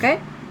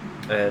 Okay.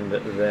 And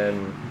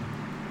then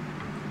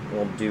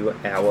we'll do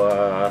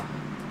our...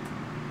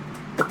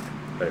 I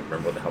don't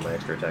remember what the hell my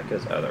extra attack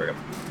is. Oh, there we go.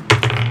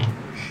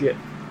 Shit.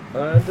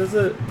 Does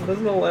an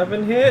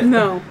 11 hit?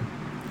 No.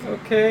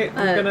 Okay,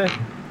 I'm gonna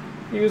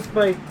use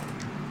my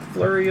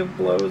flurry of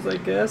blows, I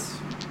guess,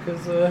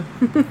 because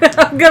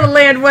I'm gonna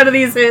land one of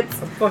these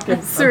hits.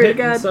 I'm Swear to hitting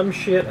God. some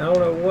shit. I don't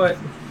know what.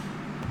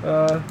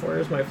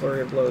 Where's my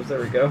flurry of blows? There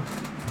we go.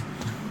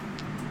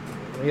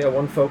 Yeah,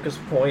 1 focus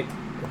point.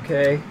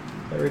 Okay,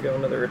 there we go.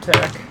 Another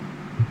attack.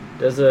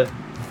 Does a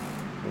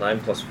 9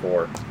 plus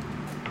 4.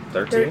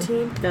 13?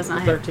 13. Does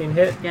not hit. 13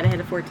 hit. You gotta hit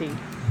a 14.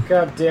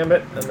 God damn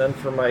it! And then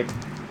for my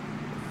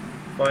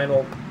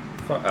final.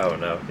 Oh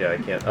no, yeah, I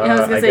can't. I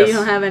was gonna say you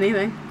don't have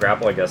anything.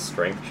 Grapple, I guess,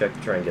 strength check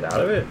to try and get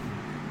out of it.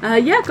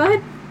 Yeah, go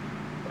ahead.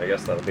 I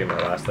guess that'll be my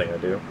last thing I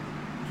do.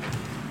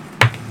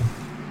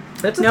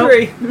 That's a Nope.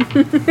 3.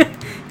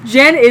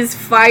 Jen is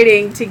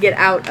fighting to get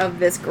out of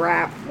this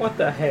grab. What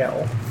the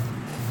hell?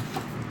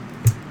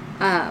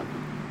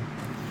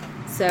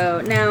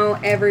 So now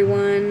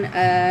everyone,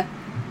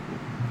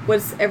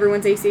 what's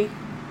everyone's AC?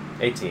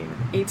 18.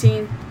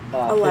 18?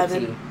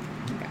 11.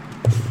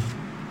 15.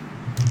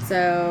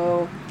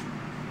 So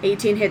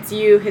 18 hits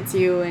you,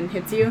 and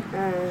hits you.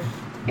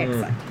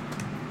 Excellent.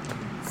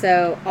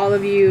 So all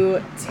of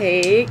you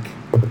take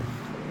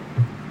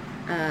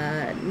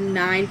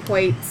 9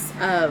 points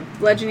of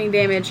bludgeoning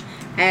damage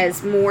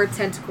as more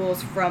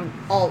tentacles from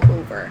all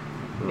over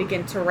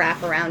begin to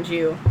wrap around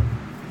you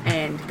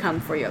and come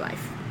for your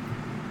life.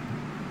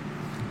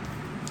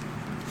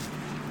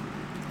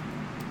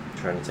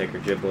 Trying to take her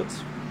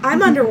giblets.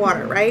 I'm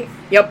underwater, right?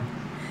 Yep.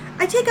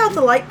 I take out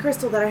the light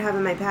crystal that I have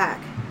in my pack.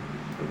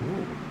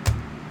 Ooh.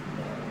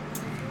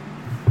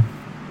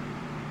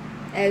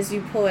 As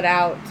you pull it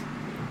out,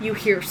 you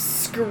hear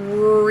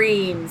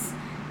screams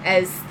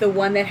as the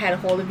one that had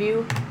hold of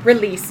you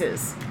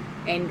releases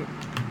and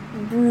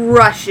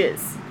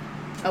rushes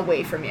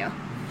away from you.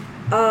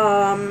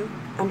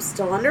 I'm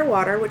still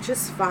underwater, which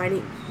is fine.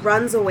 He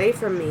runs away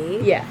from me.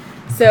 Yeah.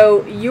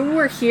 So you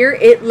were here,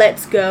 it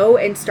lets go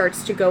and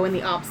starts to go in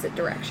the opposite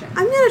direction.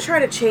 I'm gonna try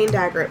to chain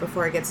dagger it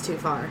before it gets too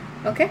far.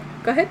 Okay,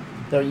 go ahead.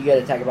 So you get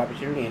attack of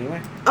opportunity anyway.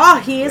 Oh,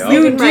 he is Yeah.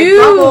 leaving You my do!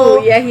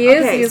 bubble. Yeah, he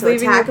is. Okay, He is so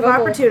leaving attack your of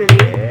bubble. opportunity.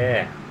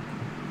 Yeah.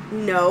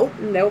 No.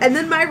 Nope. And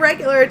then my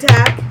regular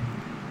attack.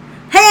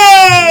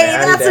 Hey,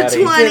 Natty that's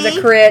daddy. a 20. Here's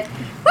a crit.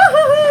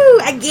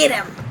 Woohoo! I get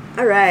him.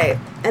 All right,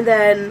 and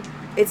then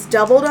it's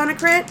doubled on a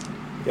crit.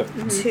 Yep.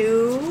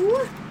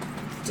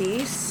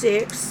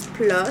 2d6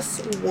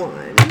 plus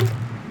 1.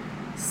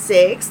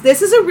 6.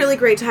 This is a really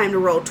great time to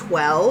roll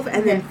 12,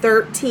 and then Okay.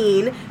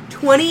 13.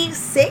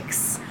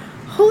 26.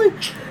 Holy...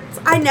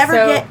 I never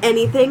So- get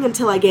anything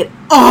until I get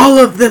all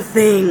of the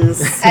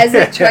things. As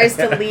it tries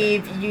to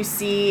leave, you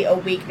see a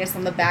weakness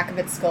on the back of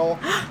its skull,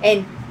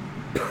 and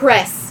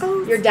press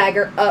your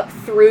dagger up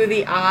through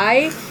the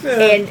eye,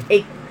 and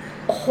a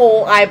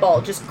whole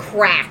eyeball just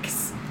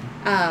cracks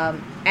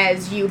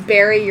as you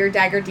bury your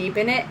dagger deep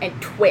in it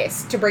and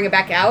twist to bring it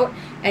back out,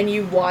 and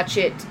you watch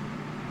it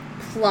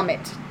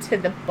plummet to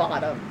the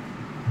bottom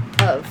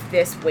of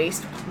this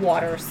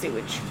wastewater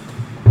sewage.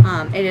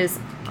 It is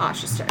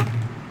Asha's turn.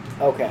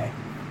 Okay.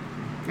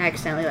 I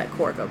accidentally let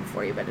Core go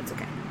before you, but it's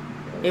okay.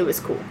 It was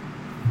cool.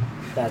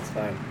 That's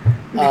fine.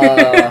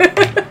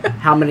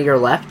 How many are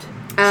left?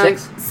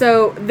 6?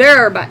 So there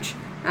are a bunch.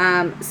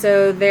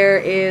 So there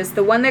is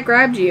the one that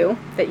grabbed you,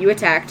 that you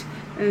attacked,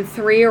 and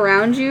 3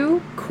 around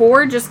you.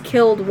 Core just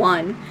killed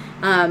 1,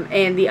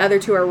 and the other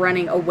 2 are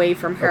running away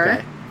from her.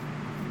 Okay.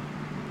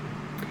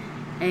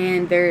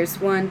 And there's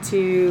 1,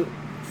 2,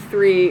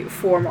 3,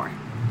 4 more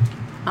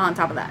on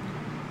top of that.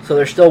 So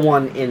there's still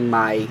one in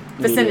my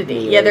Vicinity.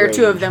 immediate Yeah, there are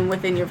 2 range. of them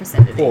within your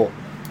vicinity. Cool.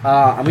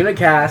 I'm going to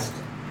cast,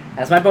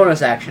 as my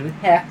bonus action,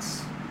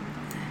 Hex,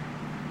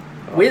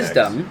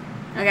 Wisdom,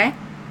 Okay.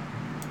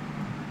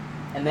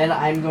 and then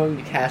I'm going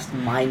to cast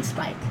Mind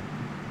Spike.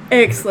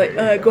 Excellent.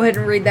 Go ahead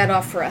and read that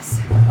off for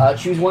us.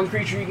 Choose one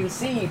creature you can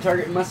see.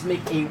 Target must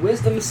make a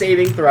Wisdom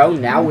saving throw,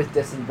 now with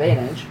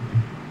disadvantage.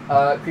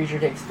 Creature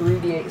takes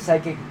 3d8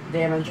 psychic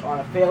damage on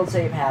a failed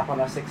save, half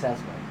on a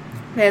successful.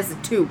 There's a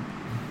 2.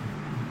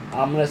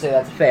 I'm going to say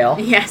that's a fail.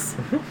 Yes.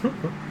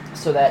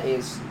 So that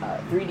is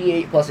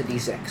 3d8 plus a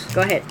d6.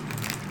 Go ahead.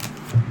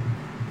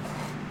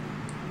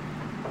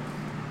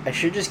 I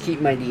should just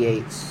keep my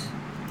d8s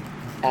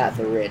at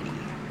the ready.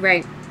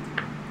 Right.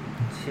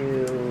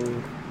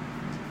 2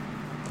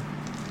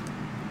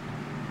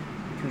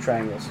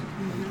 triangles.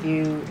 Mm-hmm.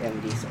 Q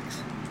and d6.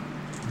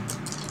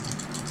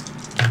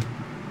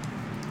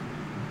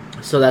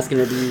 So that's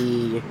going to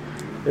be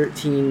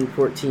 13,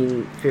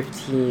 14,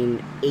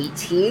 15,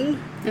 18.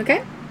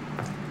 Okay.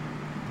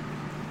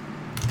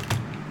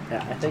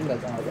 Yeah, I think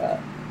that's all I got.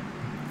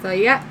 So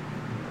yeah.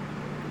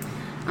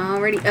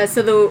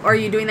 Alrighty. Are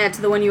you doing that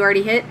to the one you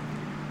already hit?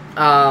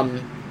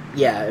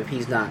 Yeah, if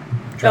he's not.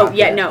 Oh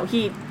yeah, no.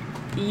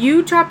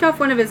 You chopped off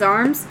one of his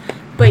arms,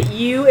 but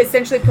you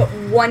essentially put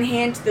one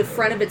hand to the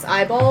front of its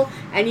eyeball,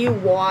 and you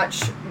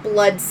watch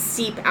blood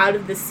seep out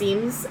of the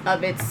seams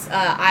of its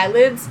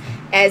eyelids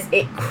as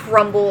it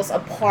crumbles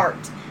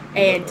apart,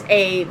 and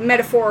a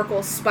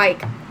metaphorical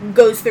spike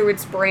goes through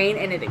its brain,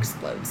 and it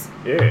explodes.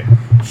 Yeah.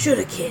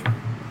 Shoulda kid.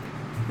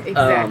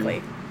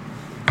 Exactly.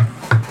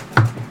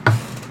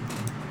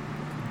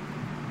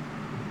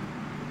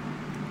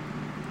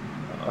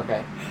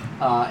 Okay.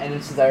 And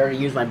then since I already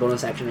used my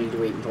bonus action, I need to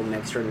wait until the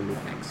next turn to move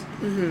next.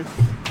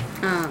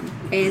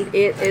 And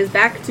it is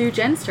back to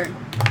Jen's turn.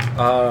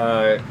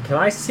 Can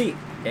I see?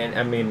 And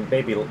I mean,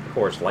 maybe of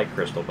course light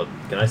crystal, but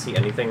can I see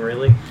anything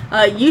really?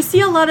 You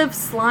see a lot of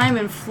slime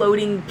and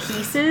floating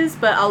pieces,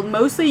 but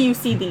mostly you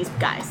see these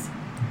guys.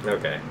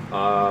 Okay.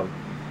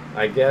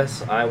 I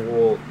guess I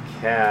will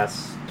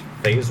cast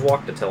Phase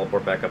Walk to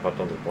teleport back up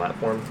onto the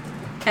platform.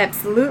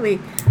 Absolutely.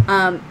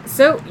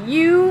 So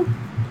you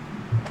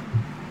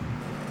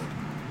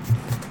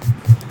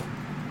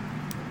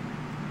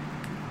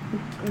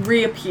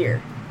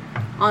reappear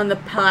on the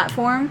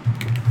platform,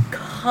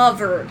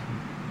 covered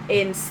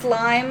in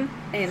slime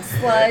and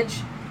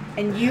sludge,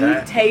 and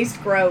you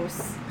taste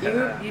gross.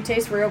 You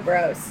taste real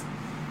gross.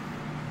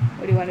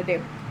 What do you want to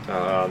do?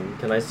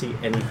 Can I see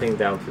anything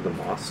down through the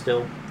moss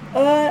still?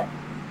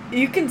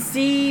 You can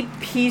see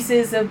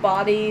pieces of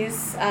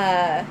bodies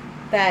that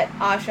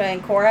Asha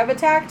and Cora have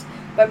attacked,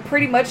 but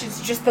pretty much it's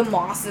just the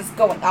moss is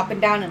going up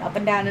and down and up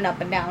and down and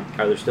up and down.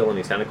 Are there still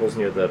any tentacles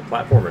near the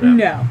platform or no?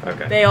 No.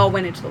 Okay. They all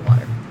went into the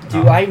water.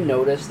 Do I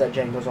notice that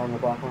Django's on the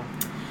platform?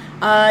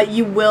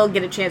 You will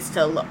get a chance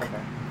to look.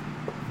 Okay.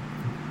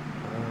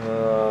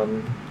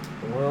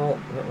 Well,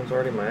 that was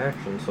already my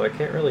action, so I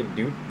can't really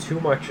do too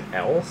much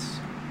else.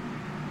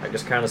 I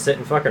just kind of sit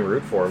and fucking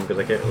root for him because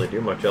I can't really do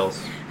much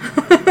else.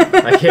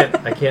 I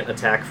can't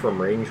attack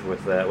from range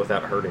with that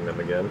without hurting them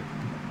again.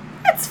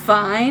 That's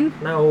fine.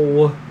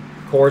 No.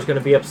 Core's gonna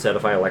be upset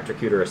if I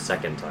electrocute her a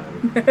second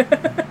time.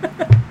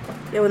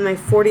 Yeah, with my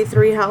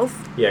 43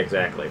 health. Yeah,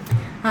 exactly.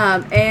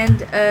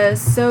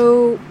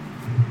 So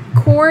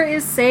Core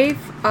is safe.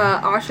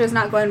 Asha's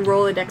not going to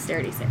roll a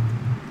dexterity save.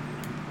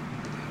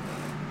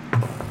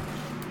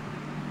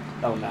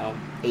 Oh no.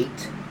 8.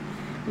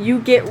 You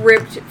get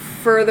ripped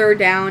further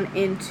down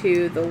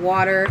into the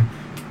water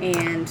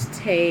and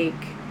take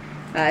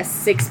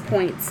 6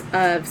 points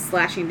of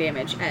slashing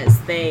damage as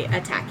they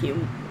attack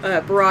you,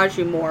 barrage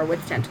you more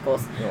with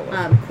tentacles.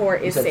 Core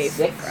is said safe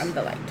 6? from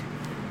the light.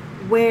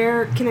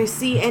 Where can I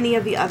see any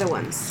of the other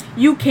ones?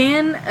 You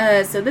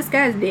can, so this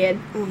guy's dead.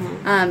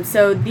 Mm-hmm.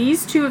 So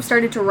these 2 have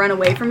started to run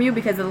away from you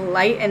because of the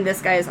light, and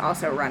this guy is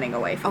also running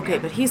away from you. Okay,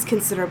 but he's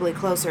considerably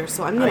closer,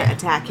 so I'm going to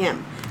attack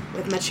him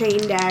with my chain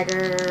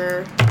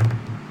dagger.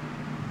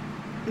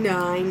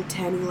 9,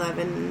 10,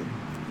 11,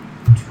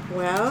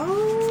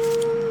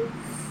 12?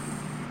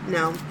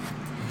 No.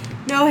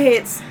 No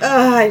hits.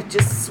 I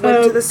just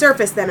swim to the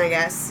surface then, I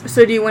guess.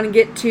 So do you want to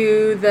get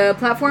to the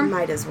platform?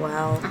 Might as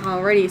well.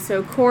 Alrighty,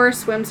 so Core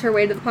swims her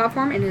way to the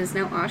platform, and it is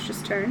now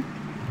Asha's turn.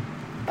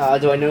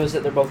 Do I notice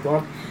that they're both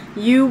gone?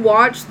 You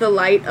watch the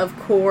light of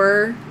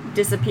Core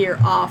disappear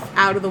off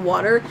out of the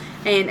water,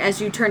 and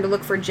as you turn to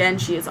look for Jen,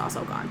 she is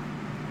also gone.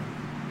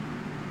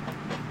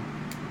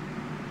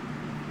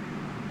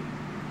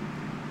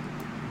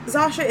 Is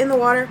Asha in the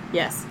water?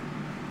 Yes.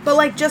 But,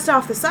 like, just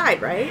off the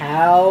side, right?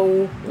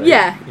 How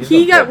Yeah, He's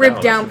he gonna got float ripped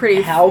down, down isn't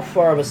pretty. how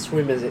far of a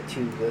swim is it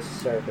to the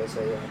surface?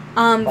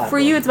 For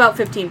you, it's about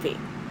 15 feet,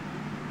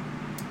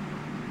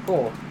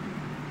 Cool.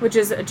 which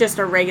is just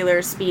a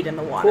regular speed in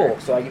the water. Cool.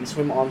 So I can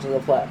swim onto the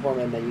platform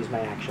and then use my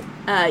action.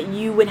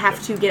 You would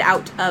have to get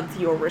out of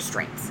your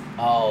restraints.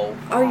 Oh.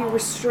 Are you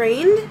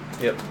restrained?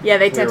 Yep. Yeah,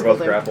 they We were tentacled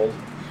both him. grappled.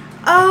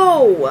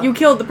 Oh! You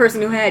killed the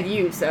person who had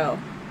you, so.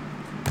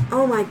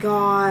 Oh my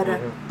god.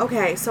 Mhm.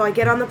 Okay, so I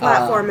get on the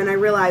platform and I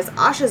realize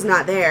Asha's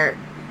not there.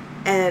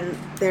 And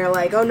they're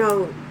like, oh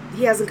no,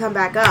 he hasn't come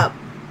back up.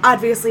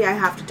 Obviously, I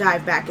have to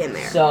dive back in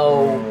there.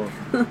 So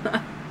the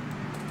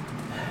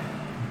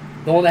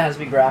one that has to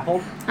be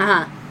grappled.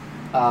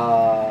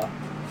 Uh-huh.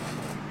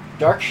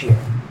 Dark shear.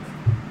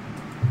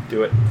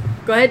 Do it.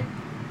 Go ahead.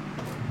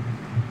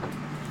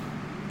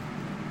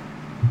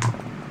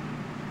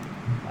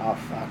 Oh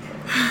fuck.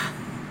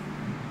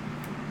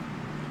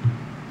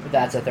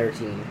 That's a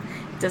 13.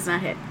 Does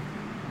not hit.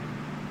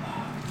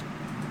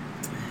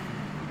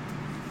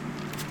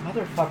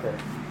 Motherfucker.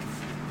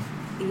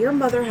 Your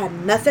mother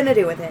had nothing to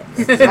do with it.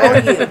 It's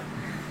all you.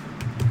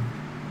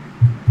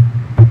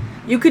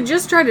 You could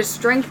just try to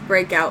strength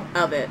break out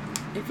of it,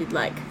 if you'd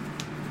like.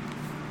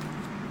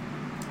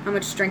 How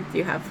much strength do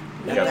you have?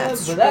 Yeah.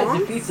 That's But that strong.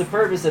 defeats the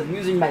purpose of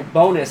using my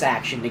bonus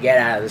action to get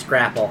out of this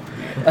grapple.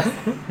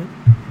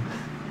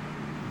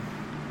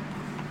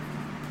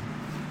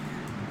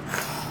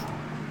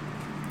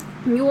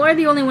 You are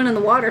the only one in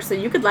the water, so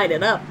you could light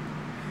it up.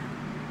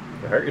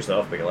 You hurt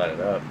yourself, but you light it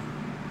up.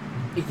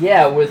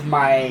 Yeah, with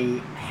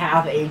my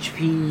half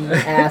HP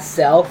ass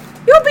self.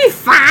 You'll be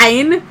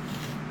fine!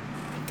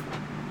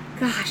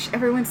 Gosh,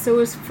 everyone's so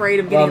afraid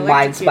of Well, getting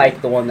Mind electrocuted.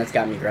 Spike, the one that's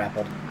got me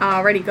grappled.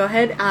 Alrighty, go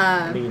ahead.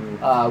 I mean,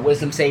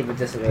 Wisdom save with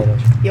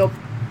disadvantage. Yup.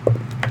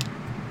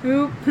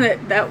 Oop,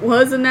 that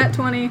was a nat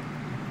 20.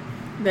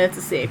 That's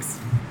a 6.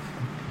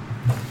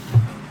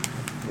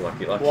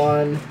 lucky, lucky.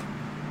 1,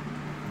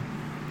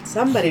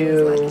 Somebody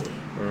 2, was lucky.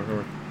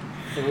 Mm-hmm.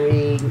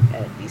 3,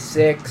 and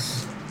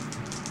D6.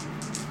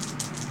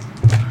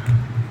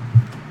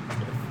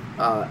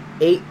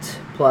 8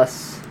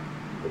 plus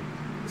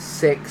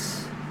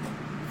 6,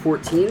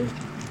 14.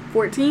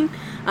 14.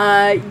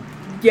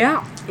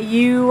 Yeah,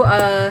 you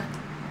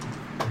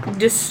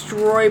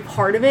destroy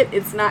part of it.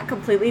 It's not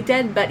completely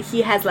dead, but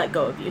he has let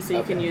go of you, so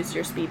you can Okay. use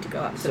your speed to go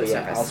up to So the yeah,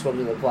 surface. I'll swim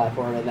to the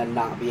platform and then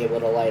not be able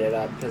to light it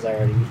up because I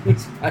already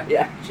used my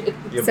action.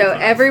 You'll be So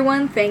fine.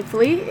 everyone,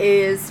 thankfully,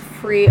 is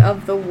free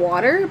of the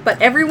water,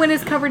 but everyone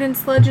is covered in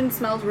sludge and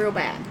smells real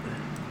bad.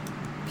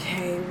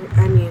 Okay,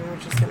 I mean, we're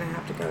just gonna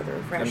have to go to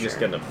refresher. I'm just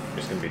gonna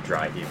be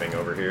dry heaving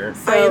over here.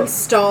 I So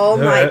install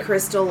my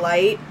crystal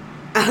light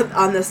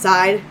on the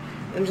side.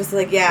 I'm just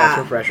like, That's yeah,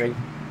 refreshing.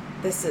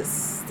 this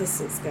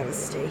is gonna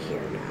stay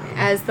here now.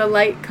 as the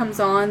light comes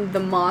on,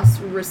 the moss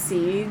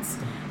recedes,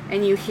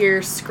 and you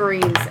hear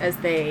screams as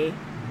they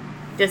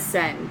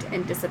descend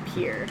and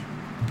disappear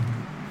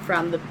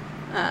from the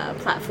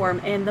platform.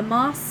 And the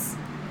moss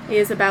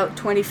is about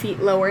 20 feet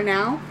lower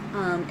now,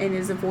 and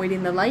is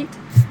avoiding the light.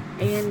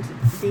 And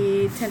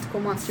the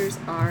tentacle monsters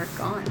are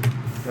gone.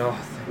 Oh,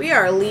 We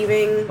are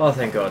leaving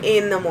thank God.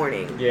 in the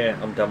morning. Yeah,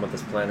 I'm done with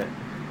this planet.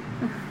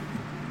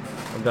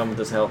 I'm done with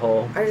this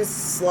hellhole. I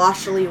just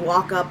sloshily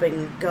walk up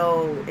and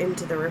go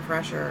into the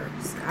refresher.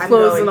 I'm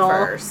Clothes going and all.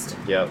 first.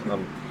 Yeah,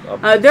 I'm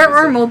There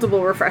are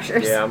multiple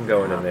refreshers. Yeah, I'm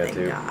going in Oh, there thank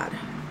too. God.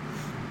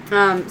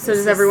 So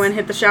does everyone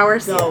hit the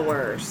showers? The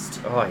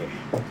worst. Oh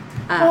yeah.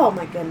 Oh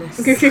my goodness.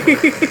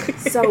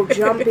 So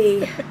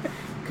jumpy.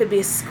 Could be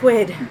a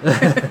squid.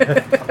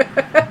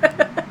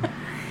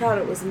 Thought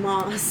it was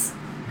moss.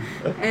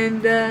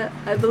 And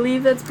I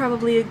believe that's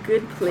probably a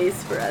good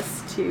place for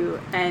us to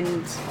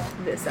end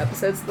this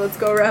episode. So let's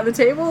go around the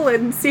table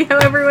and see how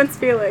everyone's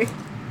feeling.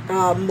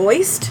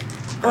 Moist.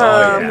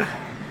 Oh yeah.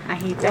 I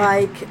hate that.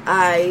 Like,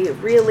 I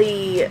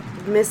really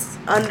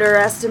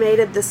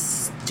underestimated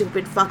this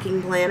stupid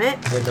fucking planet.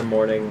 In the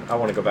morning, I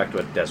want to go back to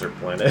a desert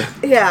planet.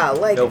 Yeah,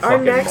 like, No our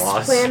fucking next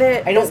moss.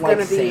 planet I don't is going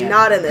to like be sand.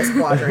 not in this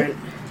quadrant.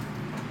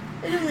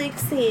 I don't like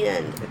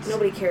sand.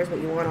 Nobody cares what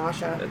you want,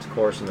 Asha. It's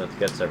coarse and it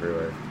gets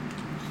everywhere.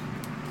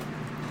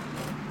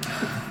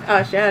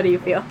 Asha, how do you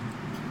feel?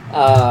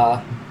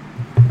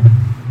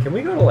 Can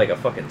we go to like a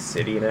fucking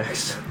city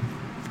next?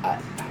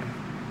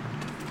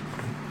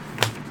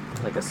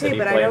 Like a Okay, city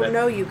but I planet. don't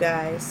know you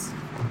guys.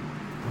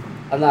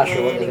 I'm not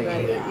sure what they're thinking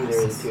Anybody either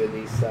of else? the two of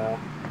these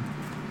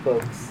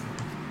folks.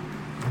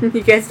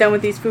 You guys done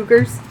with these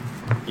fookers?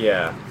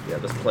 Yeah,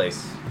 this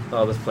place.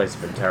 Oh, this place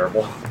has been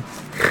terrible.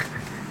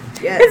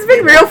 Yeah, It's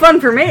been real fun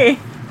for me.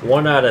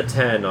 1 out of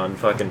 10 on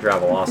fucking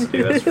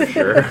Travelocity, that's for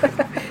sure.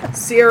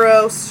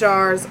 0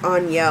 stars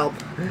on Yelp.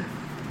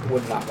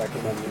 Would not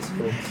recommend these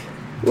foods.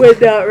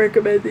 Would not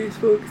recommend these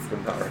folks.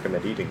 Would not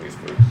recommend eating these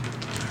foods.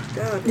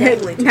 Oh,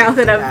 definitely Now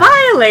that I've that.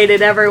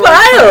 violated everyone,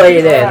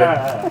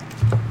 Violated!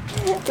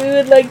 we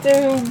would like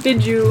to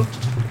bid you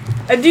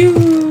adieu.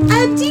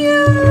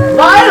 Adieu!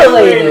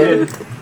 Violated!